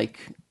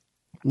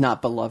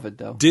beloved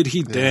though. Did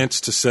he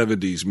dance to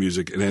 70s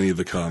music in any of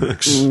the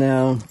comics?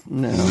 No.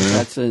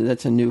 That's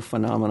a new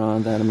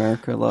phenomenon that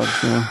America loves.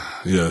 You know?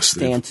 Yes,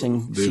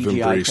 Dancing they've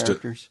CGI embraced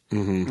characters.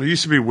 There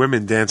used to be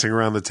women dancing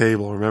around the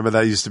table. Remember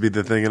that used to be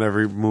the thing in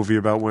every movie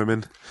about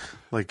women,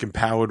 like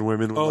empowered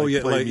women. Oh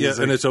would, play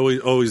music. and it's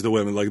always the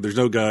women. Like there's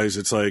no guys.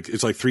 It's like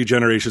 3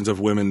 generations of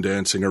women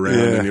dancing around,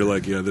 and you're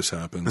like, yeah, this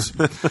happens.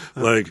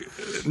 Like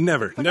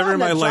never in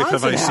my life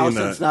have I seen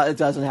that. It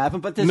doesn't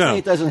happen, but this No.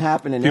 it doesn't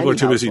happen in People any are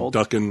too busy household.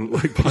 ducking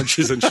like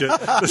punches and shit.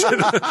 Does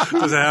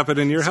it happen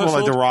in your It's more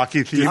household? like the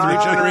Rocky Do you theme.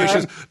 three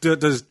generations?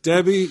 Does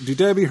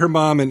Debbie, her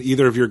mom, and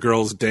either of your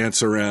girls dance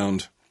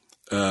around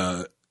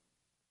the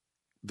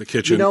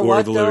kitchen You know or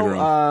what, the living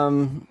though?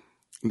 room?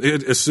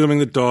 Assuming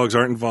the dogs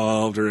aren't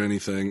involved or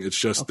anything, it's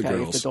just the Okay,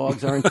 girls. if the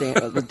dogs aren't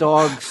the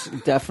dogs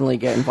definitely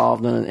get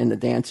involved in the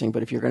dancing.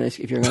 But if you're gonna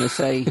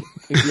say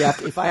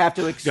if I have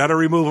to Got to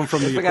remove them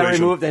from the if I equation. got to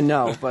remove, then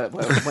no. But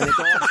when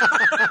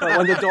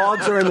the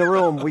dogs are in the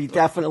room,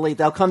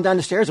 they'll come down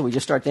the stairs and we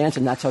just start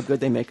dancing. That's how good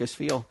they make us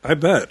feel. I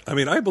bet. I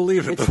mean, I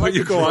believe it. It's The way like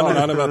you a go on and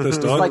drug. on about this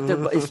dog.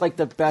 It's like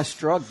the best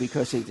drug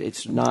because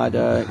it's not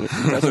it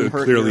doesn't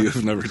hurt. Clearly, your-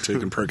 you've never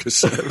taken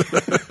Percocet.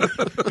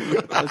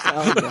 I'm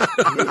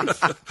telling you.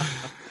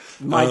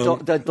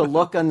 The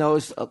look on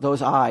those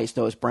eyes,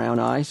 those brown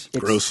eyes.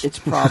 It's, Gross. It's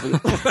probably.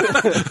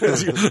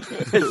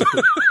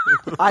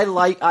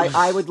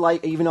 I would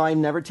like, even though I've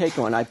never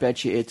taken one. I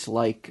bet you it's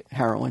like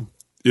heroin.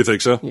 You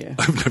think so? Yeah.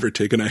 I've never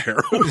taken a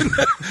heroin.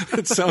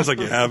 It sounds like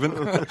you haven't.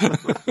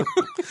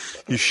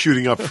 You're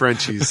shooting up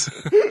Frenchies.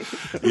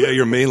 Yeah,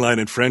 you're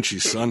mainlining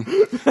Frenchies, son.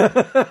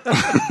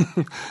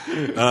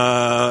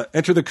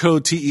 Enter the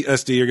code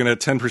TESD. You're going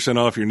to have 10%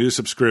 off your new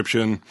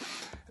subscription.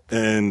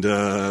 And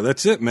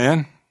that's it,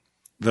 man.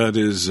 That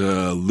is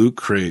Loot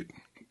Crate.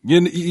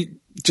 You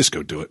just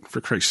go do it,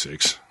 for Christ's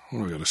sakes. What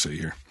do I got to say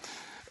here?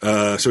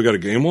 So we got a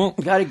game, Walt?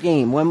 We got a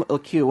game. When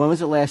was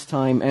the last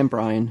time, and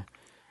Brian,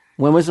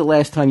 when was the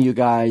last time you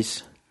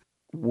guys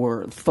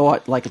were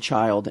thought like a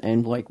child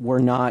and like were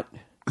not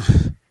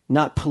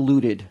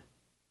polluted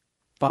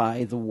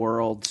by the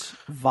world's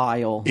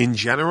vile In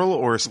general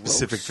or a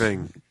specific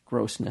thing?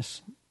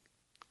 grossness?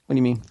 What do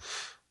you mean?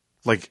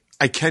 Like,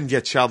 I can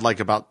get childlike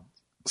about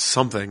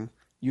something.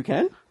 You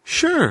can?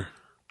 Sure.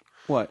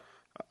 What?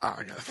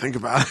 I gotta think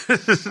about it.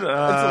 What's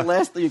the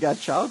last thing you got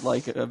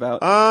childlike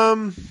about?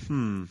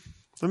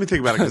 Let me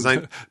think about it because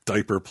I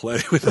Diaper play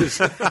with his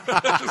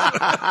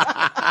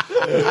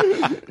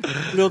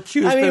little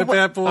cute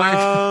fat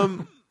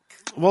boy.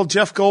 well,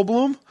 Jeff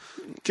Goldblum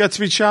gets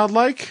me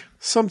childlike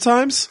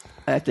sometimes.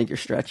 I think you're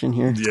stretching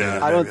here.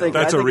 Yeah, I don't think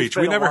that's I a think reach. it's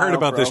been We a never heard while,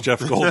 about this bro.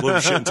 Jeff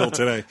Goldblum shit until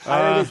today.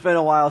 I think it's been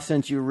a while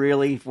since you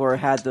really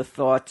had the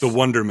thoughts, The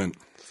wonderment.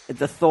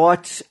 the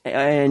thoughts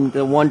and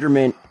the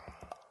wonderment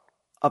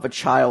of a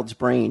child's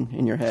brain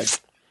in your head.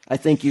 I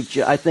think you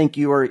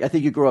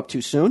grew up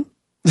too soon.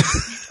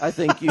 I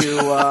think you.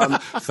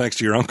 Thanks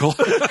to your uncle.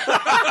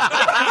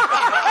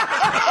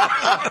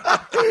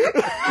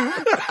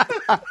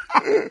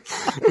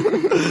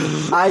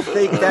 I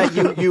think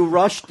that you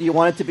rushed. You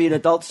wanted to be an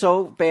adult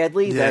so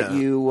badly that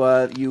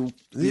Yeah. you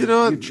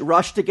know,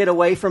 rushed to get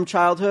away from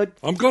childhood.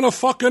 I'm going to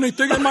fuck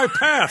anything in my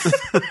path.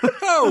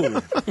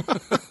 No.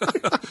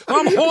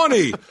 I'm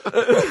horny.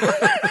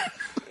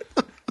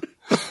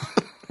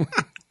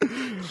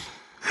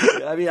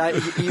 I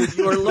mean,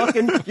 you were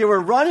looking, you were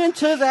running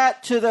to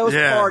those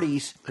Yeah.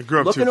 parties, I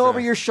grew up looking too over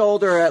fast. your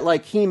shoulder at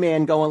like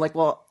He-Man, going like,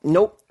 "Well,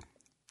 nope."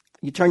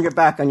 You turn your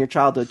back on your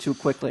childhood too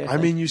quickly. I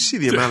mean, you see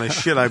the amount of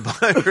shit I buy,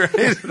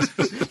 right?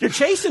 you're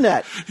chasing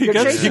that. You're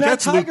He chasing that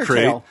gets Loot tiger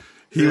Crate. tail.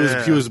 He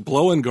was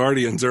blowing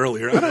Guardians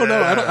earlier. I don't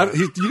know.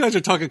 You guys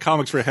are talking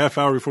comics for a half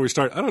hour before we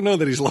start. I don't know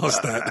that he's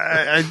lost that.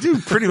 I do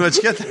pretty much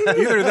get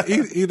that.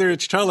 Either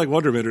it's childlike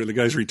wonderment or the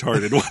guy's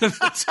retarded. One of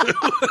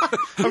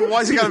the two. I mean,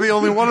 why's it got to be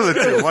only one of the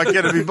two? Why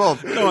can't it be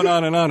both? Going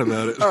on and on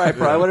about it. All right,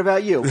 Brian. What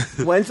about you?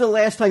 When's the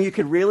last time you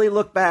could really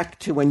look back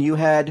to when you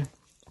had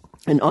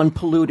an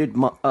unpolluted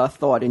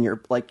thought in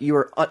your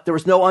there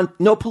was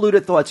no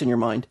polluted thoughts in your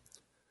mind?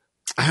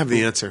 I have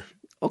the answer.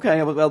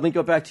 Okay, well, let me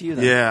go back to you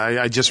then. Yeah,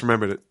 I just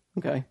remembered it.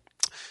 Okay.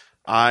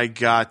 I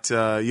got.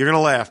 You're gonna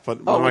laugh,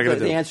 but what am I gonna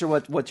do? The answer.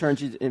 What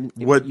turns you?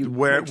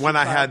 When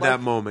I had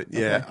that moment,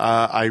 yeah. Okay.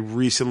 I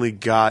recently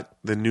got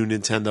the new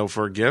Nintendo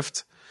for a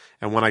gift,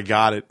 and when I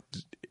got it,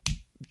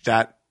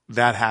 that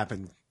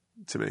happened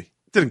to me.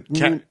 New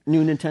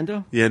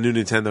Nintendo? Yeah, new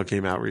Nintendo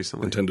came out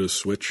recently. Nintendo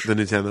Switch. The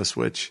Nintendo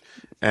Switch.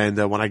 And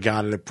when I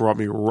got it, it brought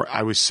me.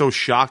 I was so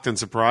shocked and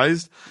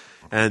surprised,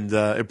 and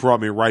it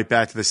brought me right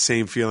back to the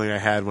same feeling I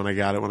had when I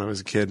got it when I was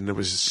a kid, and it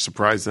was just a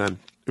surprise then.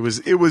 It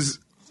was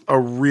a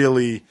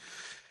really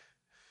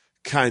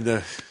kind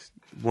of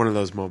one of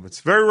those moments.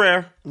 Very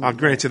rare, I'll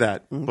grant you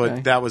that,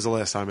 but that was the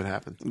last time it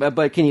happened.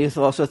 But can you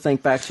also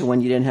think back to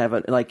when you didn't have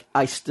it? Like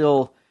I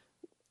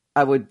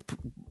would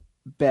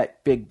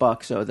bet big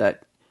bucks so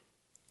that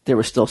there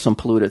was still some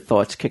polluted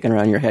thoughts kicking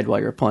around your head while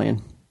you were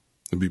playing.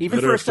 It'd be Even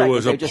better for a if there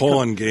was a second,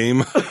 pawn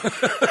game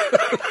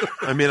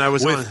I mean, I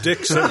was on. with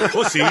dicks and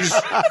pussies.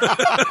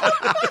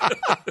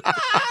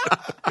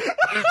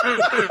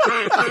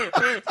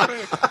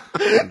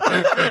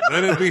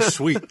 Then it'd be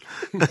sweet.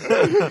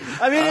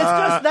 I mean, it's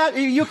just that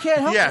you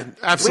can't help Yeah, it.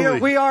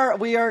 absolutely.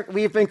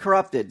 We've been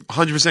corrupted.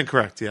 100%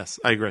 correct. Yes,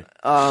 I agree.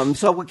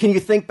 So can you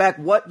think back?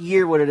 What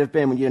year would it have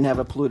been when you didn't have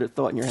a polluted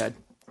thought in your head?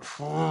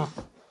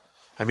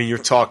 I mean, you're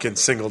talking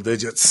single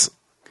digits.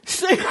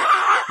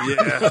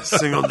 Yeah,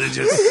 single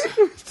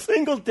digits.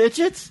 Single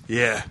digits?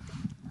 Yeah.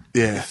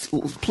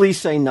 Please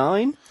say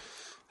 9.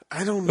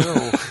 I don't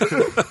know.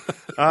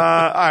 All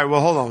right.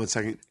 Well, hold on one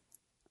second.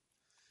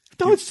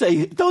 Don't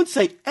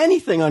say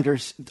anything under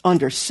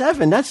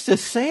 7. That's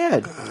just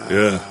sad.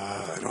 Yeah.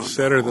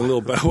 Sadder than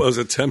Lil Bow Wow's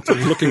attempt at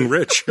looking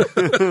rich.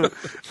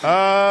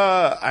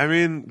 I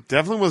mean,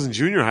 definitely wasn't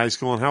junior high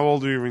school. And how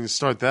old were you when you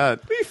start that?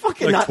 Are you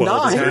fucking Like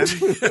not 12 9? or 10. Well,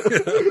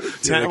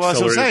 that's what I'm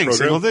accelerated saying. program.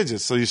 Single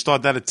digits. So you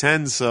start that at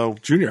 10. So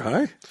Junior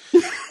high?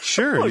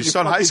 sure, you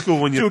start high school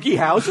when you're Doogie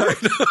Howser.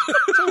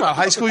 talking about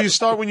high school. You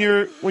start when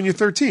you're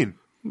 13.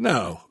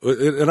 No.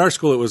 In our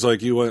school, it was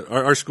like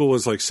our school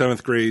was like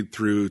 7th grade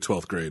through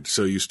 12th grade.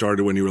 So you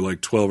started when you were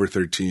like 12 or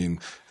 13.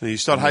 And you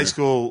start high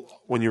school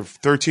when you're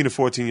 13 to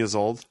 14 years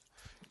old.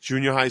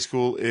 Junior high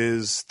school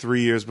is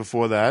 3 years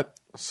before that.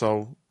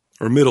 So,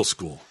 Or middle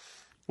school.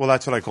 well,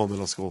 that's what I call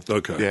middle school.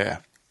 Okay.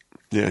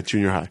 Yeah.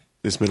 Junior high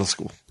is middle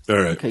school. All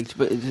right. Okay,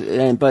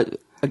 but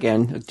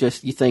again,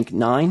 just you think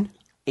 9,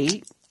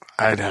 8?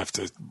 I'd have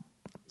to,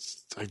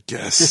 I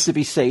guess. Just to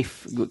be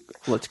safe,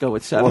 let's go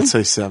with 7. Let's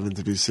say 7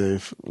 to be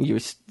safe.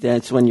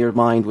 That's when your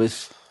mind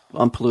was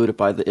unpolluted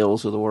by the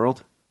ills of the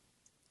world,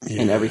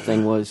 and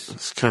everything was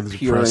It's kind of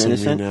pure and depressing me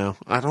innocent. now.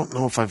 I don't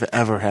know if I've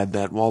ever had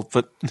that, Walt,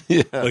 but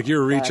yeah. Like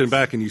you're reaching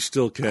back and you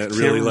still can't I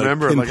really can't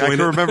remember. Like I pinpoint can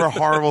it. remember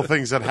horrible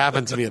things that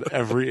happened to me at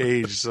every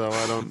age, so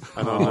I don't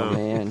Oh know.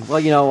 man! Well,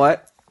 you know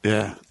what?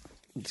 Yeah.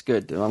 It's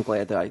good. I'm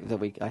glad that I thought.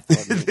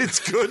 It's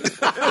good.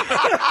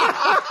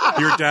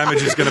 Your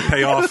damage is going to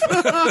pay off.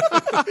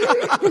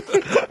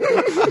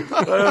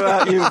 What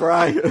about you,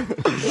 Brian?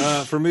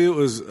 For me, it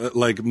was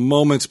like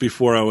moments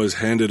before I was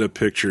handed a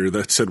picture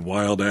that said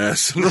 "wild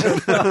ass."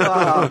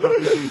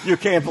 You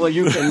can't believe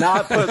you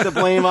cannot put the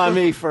blame on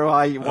me for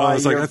why. I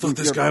was like, I thought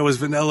this guy was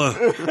vanilla.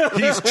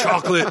 He's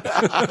chocolate.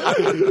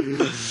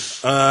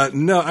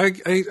 No,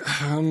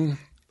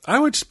 I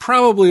was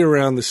probably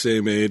around the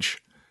same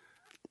age,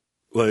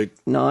 like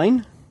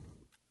 9,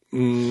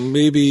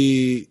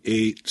 maybe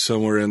 8,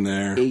 somewhere in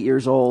there. 8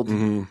 years old.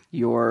 Mm-hmm.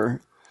 You're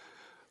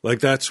Like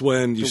that's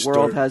when you The start.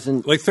 world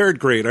hasn't- like 3rd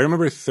grade. I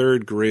remember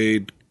 3rd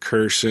grade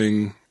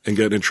cursing and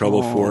getting in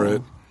trouble for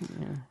it.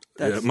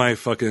 Yeah, my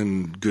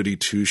fucking goody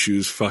two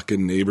shoes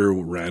fucking neighbor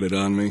ratted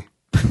on me.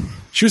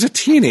 She was a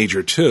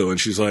teenager too, and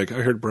she's like,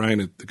 "I heard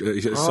Brian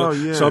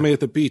saw me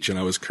at the beach, and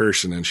I was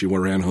cursing." And she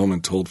ran home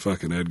and told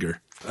fucking Edgar.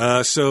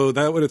 So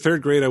that would have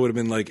 3rd grade. I would have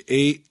been like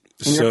 8.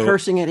 and you're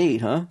cursing at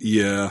 8, huh?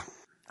 Yeah.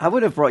 I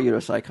would have brought you to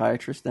a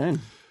psychiatrist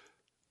then.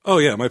 Oh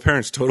yeah, my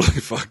parents totally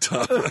fucked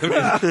up.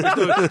 I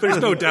mean, there's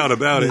no doubt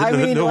about it. I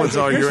mean, No like, one's if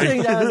you're arguing.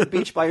 sitting down on the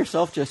beach by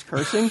yourself just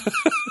cursing.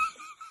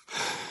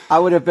 I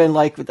would have been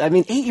like,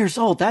 8 years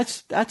old.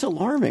 That's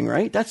alarming,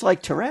 right? That's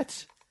like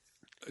Tourette's.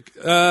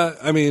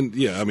 I mean,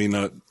 yeah, I mean,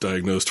 not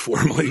diagnosed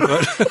formally,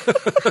 but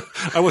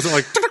I wasn't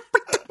like,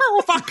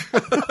 oh,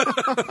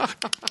 fuck.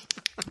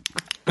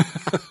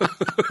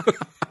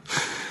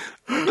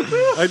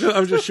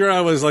 I'm just sure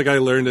I was like, I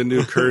learned a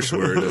new curse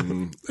word,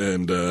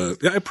 and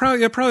yeah,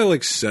 probably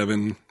like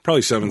 7,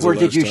 probably 7's Or the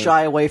did last you time.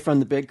 shy away from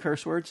the big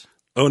curse words?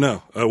 Oh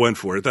no, I went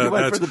for it. went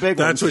That's for the big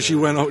that's ones.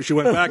 what she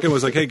went back and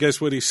was like, hey,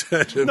 guess what he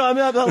said? And No, I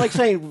mean, I'm not like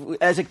saying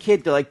as a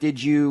kid, like,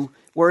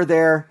 were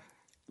there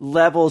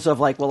levels of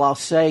like, well, I'll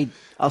say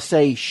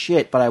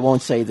shit, but I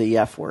won't say the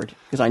F word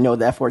because I know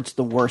the F word's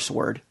the worst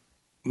word.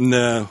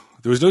 no,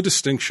 there was no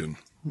distinction.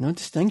 No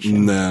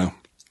distinction. No.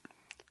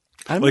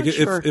 I'm Like, not if-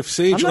 sure. if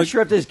Sage, I'm not like-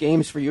 sure if there's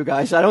games for you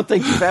guys. I don't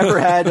think you've ever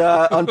had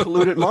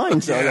unpolluted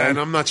minds. So Yeah, and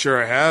I'm not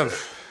sure I have.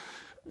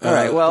 all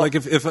right. Well, like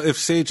if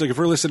Sage, like if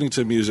we're listening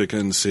to music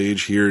and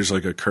Sage hears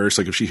like a curse,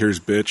 like if she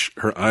hears bitch,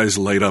 her eyes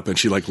light up and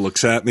she like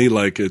looks at me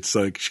like it's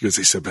like she goes,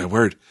 they said a bad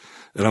word,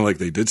 and I'm like,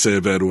 they did say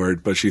a bad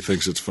word, but she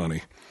thinks it's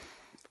funny.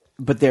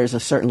 but there's a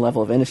certain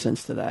level of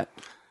innocence to that.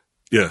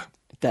 Yeah.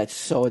 That's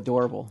so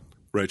adorable.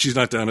 Right. She's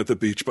not down at the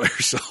beach by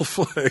herself.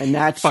 Like, And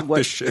that's fuck what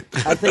this shit.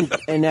 I think.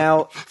 And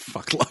now,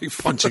 Fuck life.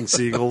 Punching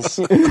seagulls.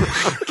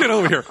 Get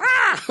over here.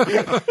 Fuck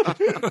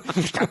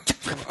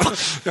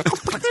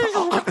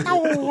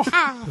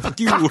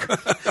you.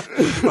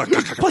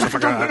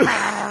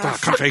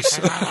 Cunt face.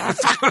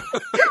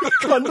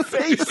 gun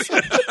face.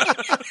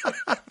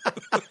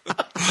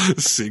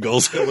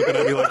 Seagulls looking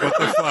at me like, what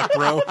the fuck,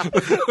 bro?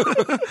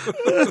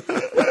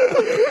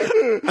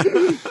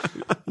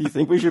 You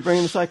think we should bring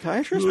in a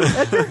psychiatrist,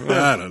 Edgar?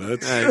 I don't know.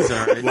 It's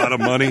all right. a lot of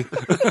money.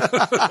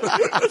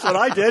 That's what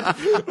I did.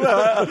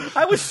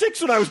 I was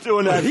 6 when I was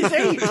doing that. He's 8.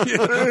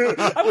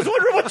 I was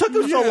wondering what took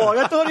him so long.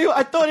 I thought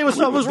he was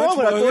something was wrong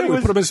with him. I thought he we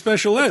was. put him in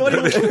special ed.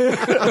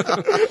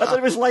 I thought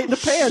he was light in the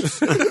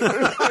pants.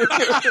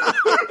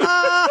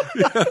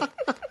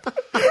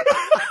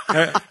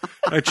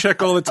 I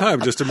check all the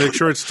time just to make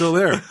sure it's still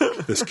there.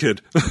 This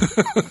kid.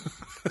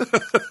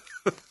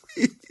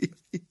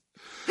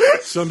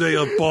 Someday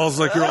you'll balls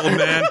like your old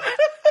man.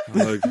 I'm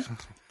like,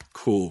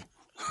 cool.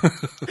 Then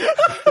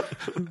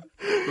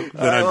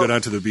I'd go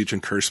down to the beach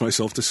and curse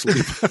myself to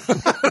sleep.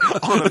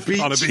 On a beach.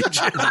 On a beach.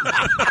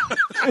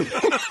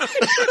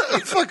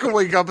 Fucking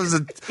wake up as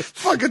a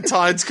fucking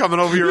tide's coming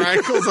over your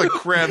ankles like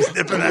crabs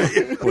nipping at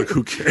you. Like,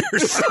 who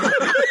cares?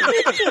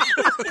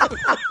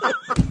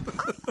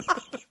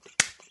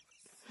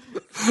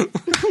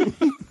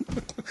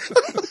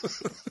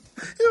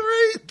 You're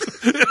right.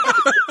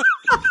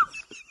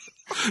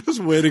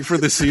 Just waiting for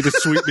the sea to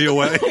sweep me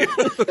away. It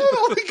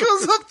only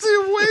goes up to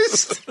your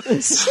waist.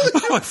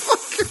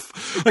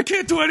 I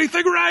can't do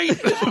anything right.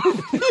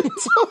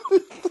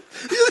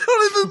 You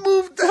don't even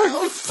move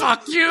down.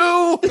 Fuck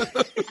you.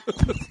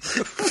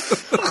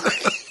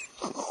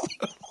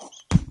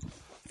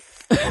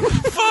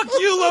 Fuck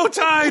you, low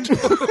tide.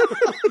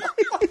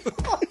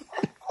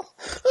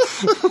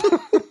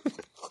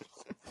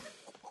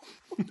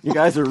 You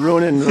guys are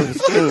ruining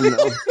this game,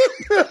 though.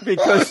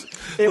 Because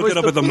it was Looking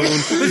up at the moon.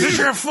 This is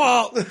your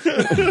fault.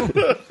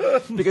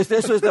 because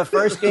this was the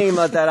first game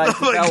that I Oh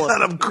my developed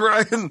God, I'm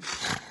crying.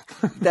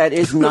 that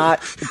is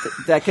not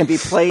that can be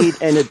played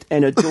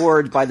and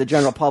adored by the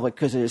general public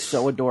because it is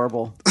so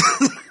adorable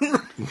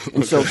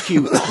and so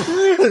cute.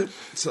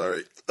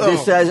 Sorry.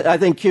 This has, I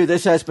think, Q.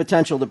 This has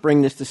potential to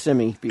bring this to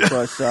Simi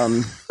because,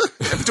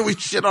 After we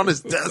shit on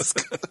his desk.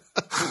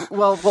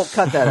 well, we'll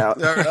cut that out.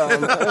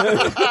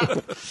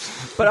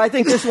 But I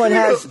think this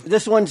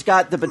one's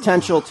got the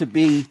potential to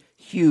be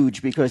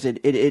huge because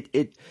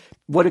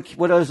what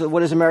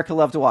does America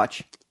love to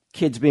watch?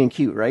 Kids being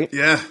cute, right?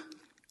 Yeah.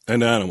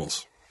 And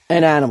animals.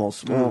 And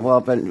animals.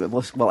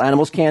 Well,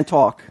 animals can't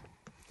talk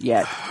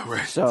yet.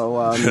 Right.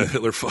 So,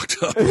 Hitler fucked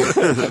up.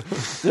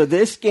 so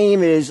this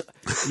game is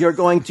you're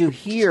going to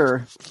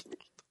hear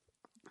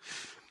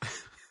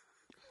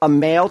a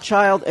male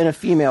child and a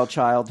female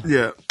child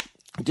Yeah.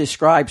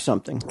 describe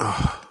something.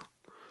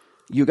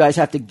 You guys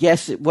have to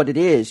guess what it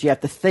is. You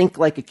have to think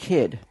like a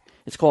kid.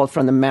 It's called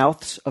From the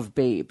Mouths of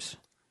Babes.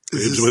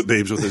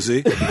 Babes with a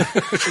Z. I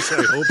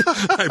hope.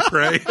 I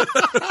pray.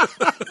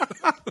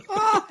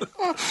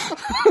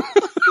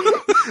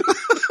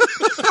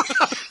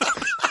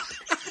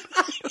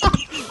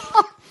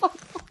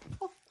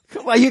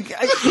 Come on, you.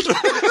 I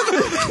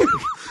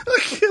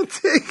can't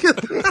take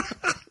it.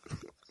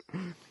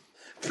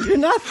 You're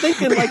not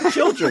thinking like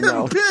children,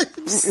 though.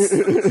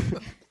 Babes.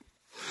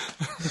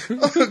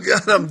 Oh,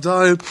 God, I'm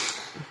dying.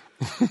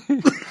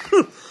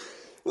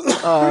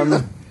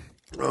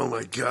 Oh,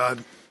 my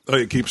God. Oh,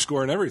 you keep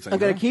scoring everything. I'm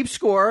going to keep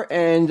score,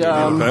 and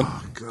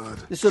Oh, God.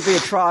 this will be a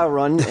trial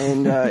run.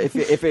 And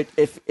if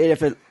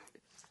it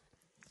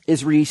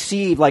is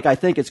received like I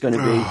think it's going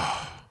to be,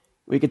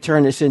 we could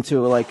turn this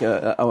into like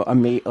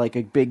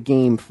a big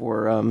game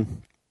for.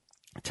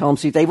 Tell them,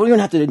 see, they won't even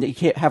have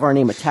to have our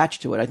name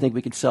attached to it. I think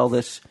we could sell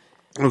this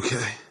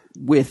Okay.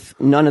 with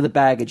none of the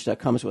baggage that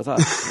comes with us.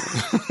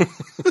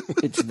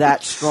 It's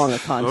that strong a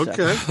concept.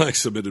 Okay. Like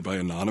submitted by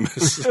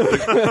Anonymous.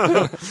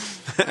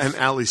 And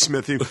Allie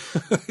Smithy.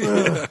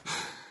 So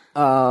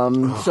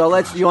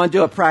you want to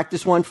do a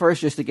practice one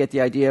first just to get the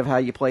idea of how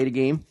you play the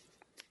game?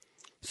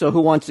 So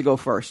who wants to go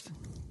first?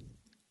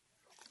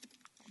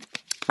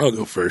 I'll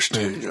go first.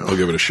 I'll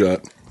give it a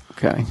shot.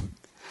 Okay.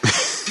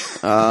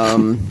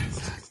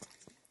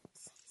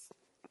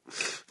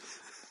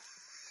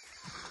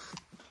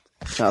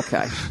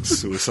 Okay.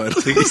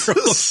 Suicidal.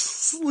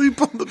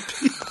 Sleep on the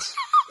beach.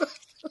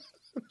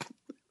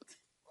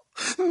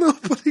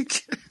 Nobody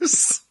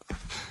cares.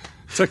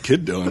 What's that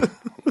kid doing?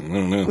 I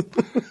don't know.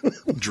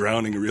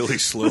 Drowning really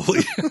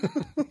slowly.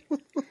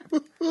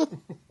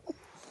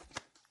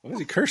 Why is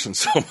he cursing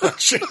so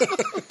much?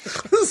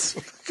 This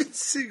fucking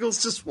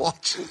seagull's just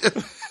watching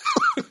it.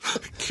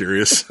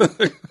 Curious.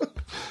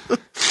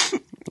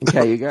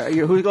 Okay,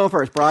 who's going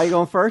first? Brian, you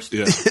going first?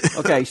 Yeah.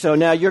 Okay, so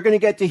now you're going to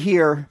get to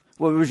hear,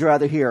 what would you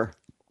rather hear?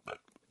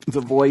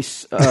 The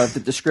voice,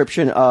 the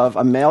description of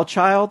a male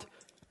child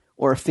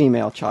or a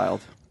female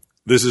child?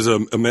 This is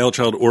a male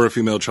child or a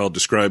female child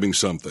describing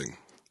something.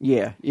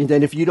 Yeah, and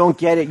then if you don't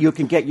get it, you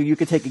can take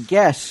a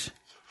guess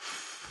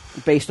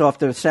based off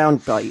the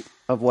sound bite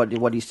of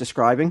what he's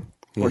describing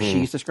or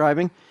she's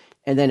describing,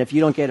 and then if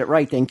you don't get it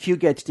right, then Q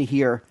gets to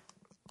hear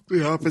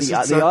the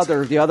opposite.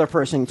 The other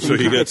person. So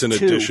he gets an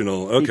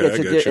additional. Okay, I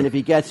get you. And if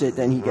he gets it,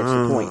 then he gets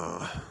the point.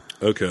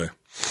 Okay,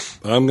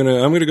 I'm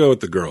gonna go with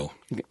the girl.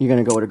 You're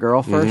gonna go with a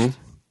girl first.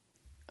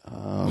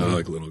 I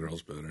like little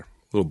girls better.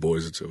 Little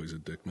boys, it's always a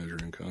dick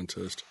measuring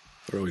contest.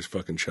 They're always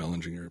fucking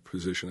challenging your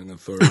position and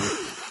authority.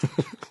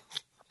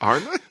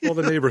 Aren't they? All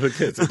the neighborhood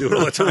kids, they do it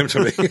all the time to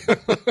me.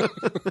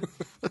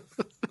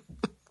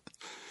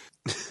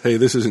 Hey,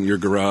 this isn't your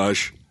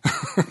garage.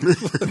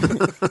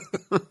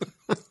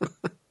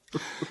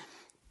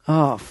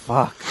 Oh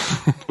fuck!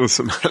 What's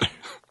the matter?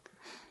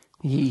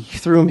 He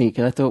threw me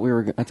because I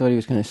thought he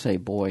was going to say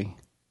boy.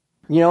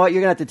 You know what?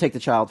 You're gonna have to take the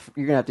child.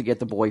 You're gonna have to get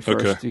the boy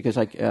first because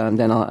and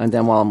then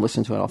while I'm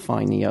listening to it, I'll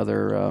find the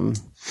other.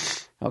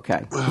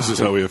 Okay. This is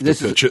how we have to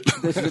pitch it.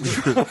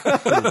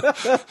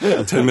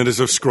 10 minutes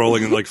of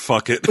scrolling and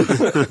fuck it.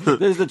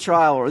 This is the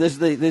trial, or this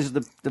is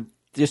the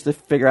just to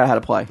figure out how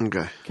to play.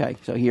 Okay. Okay.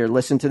 So here,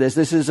 listen to this.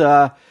 This is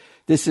a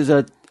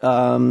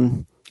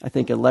I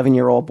think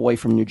 11-year-old boy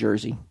from New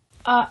Jersey.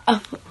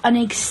 An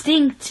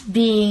extinct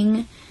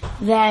being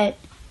that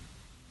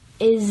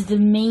is the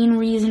main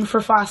reason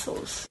for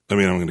fossils. I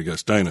mean, I'm going to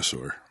guess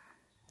dinosaur.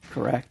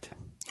 Correct.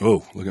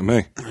 Oh, look at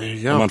me. There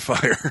you go. I'm on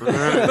fire.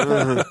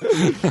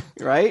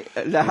 Right?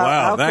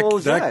 How cool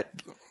is that?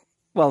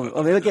 Well,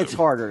 I mean, it gets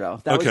harder, though.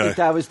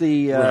 That was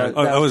the...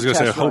 I was going to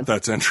say, I run. hope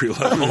that's entry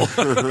level.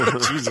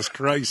 Jesus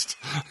Christ.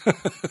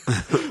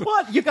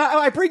 What?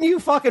 I bring you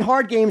fucking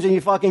hard games and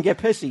you fucking get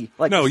pissy.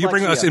 No, you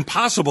bring us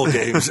impossible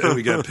games and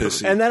we get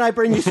pissy. And then I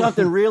bring you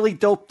something really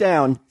doped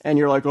down and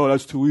you're like, oh,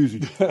 that's too easy.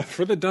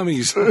 For the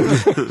dummies.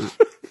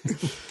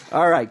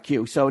 All right,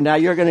 Q. So now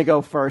you're going to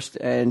go first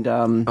and...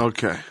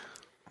 Okay.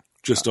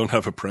 Just don't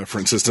have a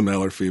preference as to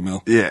male or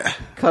female. Yeah.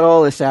 Cut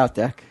all this out,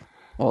 Deck.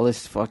 All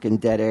this fucking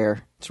dead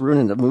air. It's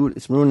ruining the mood.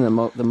 It's ruining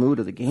the mood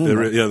of the game.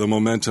 The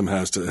momentum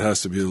has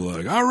to be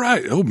like, all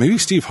right. Oh, maybe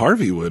Steve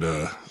Harvey would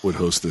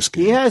host this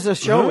game. He has a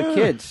show with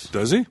kids.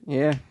 Does he?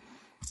 Yeah.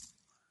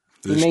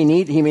 He may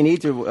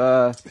need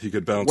to. He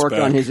could bounce work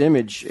back on his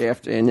image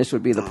after, and this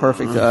would be the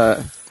perfect.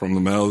 From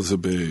the mouths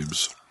of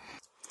babes.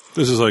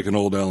 This is like an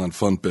old Alan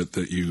Funt bit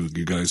that you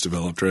guys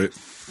developed, right?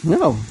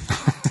 No.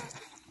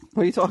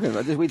 What are you talking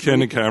about?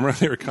 Candid Camera.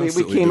 They were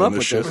constantly came doing up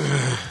this with shit.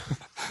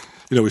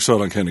 this. We saw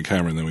it on Candid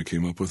Camera, and then we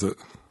came up with it.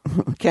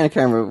 Candid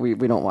Camera, we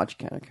don't watch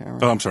Candid Camera.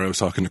 Oh, I'm sorry. I was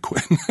talking to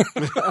Quinn.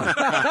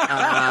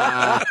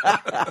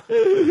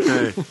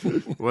 Okay.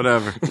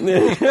 Whatever.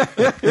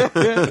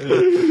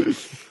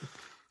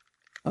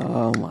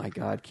 Oh, my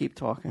God. Keep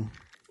talking.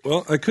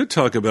 Well, I could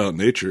talk about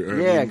nature. Go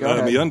ahead.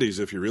 MeUndies,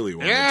 if you really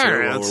want to.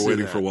 While let's we're do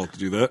waiting that. for Walt to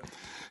do that.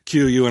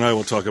 Q, you and I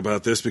will talk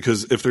about this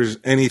because if there's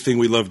anything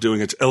we love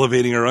doing, it's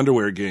elevating our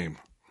underwear game.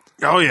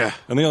 Oh, yeah.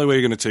 And the only way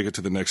you're going to take it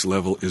to the next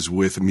level is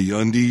with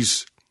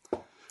MeUndies,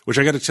 which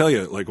I got to tell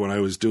you, when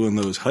I was doing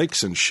those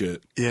hikes and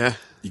shit, Yeah.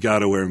 you got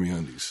to wear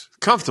MeUndies.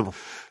 Comfortable.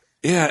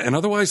 Yeah, and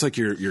otherwise,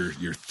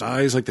 your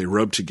thighs, they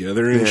rub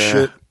together and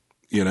shit.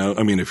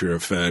 I mean, if you're a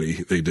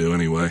fatty, they do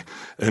anyway.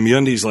 And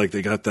MeUndies,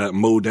 they got that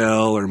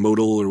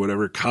modal or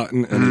whatever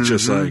cotton, and it's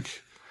just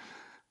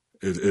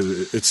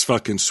it's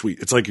fucking sweet.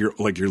 It's like you're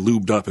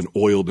lubed up and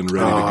oiled and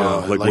ready to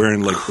go,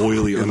 wearing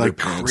oily It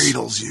underpants.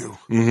 cradles you.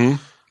 Mm-hmm.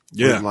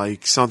 Yeah,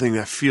 With, something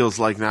that feels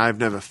like. Now I've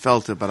never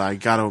felt it, but I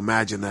got to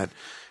imagine that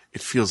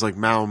it feels like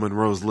Marilyn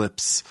Monroe's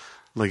lips.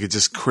 Like it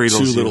just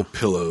cradles two you. little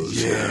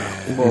pillows.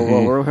 Yeah.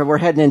 Well, we're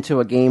heading into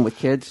a game with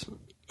kids.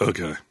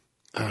 Okay.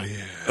 Oh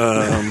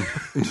yeah.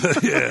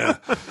 Yeah.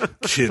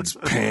 Kids'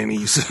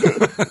 panties.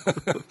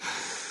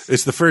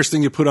 It's the first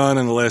thing you put on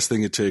and the last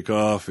thing you take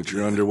off. It's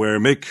your underwear.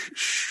 Make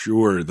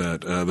sure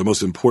that the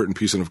most important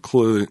piece of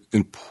clothing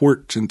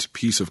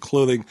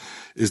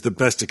is the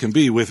best it can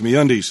be with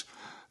MeUndies.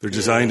 They're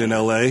designed in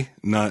L.A.,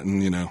 not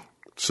in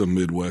some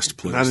Midwest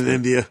place. Not in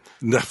India.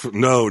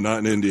 No, not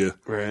in India.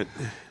 Right.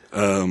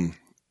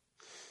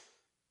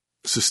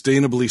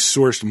 Sustainably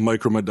sourced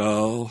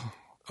micromodal,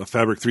 a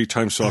fabric 3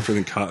 times softer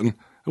than cotton.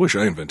 I wish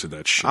I invented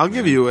that shit. I'll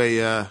give you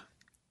a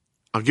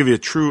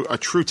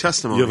true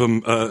testimony. You have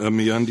a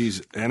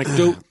MeUndies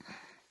anecdote?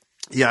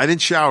 Yeah, I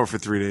didn't shower for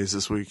 3 days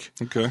this week.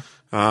 Okay.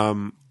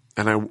 And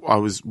I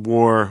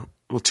wore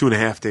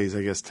 2.5 days,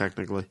 I guess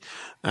technically,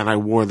 and I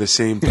wore the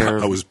same pair.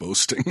 I was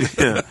boasting.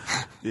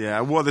 Yeah,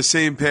 I wore the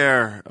same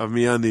pair of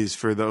MeUndies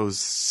for those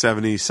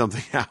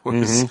 70-something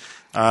hours.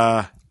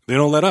 Mm-hmm. They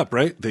don't let up,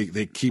 right?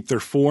 They keep their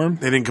form.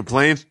 They didn't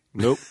complain.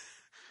 Nope.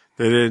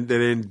 They didn't.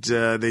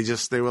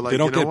 They were like, They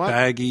don't get what?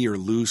 baggy or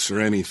loose or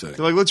anything.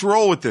 They're like, let's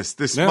roll with this.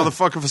 This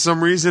motherfucker, for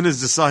some reason, has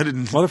decided.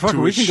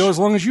 Motherfucker, we can go as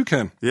long as you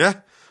can. Yeah,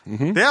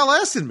 they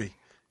outlasted me.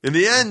 In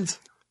the end,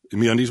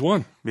 MeUndies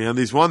won.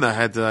 MeUndies won. I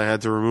had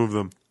to remove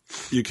them.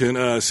 You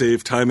can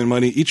save time and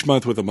money each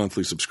month with a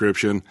monthly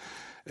subscription.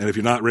 And if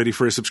you're not ready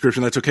for a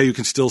subscription, that's okay. You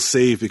can still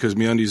save because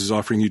MeUndies is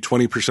offering you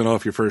 20%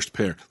 off your first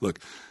pair. Look,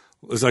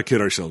 let's not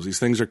kid ourselves. These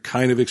things are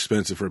kind of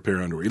expensive for a pair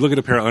of underwear. You look at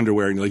a pair of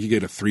underwear and you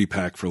get a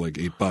 3-pack for like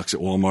 $8 at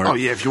Walmart. Oh,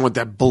 yeah, if you want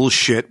that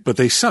bullshit. But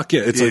they suck.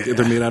 Yeah, it's like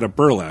they're made out of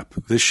burlap.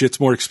 This shit's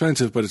more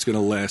expensive, but it's going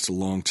to last a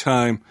long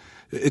time.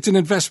 It's an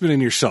investment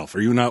in yourself.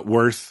 Are you not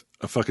worth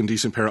a fucking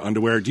decent pair of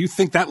underwear? Do you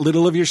think that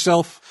little of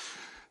yourself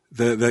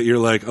that you're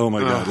like, oh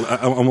my God,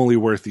 I'm only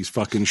worth these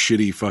fucking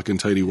shitty fucking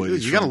tighty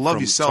whities? You got to love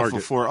yourself Target.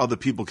 before other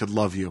people could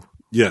love you.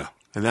 Yeah.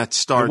 And that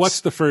starts. And what's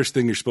the first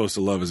thing you're supposed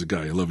to love as a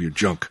guy? I love your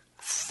junk.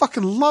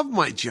 Fucking love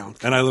my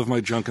junk. And I love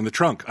my junk in the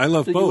trunk. I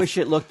love Do both. you wish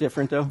it looked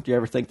different, though? Do you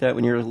ever think that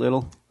when you were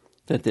little?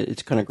 That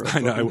it's kind of gross. I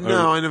know.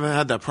 No, I never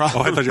had that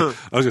problem. I was going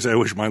to say, I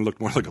wish mine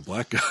looked more like a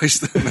black guy's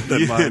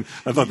than mine.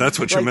 I thought that's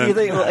what you Like, meant. you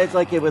think it's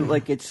like it would,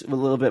 like it's a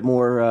little bit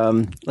more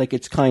like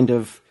it's kind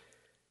of.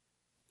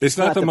 It's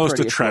not the most prettiest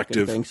looking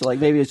attractive. thing. So like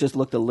maybe it just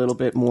looked a little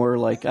bit more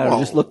like I don't know,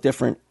 just looked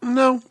different.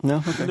 No. No,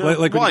 okay.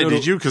 Like when Why you go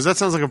did you? Because that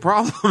sounds like a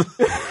problem.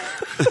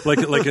 like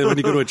when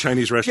you go to a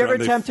Chinese Did you restaurant.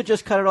 ever attempt to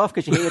just cut it off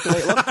because you hated the way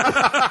it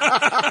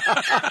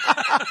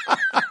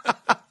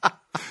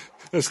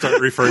looked? Start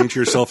referring to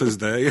yourself as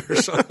they or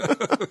something.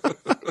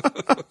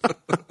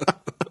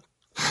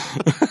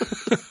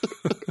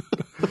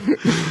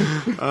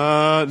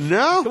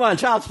 No. Come on,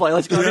 child's play.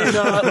 Let's go. For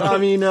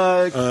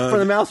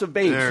the mouths of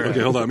babes. Okay,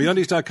 hold on.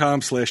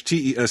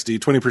 MeUndies.com/TESD,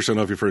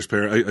 20% off your first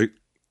pair. I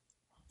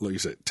like you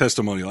said,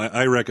 testimonial.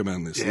 I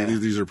recommend this. Yeah.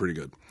 These are pretty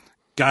good.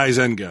 Guys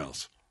and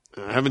gals.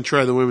 I haven't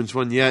tried the women's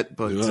one yet,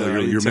 but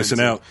you're missing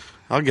out.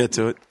 I'll get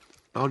to it.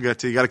 You got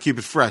to keep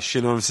it fresh.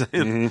 You know what I'm saying?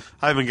 Mm-hmm.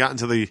 I haven't gotten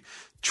to the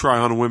try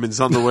on women's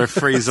underwear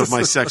phase of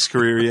my sex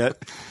career yet,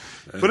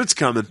 but it's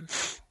coming.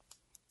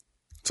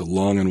 It's a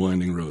long and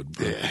winding road.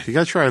 Bro. Yeah, you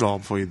got to try it all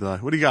before you die.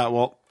 What do you got,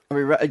 Walt? Are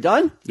we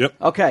done? Yep.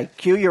 Okay,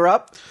 Q, you're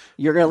up.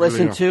 You're going to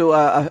listen to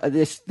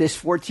this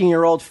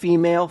 14-year-old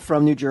female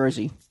from New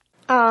Jersey.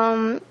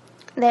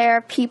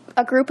 They're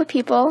a group of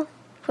people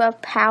who have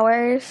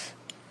powers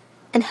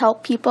and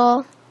help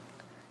people.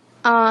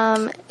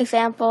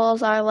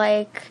 Examples are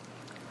like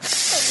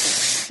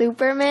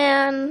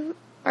Superman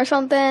or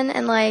something,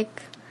 and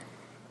like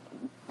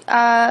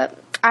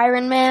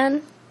Iron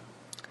Man,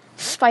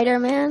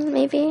 Spider-Man,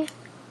 maybe.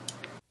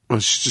 Oh,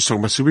 she's just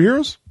talking about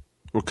superheroes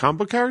or comic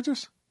book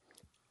characters.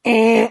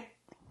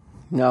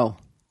 No.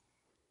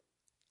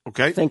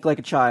 Okay. Think like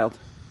a child.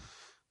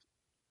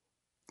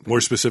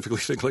 More specifically,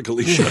 think like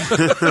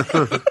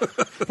Alicia.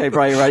 Okay,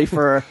 Brian, you ready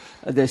for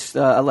this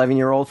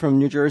 11-year-old from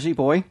New Jersey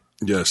boy?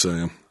 Yes, I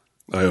am.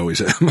 I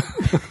always am.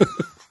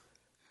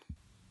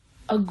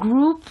 A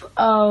group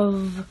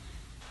of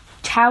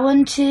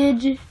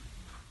talented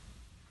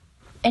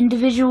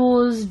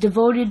individuals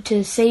devoted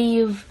to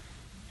save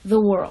the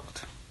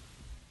world.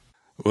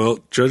 Well,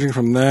 judging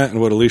from that and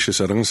what Alicia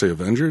said, I'm going to say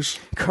Avengers.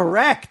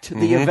 Correct.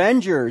 The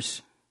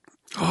Avengers.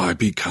 Oh, I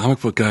beat comic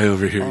book guy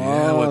over here.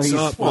 Yeah, what's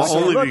up? Well,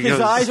 only Look, his because-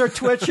 eyes are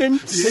twitching.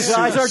 His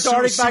eyes are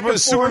darting back and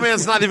forth.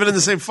 Superman's not even in the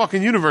same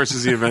fucking universe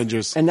as the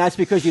Avengers. And that's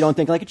because you don't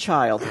think like a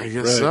child. I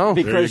guess Right. so.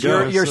 Because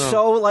There you go.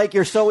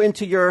 you're so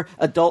into your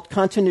adult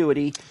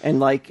continuity, and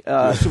like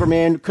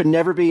Superman could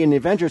never be in the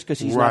Avengers because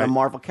he's not Right. a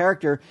Marvel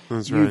character.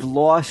 That's You've right.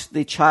 lost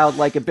the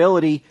childlike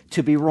ability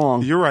to be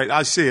wrong. You're right.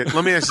 I see it.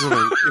 Let me ask you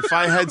something. If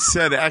I had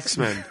said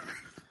X-Men,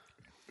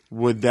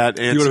 would that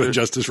answer? You would have been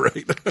just as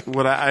right.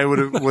 Would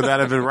would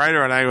that have been right,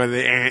 or I would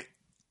have?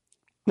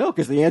 No,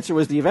 because the answer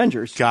was the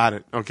Avengers. Got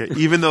it. Okay.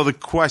 Even though the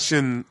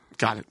question,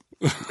 got it.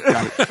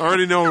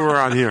 Already know we're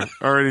on here.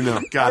 Already know.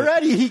 Got it.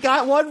 Already, he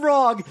got one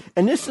wrong,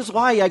 and this is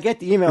why I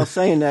get the email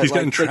saying that. He's like,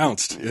 getting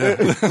trounced.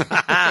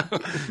 Yeah.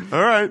 All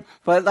right.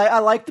 But I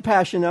like the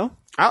passion, though.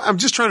 I'm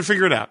just trying to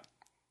figure it out.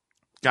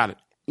 Got it.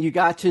 You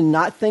got to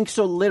not think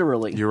so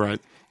literally. You're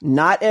right.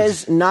 Not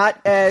as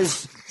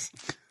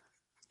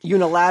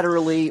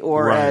unilaterally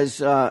or Right. as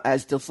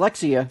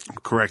dyslexia,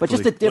 Correctly. but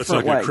just a Let's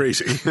not different get way.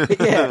 crazy.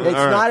 Yeah, it's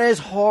not as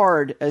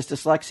hard as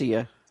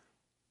dyslexia.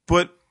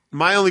 But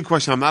my only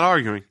question, I'm not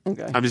arguing.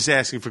 Okay. I'm just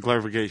asking for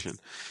clarification.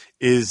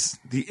 Is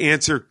the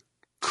answer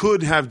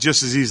could have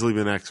just as easily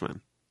been X-Men?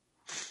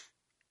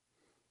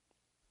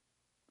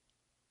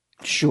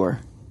 Sure,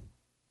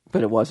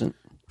 but it wasn't.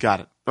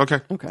 Got it.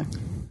 Okay. Okay.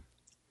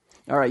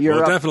 All right, you're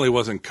Well, it up. definitely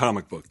wasn't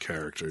comic book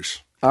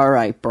characters. All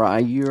right,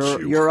 Brian,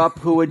 you're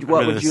up. What would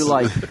you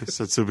like?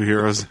 Said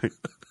superheroes.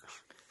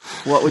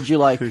 What would you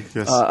like? Yes.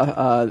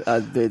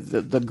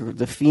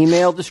 The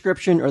female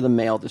description or the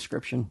male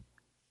description?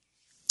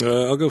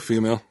 I'll go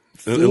female.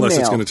 Female. Unless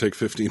it's going to take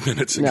 15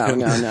 minutes No, again.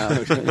 no.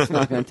 It's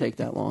not going to take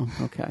that long.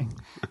 Okay.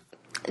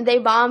 They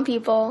bomb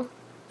people.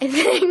 I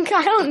think.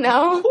 I don't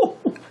know.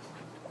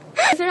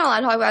 They're not allowed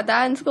to talk about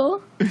that in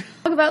school.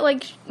 Talk about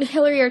like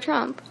Hillary or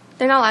Trump.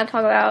 They're not allowed to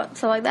talk about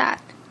stuff like that.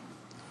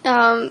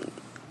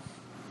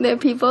 There are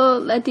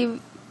people that do,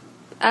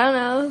 I don't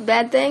know,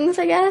 bad things,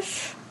 I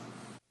guess.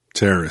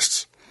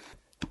 Terrorists.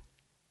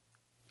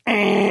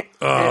 Oh,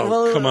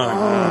 come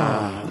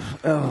on.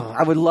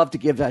 I would love to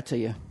give that to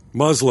you.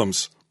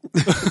 Muslims.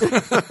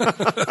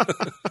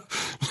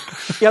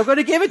 Yeah, I'm going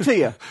to give it to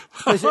you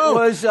because it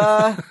was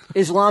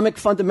Islamic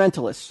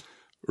fundamentalists.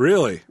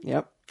 Really?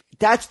 Yep.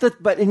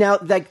 but now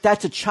like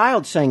that's a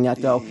child saying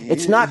that though.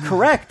 It's not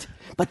correct,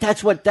 but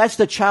that's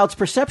the child's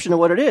perception of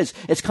what it is.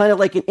 It's kind of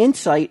like an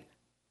insight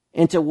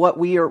into what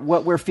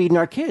we're feeding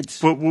our kids.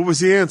 But what was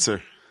the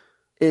answer?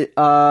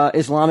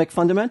 Islamic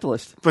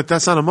fundamentalist. But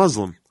that's not a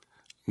Muslim.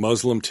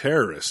 Muslim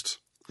terrorist,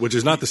 which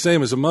is not the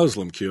same as a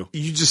Muslim, Q.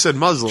 You just said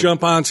Muslim.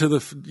 Jump onto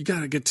you got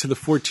to get to the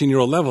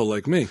 14-year-old level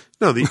like me.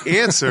 No, the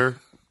answer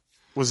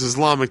was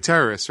Islamic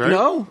terrorist, right?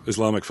 No,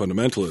 Islamic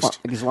fundamentalist.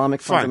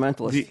 Islamic Fine.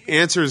 fundamentalist. The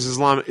answer is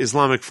Islamic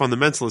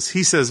fundamentalist.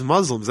 He says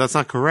Muslims. That's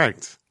not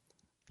correct.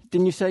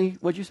 Didn't you say?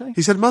 What'd you say?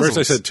 He said Muslims.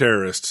 First I said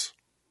terrorists,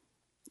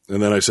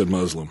 and then I said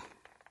Muslim.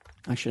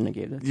 I shouldn't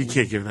have gave that. You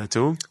can't give that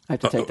to him. I have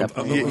to take that.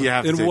 You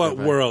have to In take what that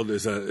back. world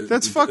is that?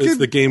 That's fucking- It's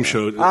the game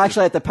show. I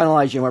actually have to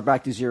penalize you, and we're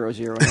back to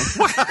 0-0.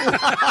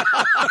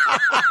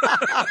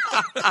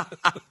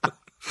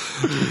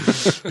 You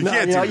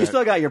can't do You that.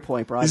 still got your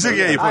point, Brian. You still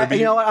got your point, but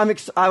You know what?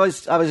 I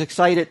was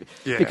excited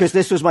Yeah. because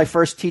this was my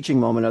first teaching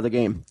moment of the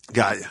game.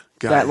 Got you.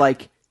 That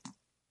like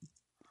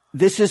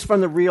this is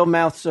from the real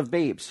mouths of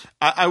babes.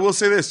 I will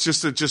say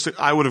this: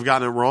 I would have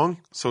gotten it wrong.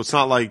 So it's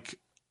not like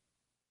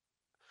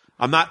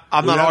I'm not We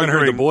haven't arguing.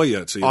 heard the boy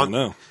yet, so you don't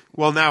know.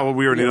 Well, now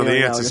we already know Yeah, the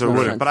no, answer, it so it makes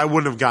wouldn't. sense. But I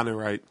wouldn't have gotten it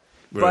right.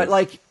 But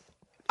like,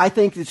 I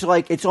think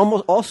it's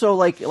almost also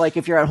like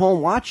if you're at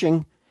home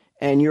watching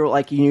and you're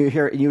like you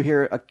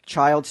hear a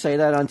child say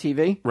that on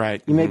TV,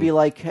 Right. You may be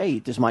like, hey,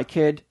 does my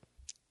kid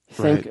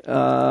think?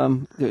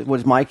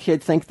 Does my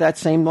kid think that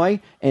same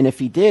way? And if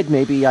he did,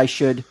 maybe I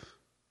should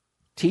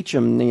teach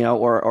him,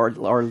 or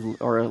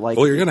like.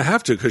 Well, you're going to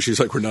have to because she's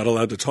like, we're not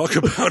allowed to talk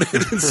about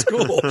it in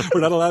school.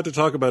 We're not allowed to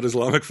talk about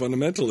Islamic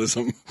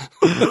fundamentalism.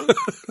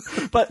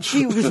 But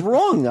she was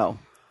wrong, though.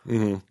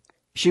 Mm-hmm.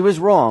 She was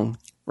wrong,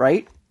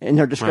 right? In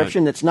her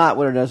description, that's not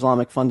what an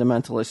Islamic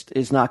fundamentalist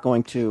is not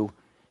going to.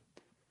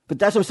 But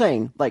that's what I'm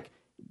saying. Like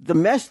the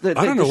mess. I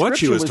don't know what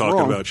she was talking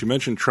wrong. about. She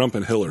mentioned Trump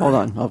and Hillary. Hold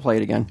on, I'll play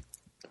it again.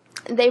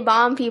 They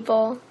bomb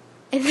people.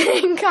 I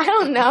think. I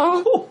don't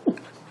know.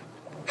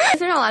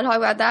 They're not allowed to talk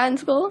about that in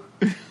school.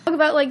 Talk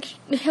about like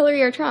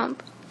Hillary or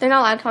Trump. They're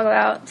not allowed to talk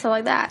about stuff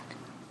like that.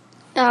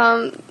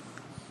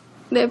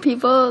 There are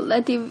people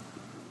that do,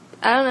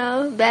 I don't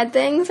know, bad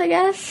things, I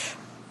guess.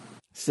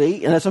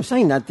 See, and that's what I'm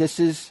saying.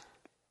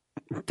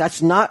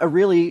 That's not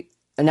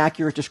an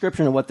accurate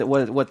description of what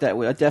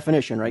that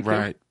definition, right? Kim?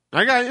 Right.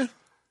 I got you.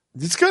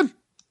 It's good.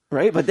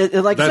 Right, but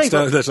like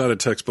That's not a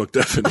textbook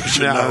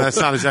definition. No, that's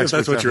not a textbook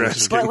That's what you're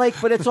definition. asking.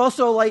 but it's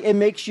also like it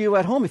makes you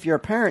at home if you're a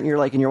parent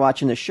and you're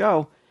watching the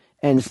show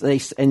and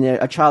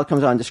a child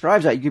comes on and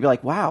describes that, you could be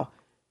like, wow.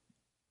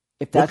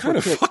 If What that's kind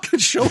of fucking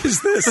show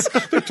is this?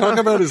 They're talking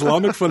about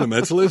Islamic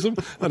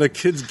fundamentalism on a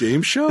kid's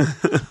game show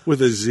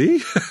with a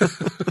Z?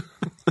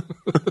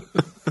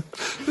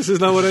 This is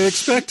not what I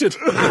expected.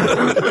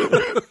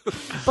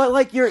 But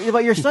like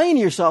you're saying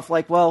to yourself,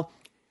 like, well,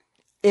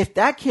 if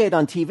that kid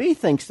on TV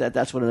thinks that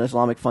that's what an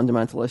Islamic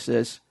fundamentalist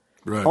is,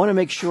 Right. I want to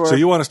make sure. So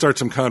you want to start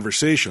some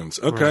conversations.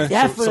 Okay.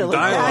 Definitely. Some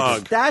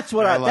dialogue. That's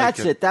what I like that's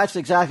it. it. That's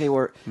exactly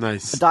where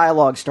Nice. a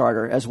dialogue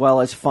starter as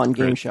well as fun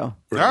game show. All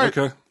right.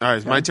 Okay. All right.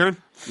 It's my turn.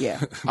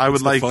 Yeah. I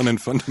would like. Fun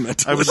and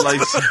fundamental. I would like.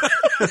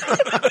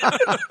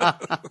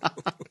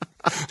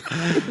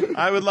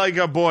 I would like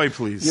a boy,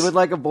 please. You would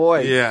like a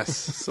boy. Yes.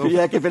 So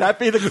Yeah, could that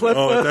be the clip?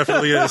 Oh, it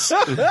definitely is.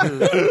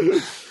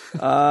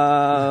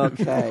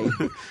 Okay.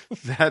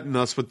 that and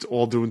us with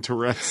all doing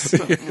Tourette's.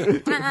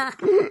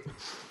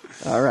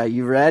 All right,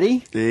 you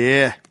ready?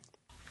 Yeah.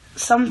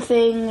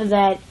 Something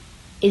that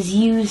is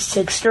used to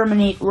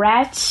exterminate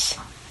rats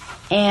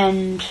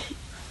and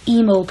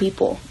emo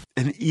people.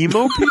 And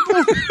emo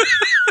people?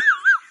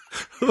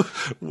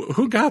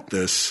 Who got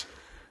this?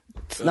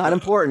 It's not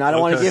important. I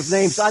don't want to Okay. give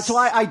names. That's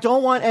why I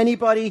don't want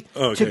anybody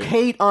Okay. to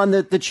hate on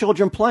the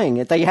children playing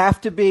it. They have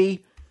to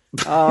be.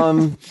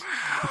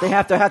 They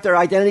have their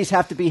identities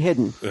have to be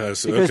hidden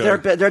Yes, because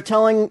okay.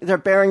 they're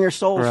bearing their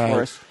souls Right.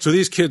 for us. So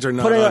these kids are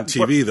not Put it on up-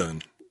 TV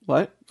then?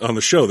 What? On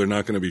the show, they're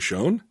not going to be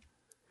shown?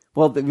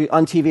 Well,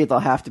 on TV they'll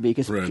have to be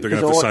because Right. They're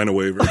going to have to sign a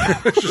waiver.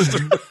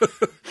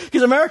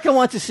 because America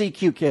wants to see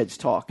cute kids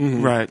talk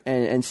Right.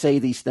 and say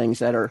these things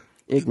that are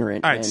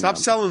ignorant. All right. and, Stop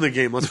selling the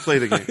game. Let's play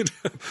the game.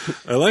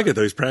 I like it,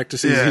 though. He's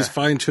practicing. Yeah. He's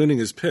fine-tuning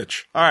his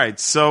pitch. All right.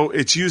 So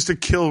it's used to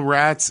kill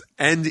rats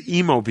and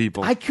emo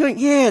people. I couldn't.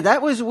 Yeah,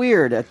 that was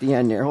weird at the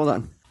end there. Hold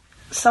on.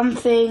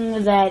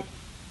 Something that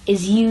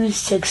is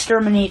used to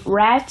exterminate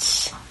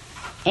rats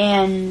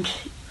and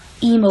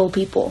emo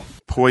people.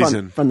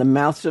 Poison. From the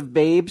mouths of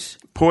babes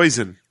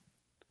Poison.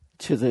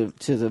 to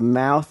the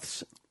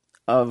mouths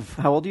of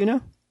how old are you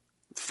now?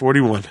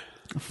 41.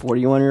 A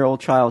 41-year-old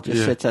child just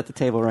Yeah. sits at the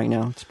table right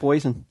now. It's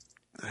poison.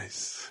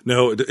 Nice.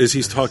 No, is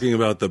he talking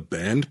about the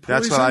band Poison?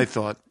 That's what I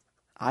thought.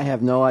 I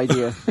have no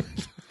idea.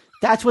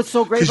 That's what's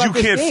so great Because about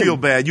you this can't game. feel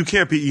bad. You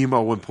can't be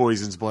emo when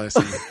Poison's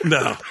blasting.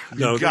 No.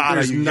 You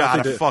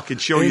gotta fucking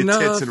show your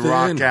tits and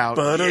rock out.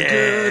 But a Yeah.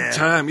 good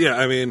time. Yeah,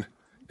 I mean,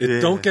 it Yeah.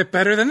 don't get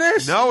better than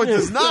this. No, it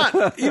does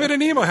not. Even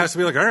an emo has to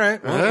be like, all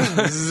right, well,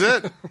 This is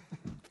it.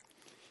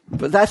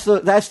 But that's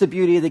the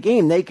beauty of the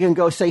game. They can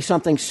go say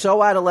something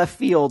so out of left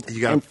field You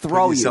got and to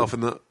throw put yourself you.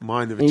 in the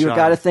mind of a And you child.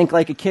 got to think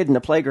like a kid in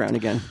the playground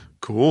again.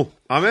 Cool.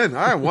 I'm in.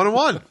 All right,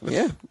 1-1.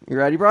 Yeah. You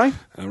ready, Brian?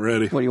 I'm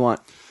ready. What do you want?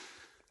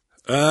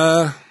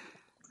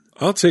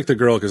 I'll take the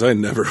girl because I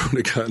never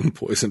would have gotten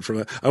poisoned from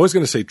that. I was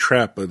going to say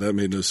trap, but that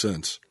made no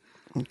sense.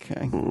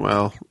 Okay.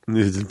 Well,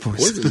 neither did Poison,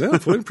 poison. is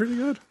that poison pretty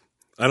good?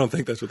 I don't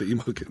think that's what the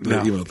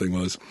emo thing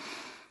was.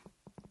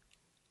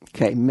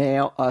 Okay.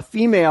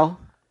 Female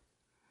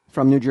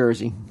from New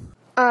Jersey.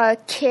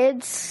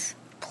 Kids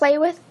play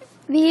with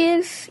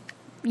these,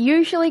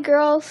 usually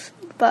girls,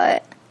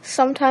 but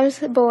sometimes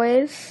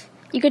boys.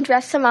 You can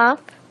dress them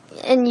up,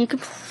 and you can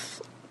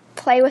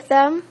play with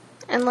them,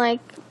 and like.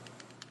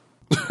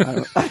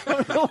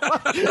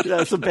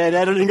 That's some bad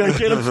editing on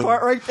Caleb's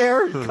part right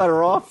there. Cut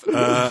her off.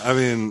 I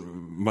mean,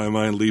 my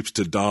mind leaps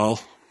to doll,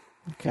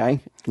 Okay.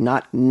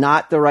 Not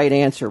the right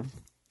answer.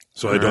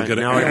 so I don't right, get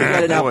it. now I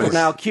Get it now, Boys.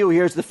 now, Q,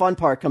 here's the fun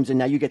part comes in.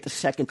 Now you get the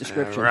second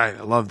description. All right,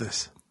 I love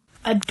this.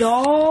 A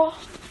doll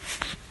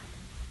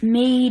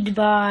made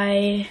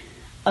by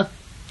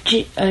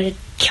a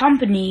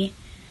company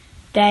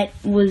that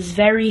was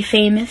very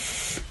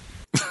famous.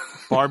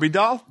 Barbie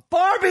doll?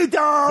 Barbie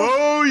doll!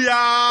 Oh, We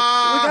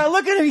yeah! gotta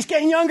look at him. He's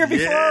getting younger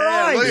before our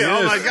eyes. Look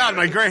at, oh, my God,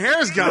 my gray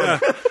hair's gone.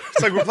 It's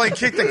like we're playing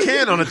Kick the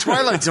Can on a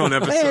Twilight Zone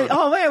Man, episode.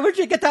 man, where'd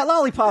you get that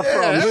lollipop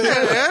from?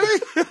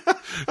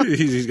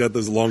 He's got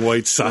those long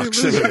white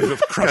socks and a Got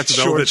crushed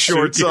short velvet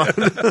shorts suit. on.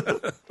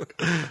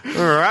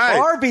 All right.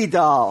 Barbie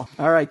doll.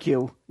 All right,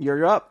 Q.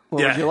 You're up.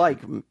 What Yeah. would you like?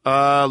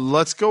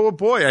 Let's go with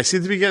boy. I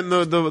seem to be getting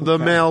the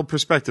male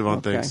perspective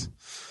on things.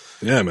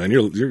 Yeah, man,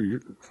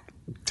 you're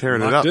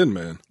Tearing it locked up. in,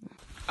 man.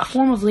 A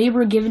form of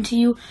labor given to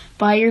you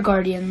by your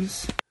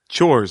guardians.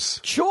 Chores.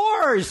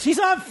 Chores. He's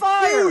on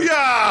fire.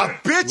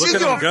 Booyah! Bitch Look in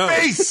at your him go.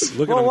 face!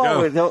 Look at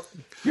Whoa, him go. whoa.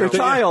 You're a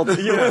child.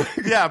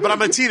 Yeah, but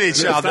I'm a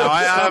teenage child now.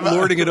 Stop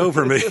lording it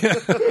over me.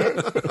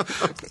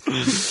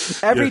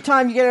 Every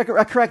time you get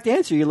a correct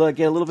answer, you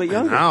get a little bit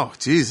younger. Oh,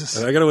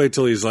 Jesus. I gotta wait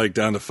till he's like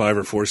down to 5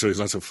 or 4, so he's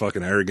not so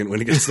fucking arrogant when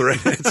he gets the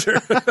right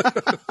answer.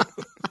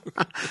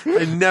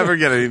 I never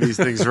get any of these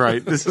things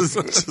right. This is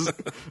just, All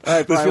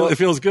right, Brian, It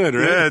feels good,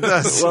 right? yeah, it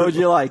does. what would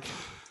you like?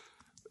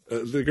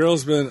 The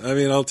girl's been. I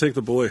mean, I'll take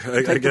the boy.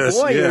 I Take guess.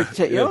 the boy.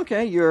 Yeah. You're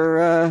okay.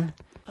 You're.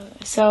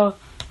 So,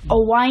 a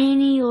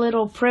whiny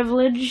little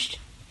privileged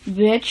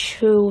bitch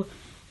who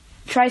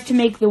tries to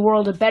make the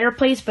world a better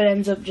place but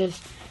ends up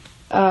just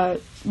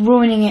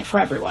ruining it for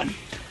everyone.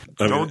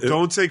 I mean,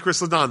 Don't say Chris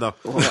Ladondo.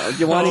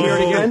 You want to hear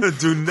it again?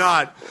 Do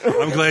not.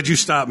 I'm glad you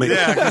stopped me.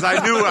 Yeah, because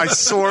I knew I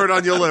saw it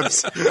on your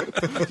lips.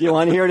 Do you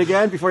want to hear it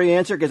again before you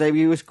answer? Because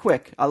he was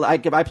quick. I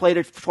played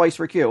it twice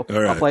for Q. All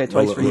right. I'll play it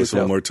twice for you listen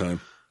too. one more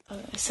time.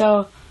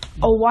 So,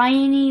 a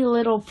whiny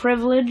little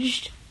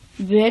privileged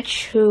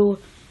bitch who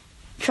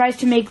tries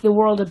to make the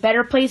world a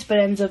better place but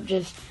ends up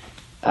just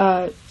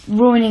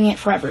ruining it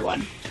for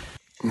everyone.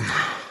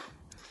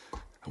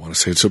 I want to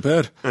say it so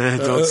bad.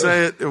 Don't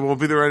say it. It won't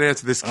be the right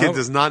answer. This kid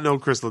does not know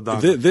Chris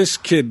Ladondo. This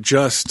kid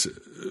just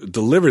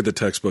delivered the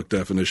textbook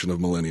definition of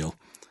millennial,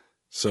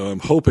 so I'm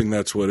hoping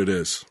that's what it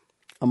is.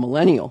 A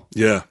millennial.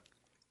 Yeah.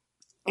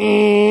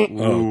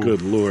 Oh,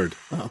 good lord.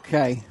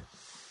 Okay.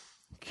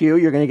 Q,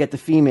 you're going to get the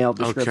female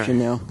description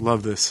now.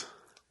 Love this.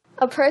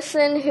 A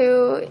person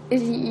who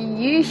is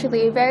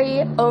usually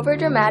very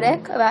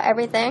overdramatic about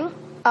everything,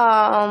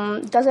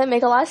 doesn't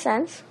make a lot of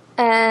sense,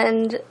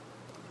 and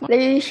they're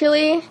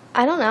usually,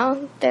 I don't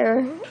know,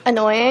 they're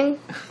annoying.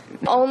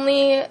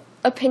 Only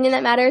opinion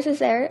that matters is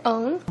their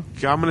own.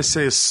 I'm going to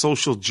say a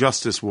social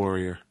justice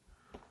warrior.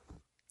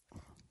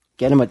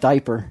 Get him a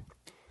diaper.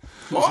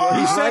 He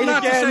said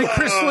not to say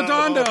Chris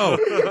Ladondo.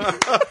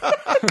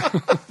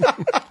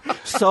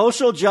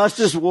 Social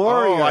justice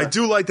warrior. Oh, I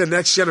do like the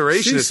next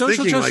generation is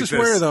social thinking like justice this.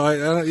 warrior,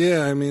 though.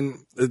 Yeah, I mean,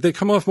 they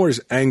come off more as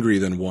angry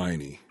than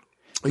whiny.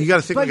 You got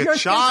to think But like you're a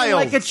child.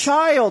 thinking like a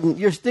child.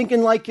 You're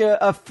thinking like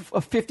a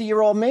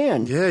 50-year-old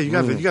man. Yeah, you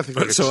got to think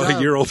like a So child.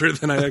 a year older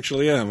than I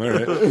actually am. All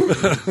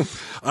right.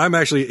 I'm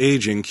actually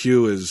aging.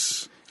 Q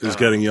is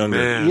getting younger.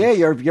 man. Yeah,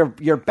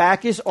 your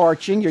back is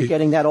arching. You're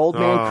getting that old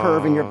man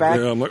curve in your back.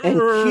 Yeah, I'm like, and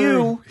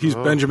Q he's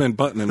Benjamin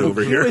Buttoning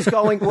over Q here. is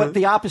going what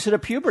the opposite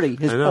of puberty.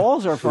 His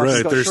balls are fucking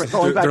Right,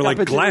 going back they're up like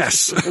into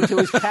glass. into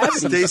his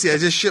cavity. Stacy, I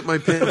just shit my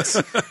pants.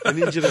 I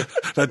need you to.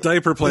 That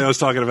diaper play I was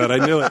talking about,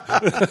 I knew it.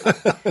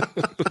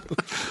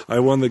 I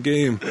won the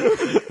game,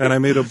 and I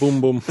made a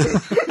boom boom.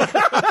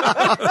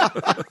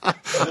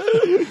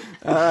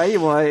 You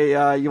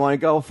want to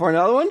go for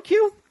another one,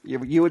 Q?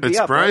 You would be It's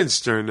up.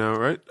 Brian's turn now,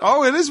 right?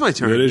 Oh, it is my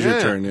turn. It is your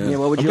Yeah. turn, yeah. Yeah,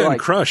 what would I'm you getting like?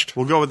 crushed.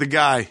 We'll go with the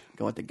guy. Right?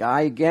 Go with the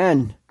guy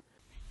again.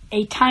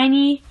 A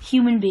tiny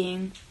human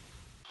being.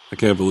 I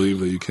can't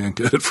believe that you can't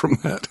get it from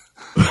that.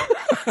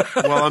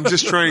 Well, I'm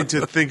just trying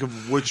to think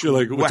of which. You're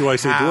like, what do I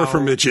say, dwarf or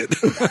midget?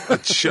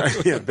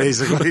 Yeah,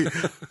 basically,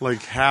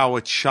 like how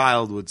a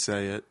child would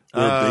say it.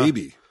 Or a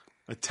baby.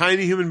 A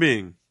tiny human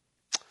being.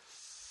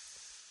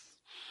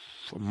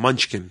 A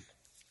munchkin.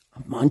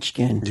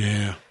 Munchkin.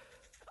 Yeah.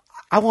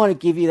 I want to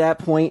give you that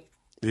point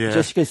Yeah.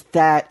 Just because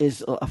that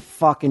is a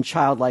fucking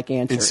childlike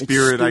answer. In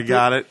spirit, I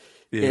got it.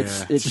 Yeah.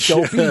 It's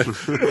dopey.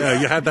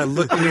 Yeah, you had that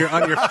look on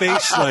your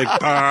face like,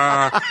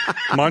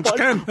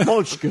 Munchkin?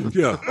 Munchkin.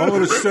 Yeah, I'm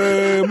going to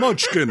say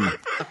Munchkin.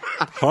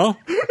 Huh?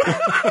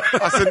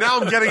 So now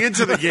I'm getting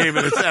into the game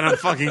and I'm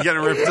fucking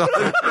getting ripped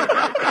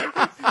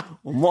off.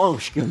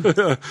 Munchkin.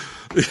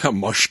 Yeah,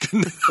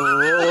 Mushkin.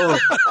 Oh,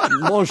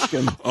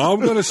 Munchkin.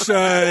 I'm going to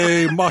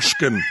say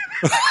Mushkin.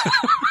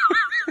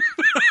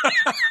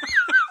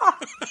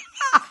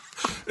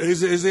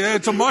 Is the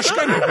answer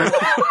Mushkin?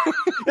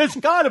 It's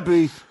got to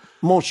be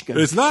Munchkin.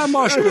 It's not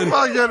Mushkin.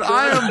 Fucking,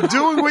 I am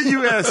doing what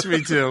you asked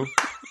me to.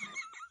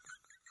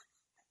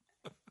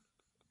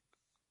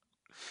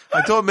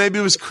 I thought maybe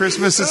it was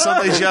Christmas at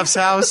Sunday Jeff's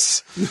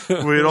house. We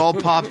had all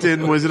popped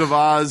in Wizard of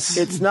Oz.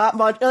 It's not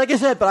much, like I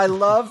said, but I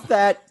love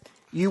that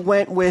you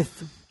went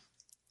with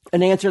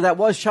an answer that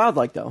was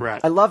childlike, though.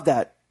 Right. I love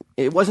that.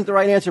 It wasn't the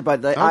right answer,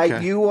 but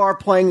Okay. you are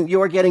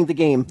getting the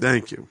game.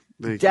 Thank you.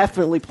 Thank you.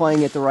 Definitely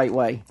playing it the right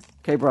way.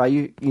 Okay, Brian,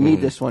 you need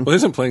this one. Well,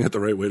 isn't playing it the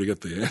right way to get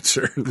the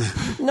answer.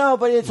 No,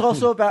 but it's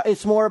also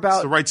it's more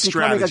about the right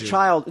becoming strategy. a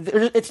child.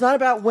 It's not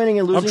about winning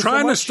and losing. I'm trying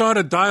so to much. start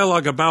a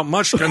dialogue about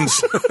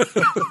Mushkins.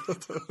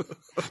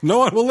 No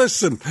one will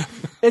listen.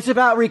 It's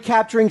about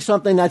recapturing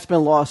something that's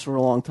been lost for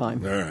a long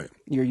time. All right.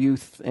 Your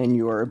youth and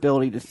your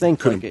ability to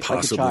think Couldn't like a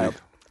possibly. child.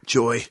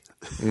 Joy.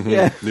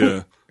 Yeah.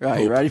 Yeah.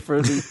 Right. You ready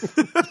for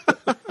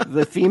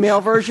the female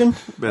version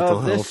Mental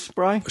of health. this,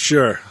 Brian?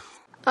 Sure.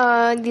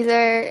 These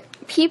are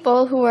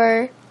people who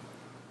are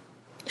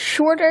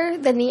shorter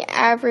than the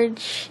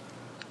average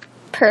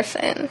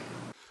person.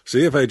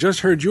 See, if I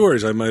just heard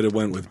yours, I might have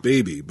went with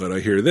baby, but I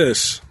hear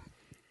this,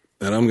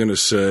 and I'm going to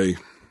say,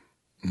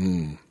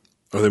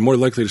 are they more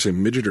likely to say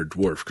midget or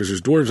dwarf? Because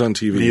there's dwarves on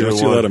TV. You Neither don't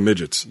see a one. lot of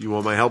midgets. You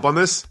want my help on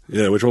this?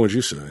 Yeah, which one would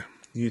you say?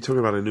 You talk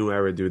about a new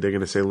era, dude. They're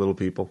going to say little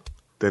people.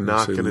 They're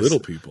not say going to little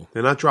people.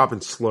 They're not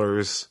dropping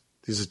slurs.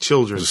 These are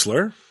children. Is it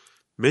slur?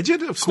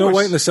 Midget, of Snow course.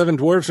 White and the Seven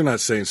Dwarfs are not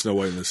saying Snow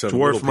White and the Seven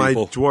dwarf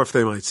Little People. dwarf.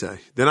 They might say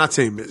they're not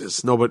saying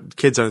midgets. No, but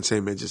kids aren't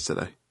saying midgets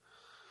today.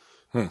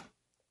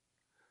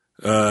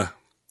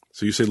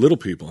 So you say little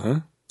people, huh?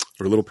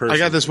 Or little person? I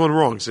got this one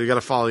wrong, so you got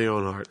to follow your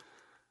own heart.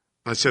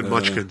 I said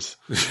Munchkins.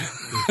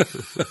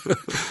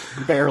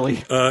 Barely.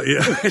 Yeah.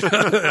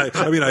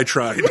 I mean, I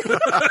tried.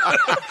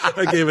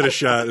 I gave it a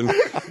shot, and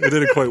it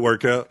didn't quite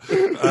work out.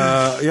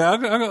 Yeah,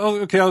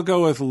 I'll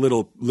go with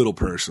little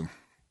person.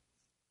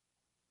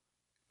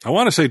 I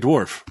want to say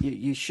dwarf.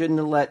 You shouldn't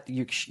have let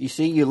you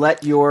see you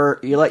let your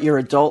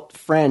adult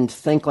friend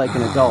think like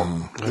an adult.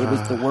 It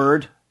was the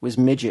word was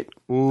midget.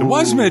 It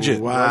was midget.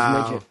 It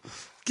Wow. was midget.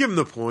 Give him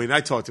the point.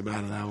 I talked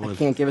about that one.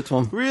 Can't give it to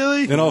him.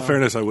 Really? In all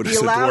fairness, I would have He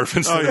said allowed- dwarf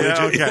instead Oh, of yeah.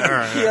 midget. Okay. All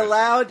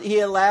right. He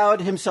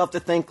allowed himself to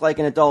think like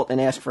an adult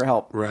and ask for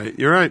help. Right.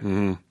 You're right.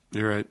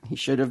 You're right. He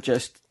should have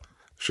just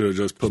Should have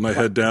just put my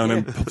head down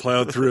and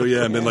plowed through,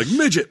 and been like,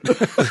 midget.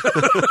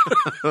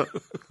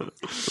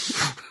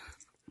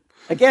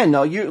 again.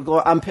 No,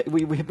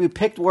 we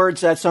picked words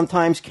that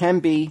sometimes can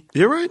be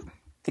You're right.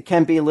 it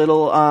can be a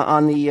little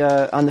on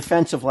the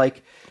fence of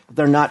like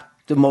they're not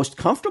the most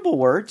comfortable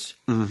words,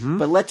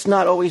 but let's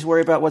not always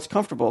worry about what's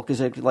comfortable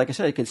because, like I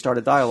said, it could start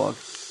a dialogue.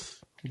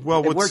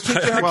 Well, we're what's,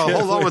 teaching our well, kids-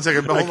 hold on one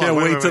second. I can't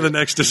wait to the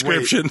next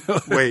description.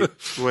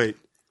 Wait.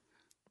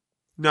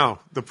 No,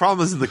 the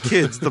problem isn't the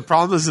kids. The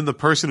problem is in the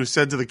person who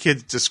said to the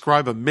kids,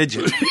 describe a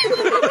midget.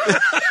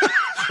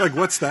 Like,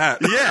 what's that?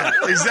 Yeah,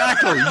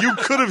 exactly. You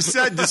could have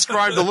said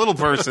describe the little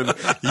person.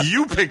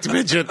 You picked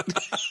midget.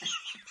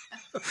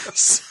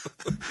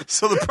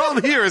 So the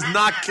problem here is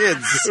not kids.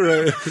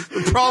 Right.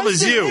 The problem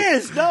is you. It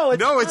is. No, it's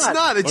No, it's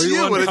not. It's Are you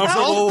you. An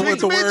uncomfortable adult with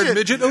the picked word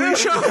midget,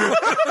 Alicia?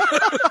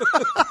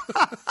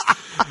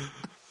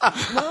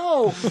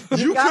 No,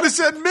 You could have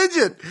said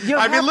midget.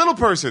 I mean, little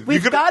person. You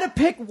We've could got to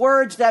pick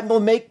words that will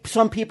make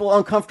some people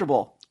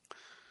uncomfortable.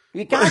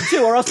 You got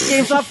to, or else the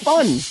game's not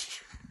fun.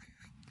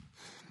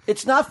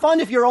 It's not fun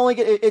if you're only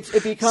it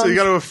becomes. So you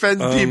got to offend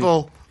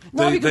people.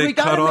 No, because They we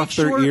gotta cut make off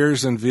sure. their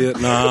ears in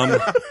Vietnam.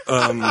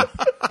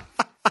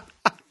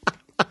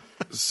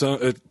 So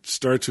it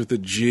starts with a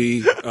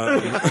G.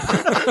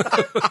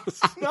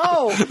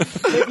 No,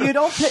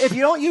 if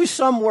you don't use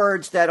some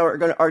words that are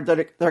going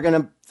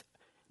to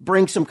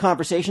bring some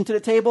conversation to the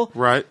table,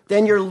 Right.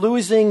 Then you're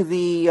losing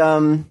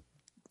the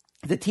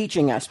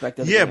teaching aspect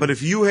of it. Yeah, but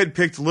if you had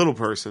picked little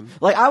person,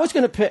 like I was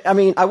going to pick. I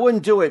mean, I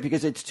wouldn't do it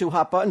because it's too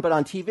hot button. But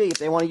on TV, if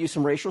they want to use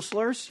some racial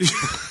slurs,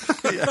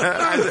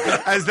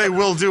 as they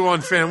will do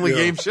on family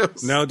game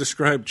shows. Now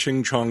describe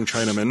Ching Chong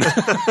Chinaman.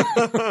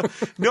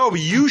 No, but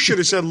you should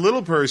have said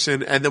little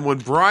person, and then when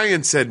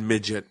Brian said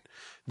midget,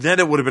 then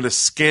it would have been a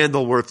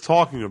scandal worth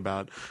talking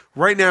about.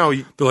 Right now,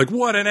 They're like,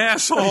 what an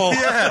asshole.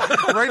 yeah,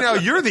 right now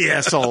you're the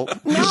asshole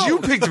because you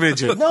picked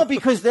midget. no,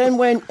 because then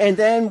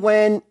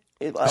when.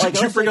 Like Did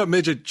you bring up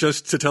midget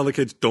just to tell the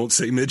kids, don't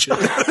say midget?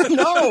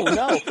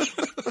 No.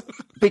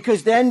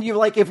 Because then you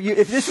like if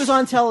this was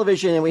on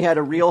television and we had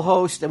a real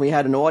host and we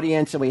had an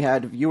audience and we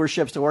had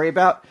viewerships to worry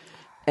about,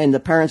 and the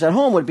parents at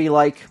home would be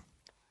like,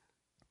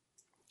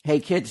 hey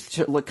kids,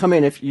 look, come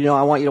in. If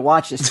I want you to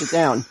watch this. Sit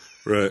down.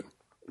 Right.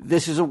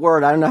 This is a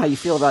word. I don't know how you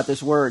feel about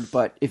this word,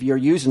 but if you're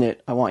using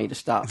it, I want you to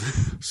stop.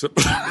 So,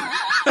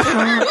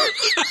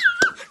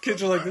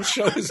 kids are like, this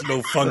show is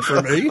no fun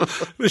for me.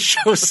 This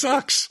show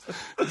sucks.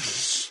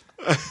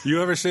 You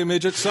ever say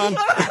midget, son?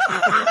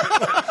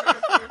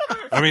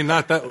 I mean,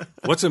 not that.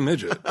 What's a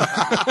midget?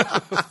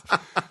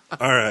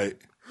 All right.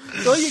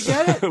 So you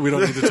get it? We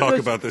don't need to talk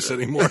about this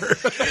anymore.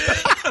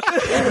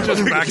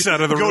 Just backs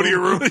out of the room. Go to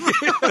your room.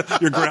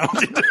 You're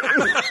grounded.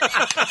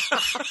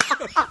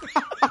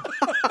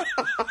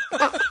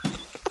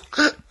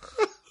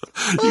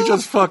 You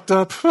just fucked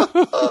up.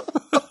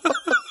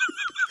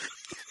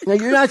 Now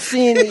you're not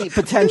seeing the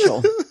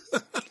potential.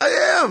 I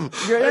am.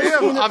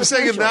 I'm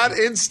saying in potential. that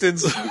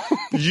instance,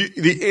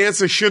 the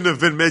answer shouldn't have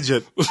been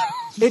midget.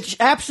 It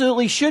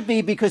absolutely should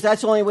be because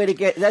that's the only way to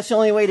get. That's the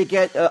only way to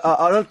get an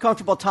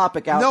uncomfortable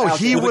topic out. No, out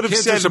he there. would have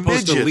Kids said are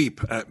supposed midget. to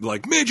leap at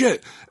like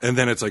midget, and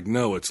then it's like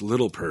no, it's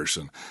little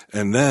person,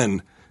 and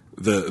then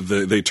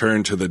they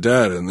turn to the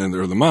dad and then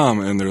they're the mom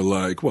and they're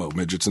like, well,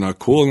 midget's not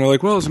cool, and they're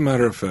like, well, as a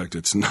matter of fact,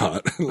 it's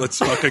not. Let's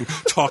fucking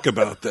talk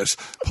about this.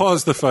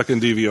 Pause the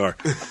fucking DVR.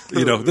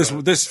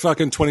 This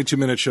fucking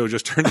 22-minute show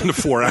just turned into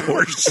 4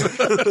 hours.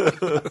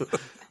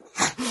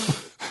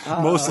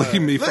 Mostly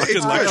me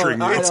fucking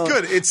lecturing you. It's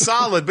good. It's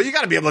solid, but you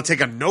got to be able to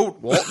take a note,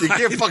 Walt. You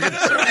can't fucking.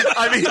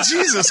 I mean,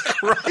 Jesus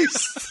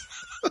Christ.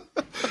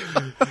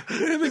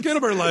 Him and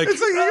Gittimer like.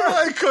 It's like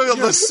you're like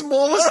the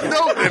smallest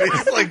note, and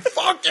he's like,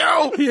 "Fuck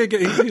you."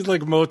 He's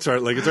like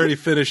Mozart, like it's already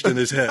finished in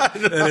his head,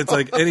 and it's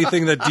like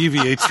anything that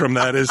deviates from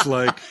that is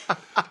like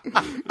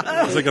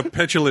it's like a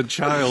petulant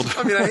child.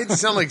 I mean, I hate to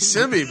sound like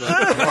Simi, but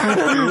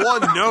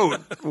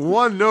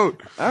one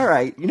note. All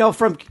right,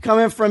 from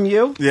coming from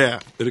you. Yeah,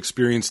 It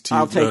experienced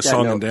I'll take that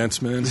song note. and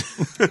dance man.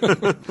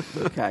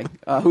 Okay,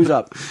 who's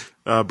up?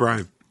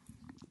 Brian.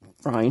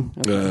 Brian.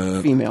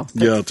 Okay. Female.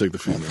 Yeah, I'll take the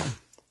female.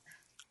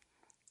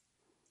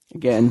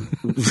 Again,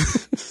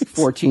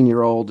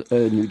 14-year-old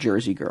New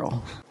Jersey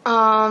girl.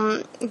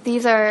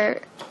 These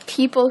are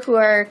people who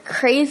are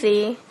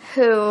crazy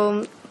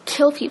who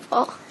kill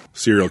people.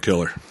 Serial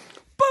killer.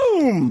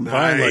 Boom!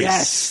 Finally.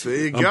 Yes. There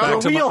you I'm go. back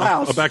to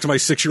wheelhouse. I'm back to my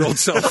 6-year-old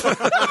self.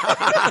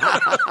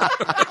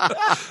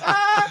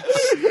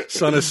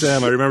 Son of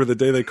Sam, I remember the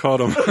day they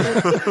caught him.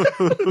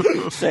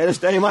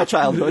 Saddest day of my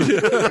childhood.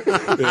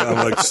 Yeah,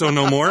 I'm like, so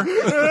no more? Mommy?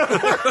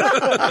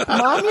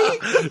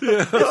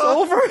 It's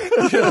over?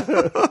 You're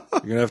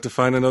going to have to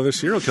find another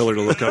serial killer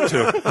to look up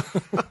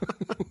to.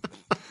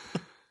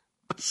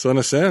 Son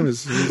of Sam,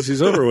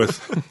 he's over with.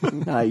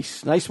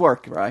 Nice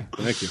work, Rye.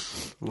 Thank you.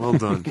 Well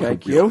done.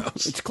 Thank you.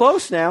 It's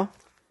close now.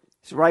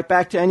 It's right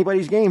back to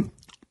anybody's game.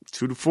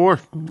 2-4.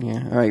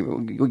 Yeah, all right,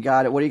 we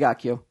got it. What do you got,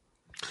 Q?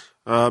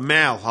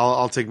 Mal.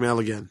 I'll take Mal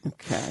again.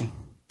 Okay.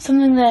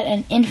 Something that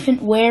an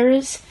infant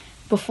wears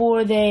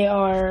before they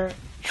are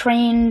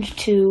trained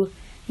to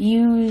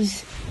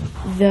use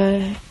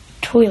the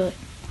toilet.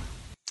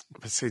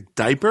 Let's say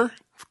diaper.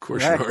 Of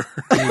course Correct.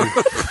 you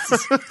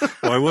are.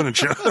 Why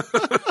wouldn't you?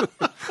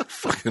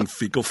 Fucking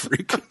fecal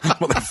freak,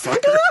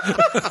 motherfucker.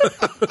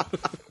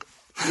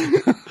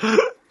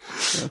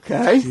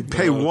 Okay. You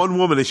pay one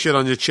woman to shit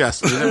on your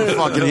chest. You never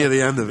fucking hear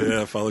the end of it.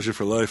 Yeah, follows you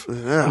for life.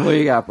 What do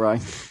you got,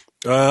 Brian?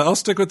 I'll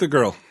stick with the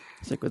girl.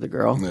 Stick with the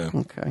girl? Yeah.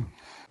 Okay.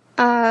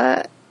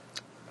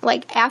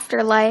 Like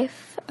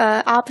afterlife,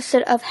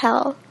 opposite of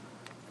hell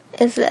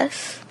is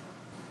this.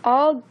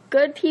 All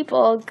good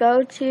people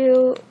go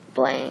to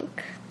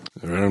blank.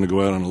 All right, I'm going to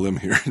go out on a limb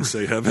here and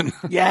say heaven.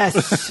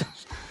 Yes.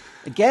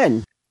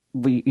 Again,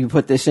 you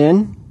put this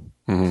in.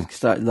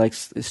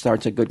 Mm-hmm. It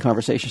starts a good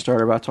conversation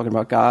starter about talking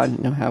about God.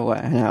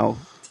 How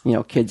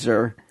kids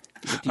are.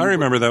 I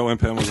remember that when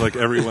Pam was like,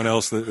 everyone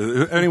else,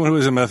 anyone who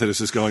is a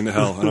Methodist is going to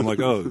hell. And I'm like,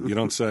 oh, you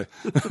don't say.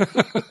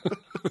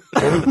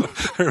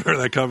 I remember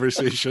that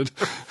conversation.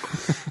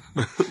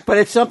 But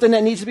it's something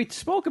that needs to be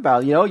spoke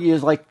about.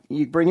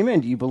 You bring him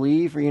in. Do you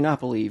believe or you not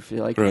believe?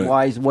 Like,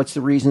 Right. what's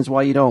the reasons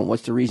why you don't?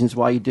 What's the reasons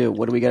why you do?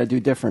 What do we got to do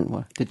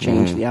different to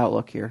change the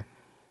outlook here?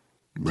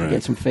 To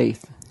get some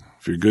faith.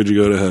 If you're good, you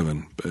go to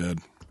heaven. Bad.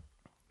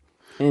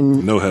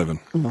 And No heaven.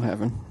 no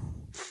heaven.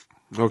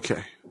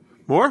 Okay.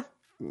 More?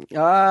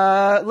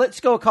 Let's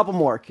go a couple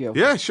more, Q.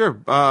 Yeah, sure.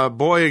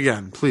 Boy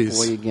again, please.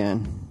 Boy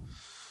again.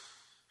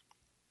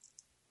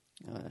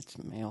 Oh, that's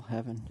male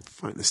heaven.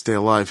 Fighting to stay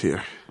alive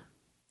here.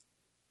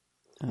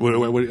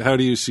 How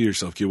do you see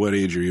yourself, Q? What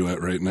age are you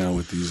at right now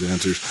with these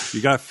answers?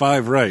 You got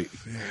 5 right.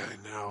 Yeah,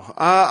 I know.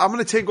 I'm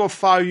going to take off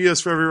 5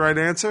 years for every right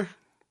answer.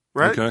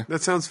 Right? Okay.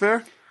 That sounds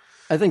fair?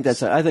 I think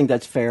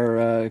that's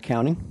fair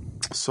counting.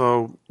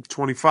 So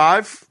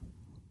 25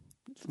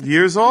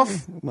 years off?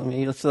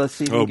 Let's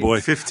see. if Oh, we can- boy.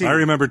 15. I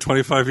remember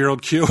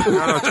 25-year-old Q.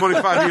 No,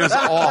 25 years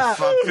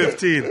off. I'm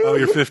 15. Oh,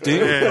 you're 15?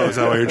 Yeah. Oh, is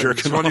that why you're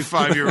jerking off?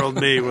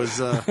 25-year-old me was.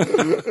 He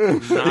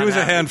was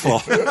a handful.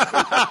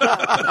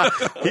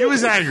 He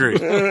was angry.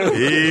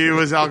 He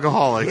was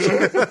alcoholic.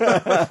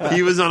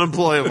 He was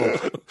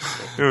unemployable.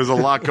 There was a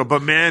lot go,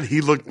 but man,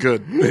 he looked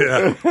good.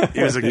 Yeah.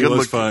 He was a He good was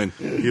look. fine.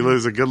 He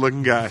was a good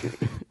looking guy.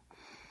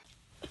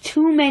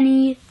 too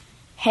many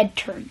head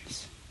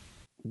turns.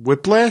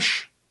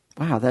 Whiplash?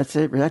 Wow, that's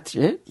it? That's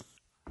it?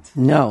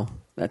 No,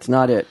 that's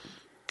not it.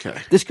 Okay.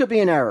 This could be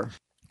an error.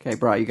 Okay,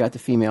 Bri, you got the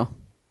female.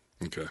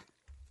 Okay.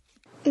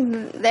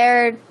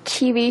 They're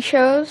TV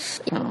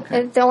shows.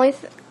 It's the only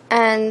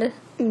and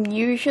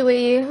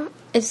usually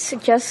it's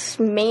just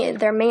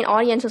their main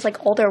audience is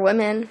like older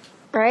women,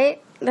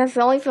 right? That's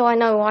the only people I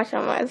know who watch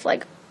them is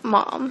like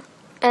mom.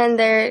 And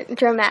they're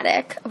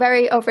dramatic,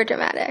 very over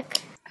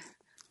dramatic.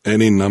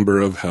 Any number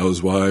of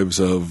housewives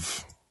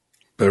of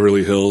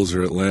Beverly Hills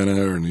or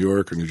Atlanta or New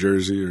York or New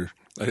Jersey or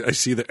I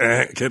see the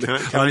Can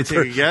I take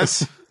a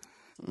guess?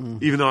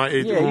 Even though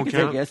it Yeah, you won't can take a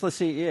count. guess. Let's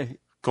see. Yeah.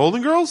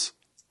 Golden Girls?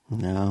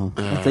 No,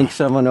 I think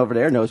someone over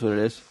there knows what it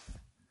is.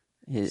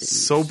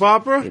 Soap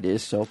opera? It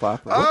is soap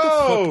opera.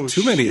 Oh,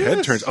 too many head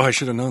shit. turns. Oh, I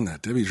should have known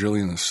that. Debbie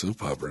Drillian is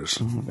soap operas.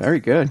 Very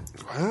good.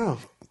 Wow.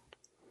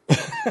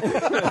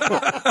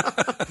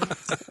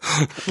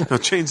 Now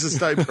change this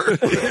diaper.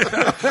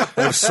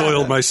 I've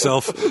soiled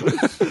myself.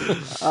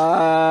 Is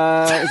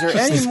there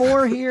any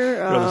more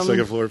here? On the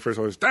second floor, first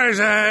one was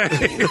Daisy.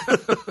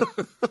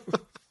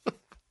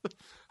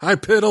 I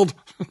piddled.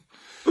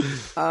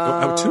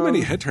 Too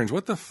many head turns.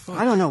 What the fuck?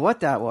 I don't know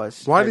what that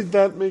was. Why did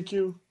that make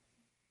you?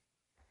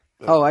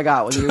 Oh, I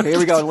got one. Here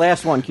we go.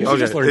 Last one, Q. Okay.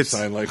 Just learn it's-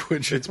 sign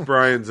language. It's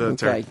Brian's turn.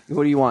 Okay.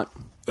 What do you want?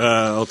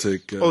 I'll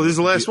take. Oh, this is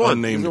the last one.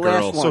 Unnamed This is the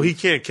last girl. one. So he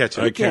can't catch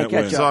it. I can't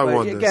Catch win. So I up.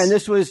 won Again, this.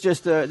 this was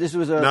just an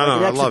I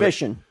love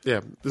exhibition. it. Yeah,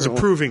 this is a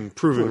proving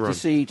run. To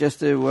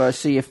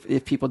see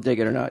if people dig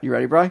it or not. You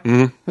ready, Brian?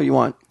 Mm-hmm. Who you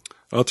want?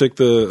 I'll take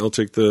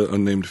the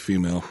unnamed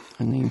female.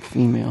 Unnamed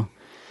female.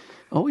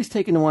 Always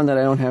taking the one that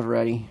I don't have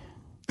ready.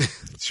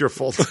 It's your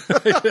fault.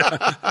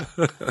 I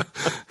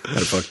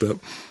fucked up.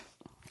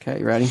 Okay,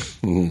 you ready?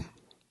 Mm-hmm.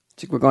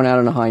 We're going out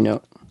on a high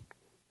note.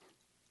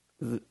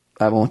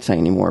 I won't say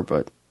anymore,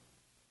 but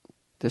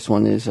this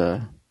one is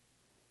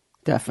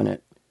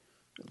definite.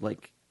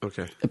 Like,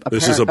 Okay.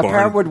 This is a barn.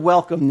 parent would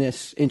welcome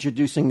this,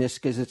 introducing this,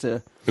 because it's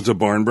a... It's a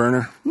barn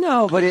burner,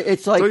 No, but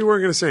it's like... So you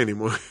weren't going to say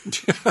anymore.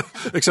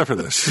 except for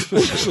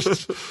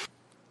this.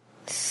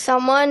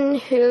 Someone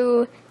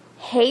who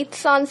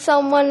hates on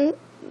someone,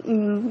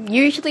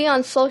 usually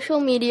on social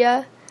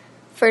media,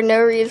 for no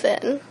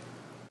reason.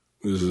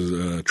 This is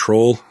a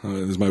troll.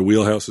 This is my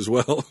wheelhouse as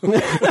well.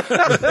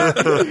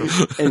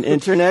 An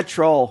internet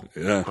troll.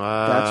 Yeah.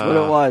 That's what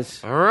it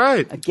was. All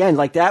right. Again,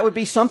 like that would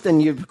be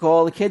something you'd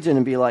call the kids in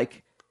and be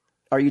like,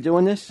 "Are you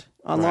doing this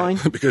online?"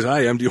 Because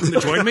I am. Do you want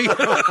to join me?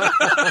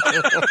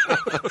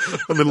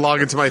 Let me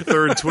log into my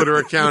third Twitter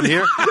account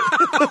here.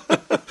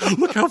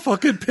 Look how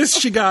fucking pissed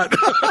she got.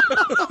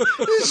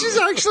 She's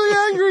actually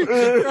angry.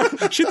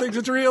 She thinks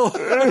it's real.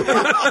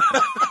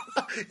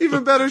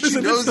 Even better, she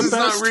knows the it's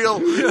not best. real,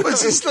 but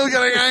she's still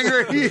getting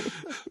angry.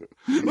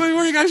 Where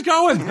are you guys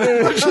going?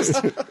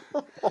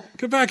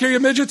 Come back here, you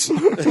midgets.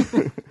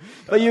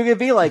 But you could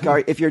be like, "All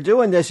right, if you're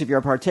doing this, if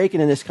you're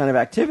partaking in this kind of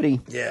activity,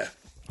 Yeah.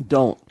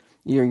 don't.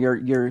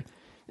 You're.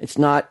 It's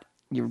not.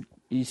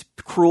 He's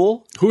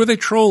cruel. Who are they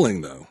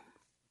trolling though?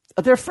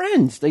 They're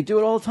friends. They do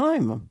it all the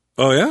time.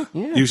 Oh yeah.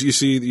 Yeah. You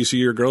see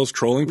your girls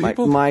trolling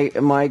people.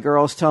 My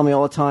girls tell me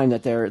all the time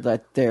that they're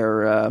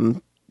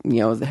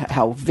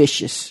how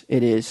vicious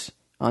it is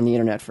on the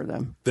internet for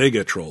them. They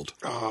get trolled.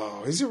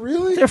 Oh, is it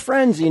really? They're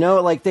friends,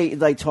 like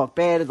they talk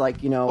bad, like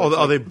Oh,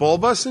 are they ball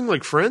busting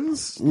like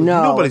friends?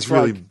 No, Nobody's it's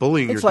really like,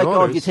 bullying It's your like,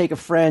 daughters. oh, you take a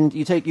friend,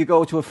 you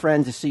go to a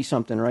friend to see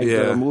something, right? Yeah. You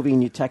go to a movie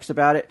and you text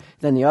about it.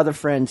 Then the other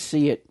friends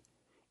see it,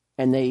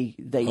 and they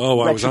Oh,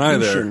 why wasn't I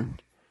there? retribution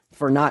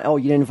for not. Oh,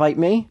 you didn't invite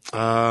me.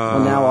 Well,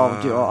 now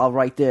I'll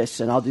write this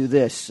and I'll do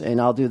this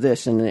and I'll do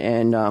this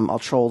and I'll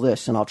troll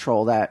this and I'll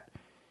troll that,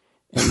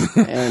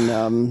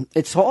 and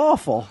it's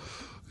awful.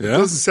 Yeah.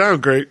 Doesn't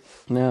sound great.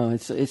 No,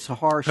 it's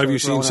harsh. Have you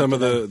seen some of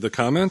the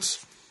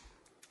comments?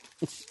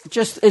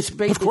 It's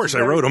basically. Of course,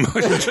 I wrote them.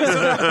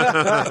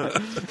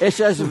 It's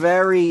just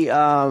very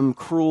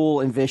cruel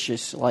and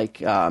vicious, like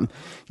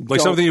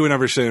Something you would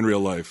never say in real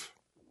life.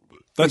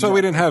 That's why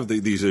we didn't have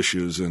these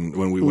issues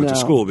when we went to No.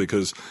 school,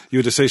 because you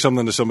had to say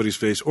something to somebody's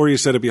face, or you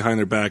said it behind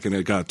their back and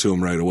it got to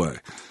them right away.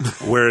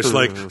 Whereas,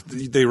 like,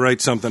 they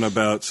write something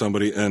about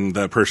somebody and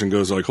that person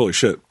goes like, "Holy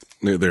shit,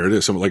 there it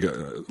is!"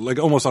 Something like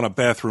almost on a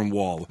bathroom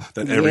wall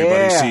that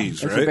everybody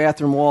sees, It's right? a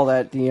bathroom wall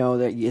that you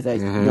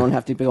don't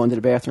have to go into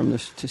the bathroom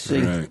to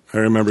see. Right. I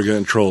remember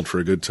getting trolled for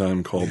a good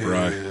time called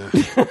Bri.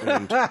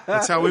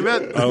 That's how we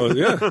met. Oh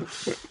yeah.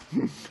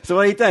 So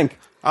what do you think?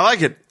 I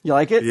like it. You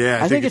like it?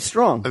 Yeah, I think it's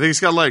strong. I think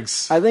it's got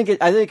legs. I think it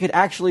could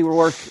actually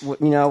work.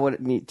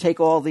 You take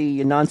all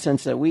the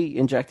nonsense that we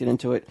injected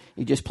into it.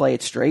 You just play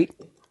it straight.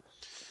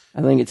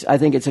 I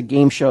think it's a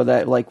game show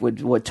that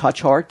would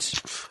touch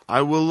hearts.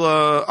 I will.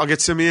 I'll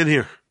get Simi in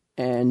here.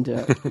 And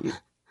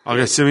I'll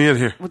get Simi in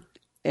here.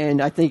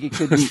 and I think it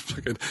could be.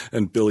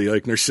 And Billy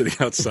Eichner sitting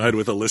outside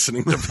with a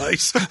listening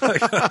device,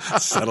 like a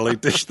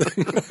satellite dish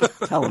thing.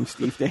 Tell him,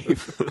 Steve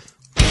Dave.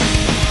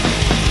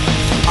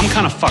 I'm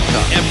kind of fucked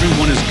up.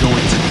 Everyone is going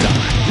to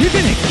die. You're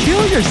gonna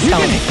kill yourself. You're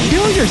gonna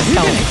kill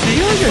yourself.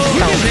 You're gonna kill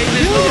yourself.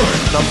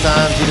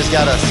 Sometimes you just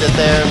gotta sit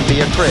there and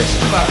be a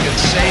Christian. Fucking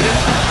Satan.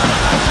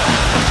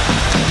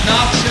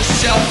 Noxious,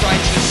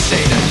 self-righteous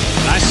Satan.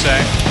 And I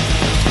say,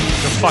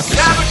 the fuck is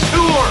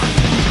Saboteur!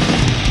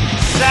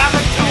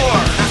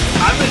 Saboteur!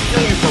 I'm gonna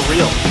kill you for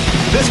real.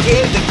 The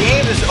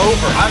game is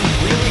over. I'm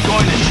really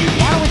going to shoot you.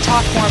 Why don't we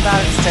talk more about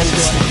it instead of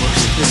doing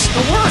it? This is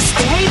the worst.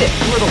 I hate it.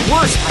 You're the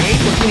worst. I hate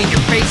looking at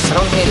your face.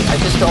 I don't hate it. I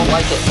just don't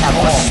like it at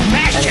all.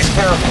 Smash and it. it's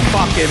terrible.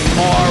 fucking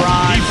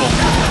moron.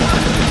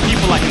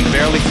 People I can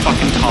barely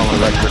fucking tolerate.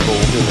 Electrical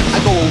human.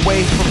 I go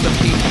away from the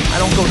people. I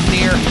don't go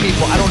near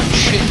people. I don't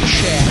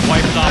chit-chat.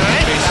 Wiped off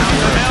the face of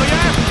the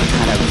earth.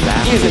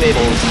 He's an idiot.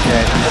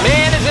 The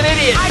man is an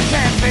idiot. I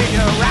can't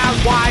figure out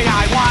why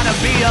I want to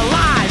be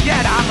alive,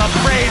 yet I'm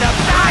afraid of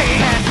dying.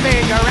 I can't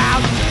figure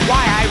out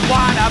why I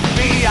want to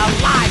be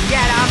alive,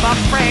 yet I'm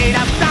afraid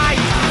of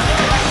dying.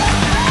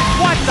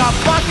 What the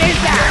fuck is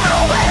that?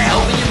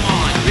 Open your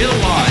mind. Real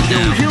wise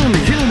now. Kill me,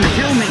 kill me,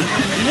 kill me.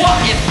 What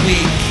if we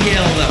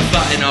kill the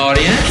fucking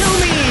audience? Kill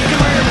me,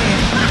 kill me.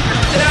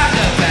 And I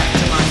go back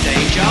to my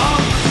day job.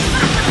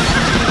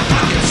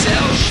 I can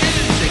sell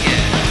shoes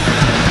again.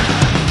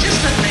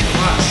 Just doesn't make a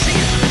lot of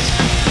sense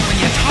when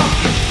you talk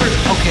it through.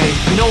 Okay,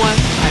 you know what?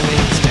 I made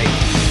a mistake.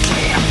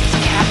 Damn, it's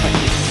Catholic.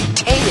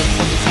 It's tainted.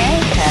 It's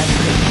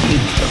fantastic.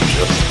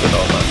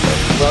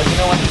 Well, you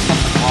know what? There's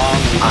something wrong.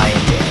 I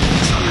did.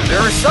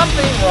 There is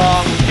something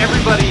wrong with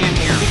everybody in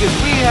here because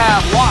we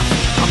have lost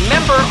a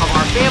member of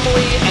our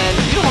family and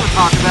you don't want to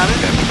talk about it.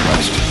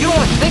 You don't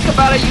want to think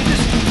about it. You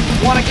just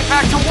want to get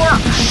back to work.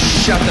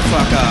 Shut the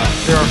fuck up.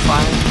 There are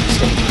 5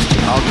 stages to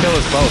it. I'll kill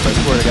us both. I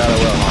swear to God I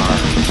will.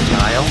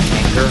 Denial,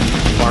 anger,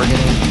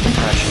 bargaining,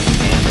 depression,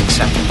 and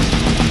acceptance.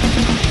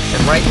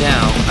 And right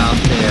now, out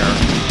there,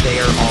 they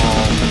are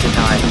all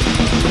denying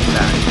the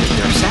fact that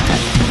they're sad.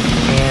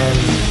 And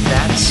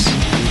that's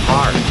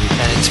hard,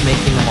 and it's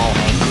making them all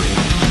angry.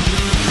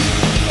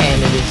 And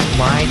it is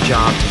my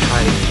job to try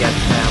to get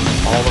them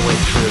all the way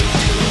through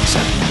to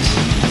acceptance.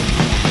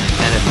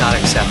 And if not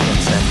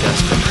acceptance, then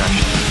just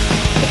depression.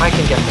 If I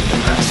can get them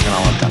depressed, then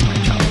I'll have done my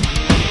job.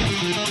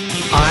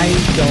 I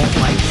don't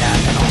like that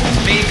at all.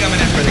 Me coming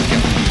in for the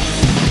kill.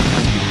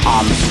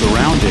 I'm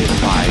surrounded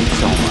by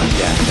so much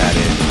death that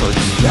it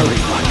hurts very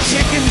much.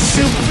 Chicken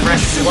soup.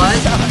 Fresh blood,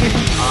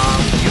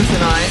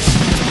 euthanize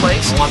this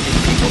place. I want these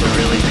people to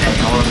really pay.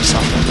 I want them to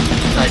suffer.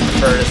 I'd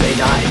prefer it if they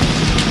died.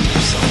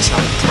 So it's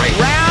not right.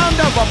 Round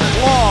of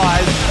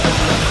applause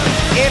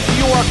if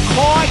you are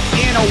caught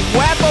in a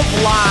web of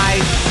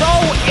lies so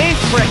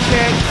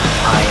intricate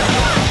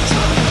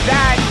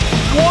that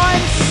one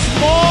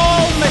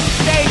small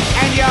mistake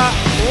and your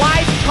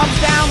life comes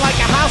down like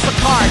a house of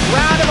cards.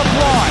 Round of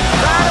applause.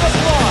 Round of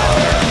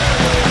applause.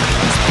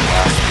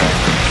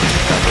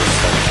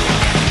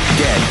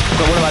 Dead.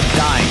 But what about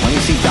dying? When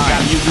you see dying,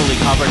 I'm usually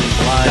covered in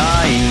blood.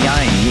 Dying.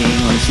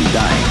 When you see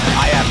dying.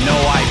 I have no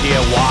idea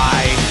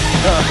why.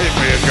 Oh,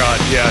 dear God,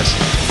 yes.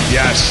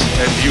 Yes,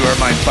 and you are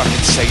my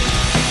fucking Satan.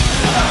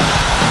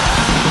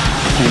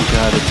 I think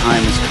the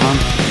time has come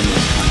in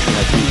this country.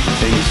 I think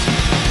things,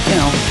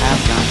 have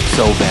gotten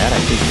so bad.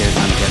 I think they're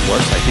going to get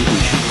worse. I think we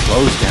should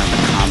close down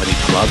the comedy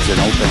clubs and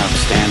open up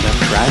stand-up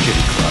tragedy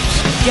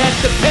clubs. Get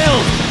the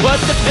pills. Put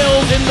the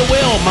pills in the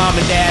will, Mom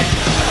and Dad.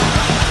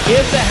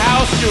 Give the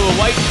house to a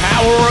white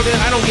power organ.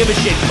 I don't give a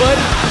shit. Put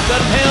the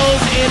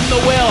pills in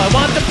the will. I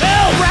want the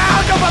pills.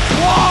 Round of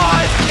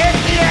applause if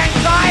the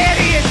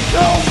anxiety is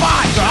too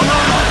much.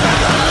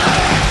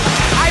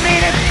 I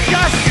mean, it's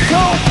just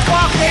too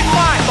fucking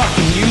much.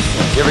 Fucking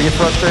useless. You ever get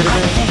frustrated,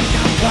 man?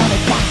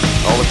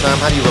 All the time?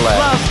 How do you relax?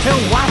 Love to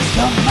watch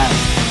the mess.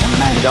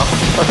 You don't?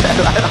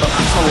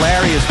 It's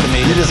hilarious to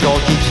me. You just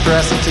gonna keep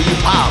stressing till you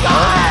pop, huh?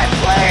 God,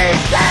 please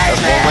save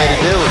That's one way to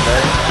do it,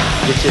 man.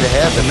 Get you to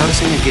heaven. I'm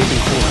noticing a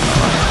gaping hole in my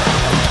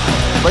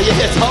heart. But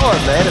yeah, it's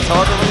hard, man. It's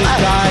hard to relax.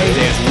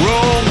 There's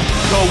room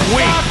to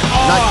weep.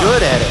 I'm not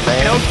good at it,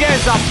 man. Who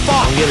gives a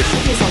fuck? He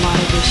has a lot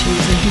of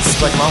issues and he's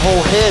It's like my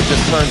whole head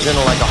just turns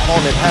into like a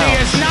haunted He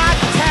house. is not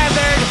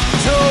tethered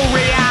to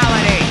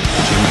reality.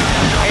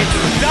 It's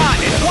done.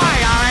 It's why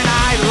aren't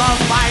I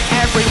loved by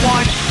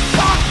everyone?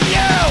 Fuck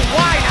you.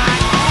 Why not?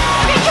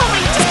 kill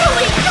me, just kill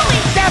me.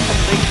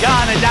 Definitely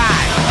gonna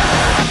die.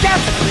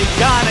 Definitely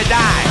gonna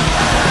die.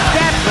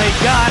 Definitely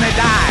gonna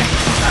die.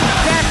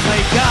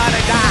 Definitely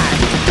gonna die.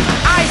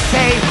 I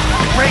say,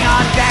 bring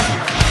on death.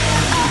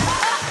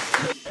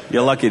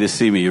 You're lucky to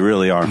see me. You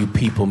really are. You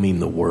people mean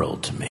the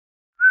world to me.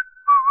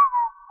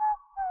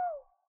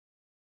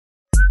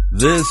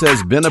 This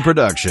has been a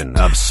production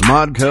of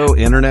Smodco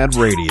Internet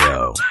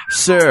Radio.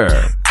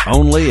 Sir,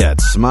 only at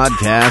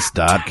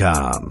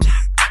smodcast.com.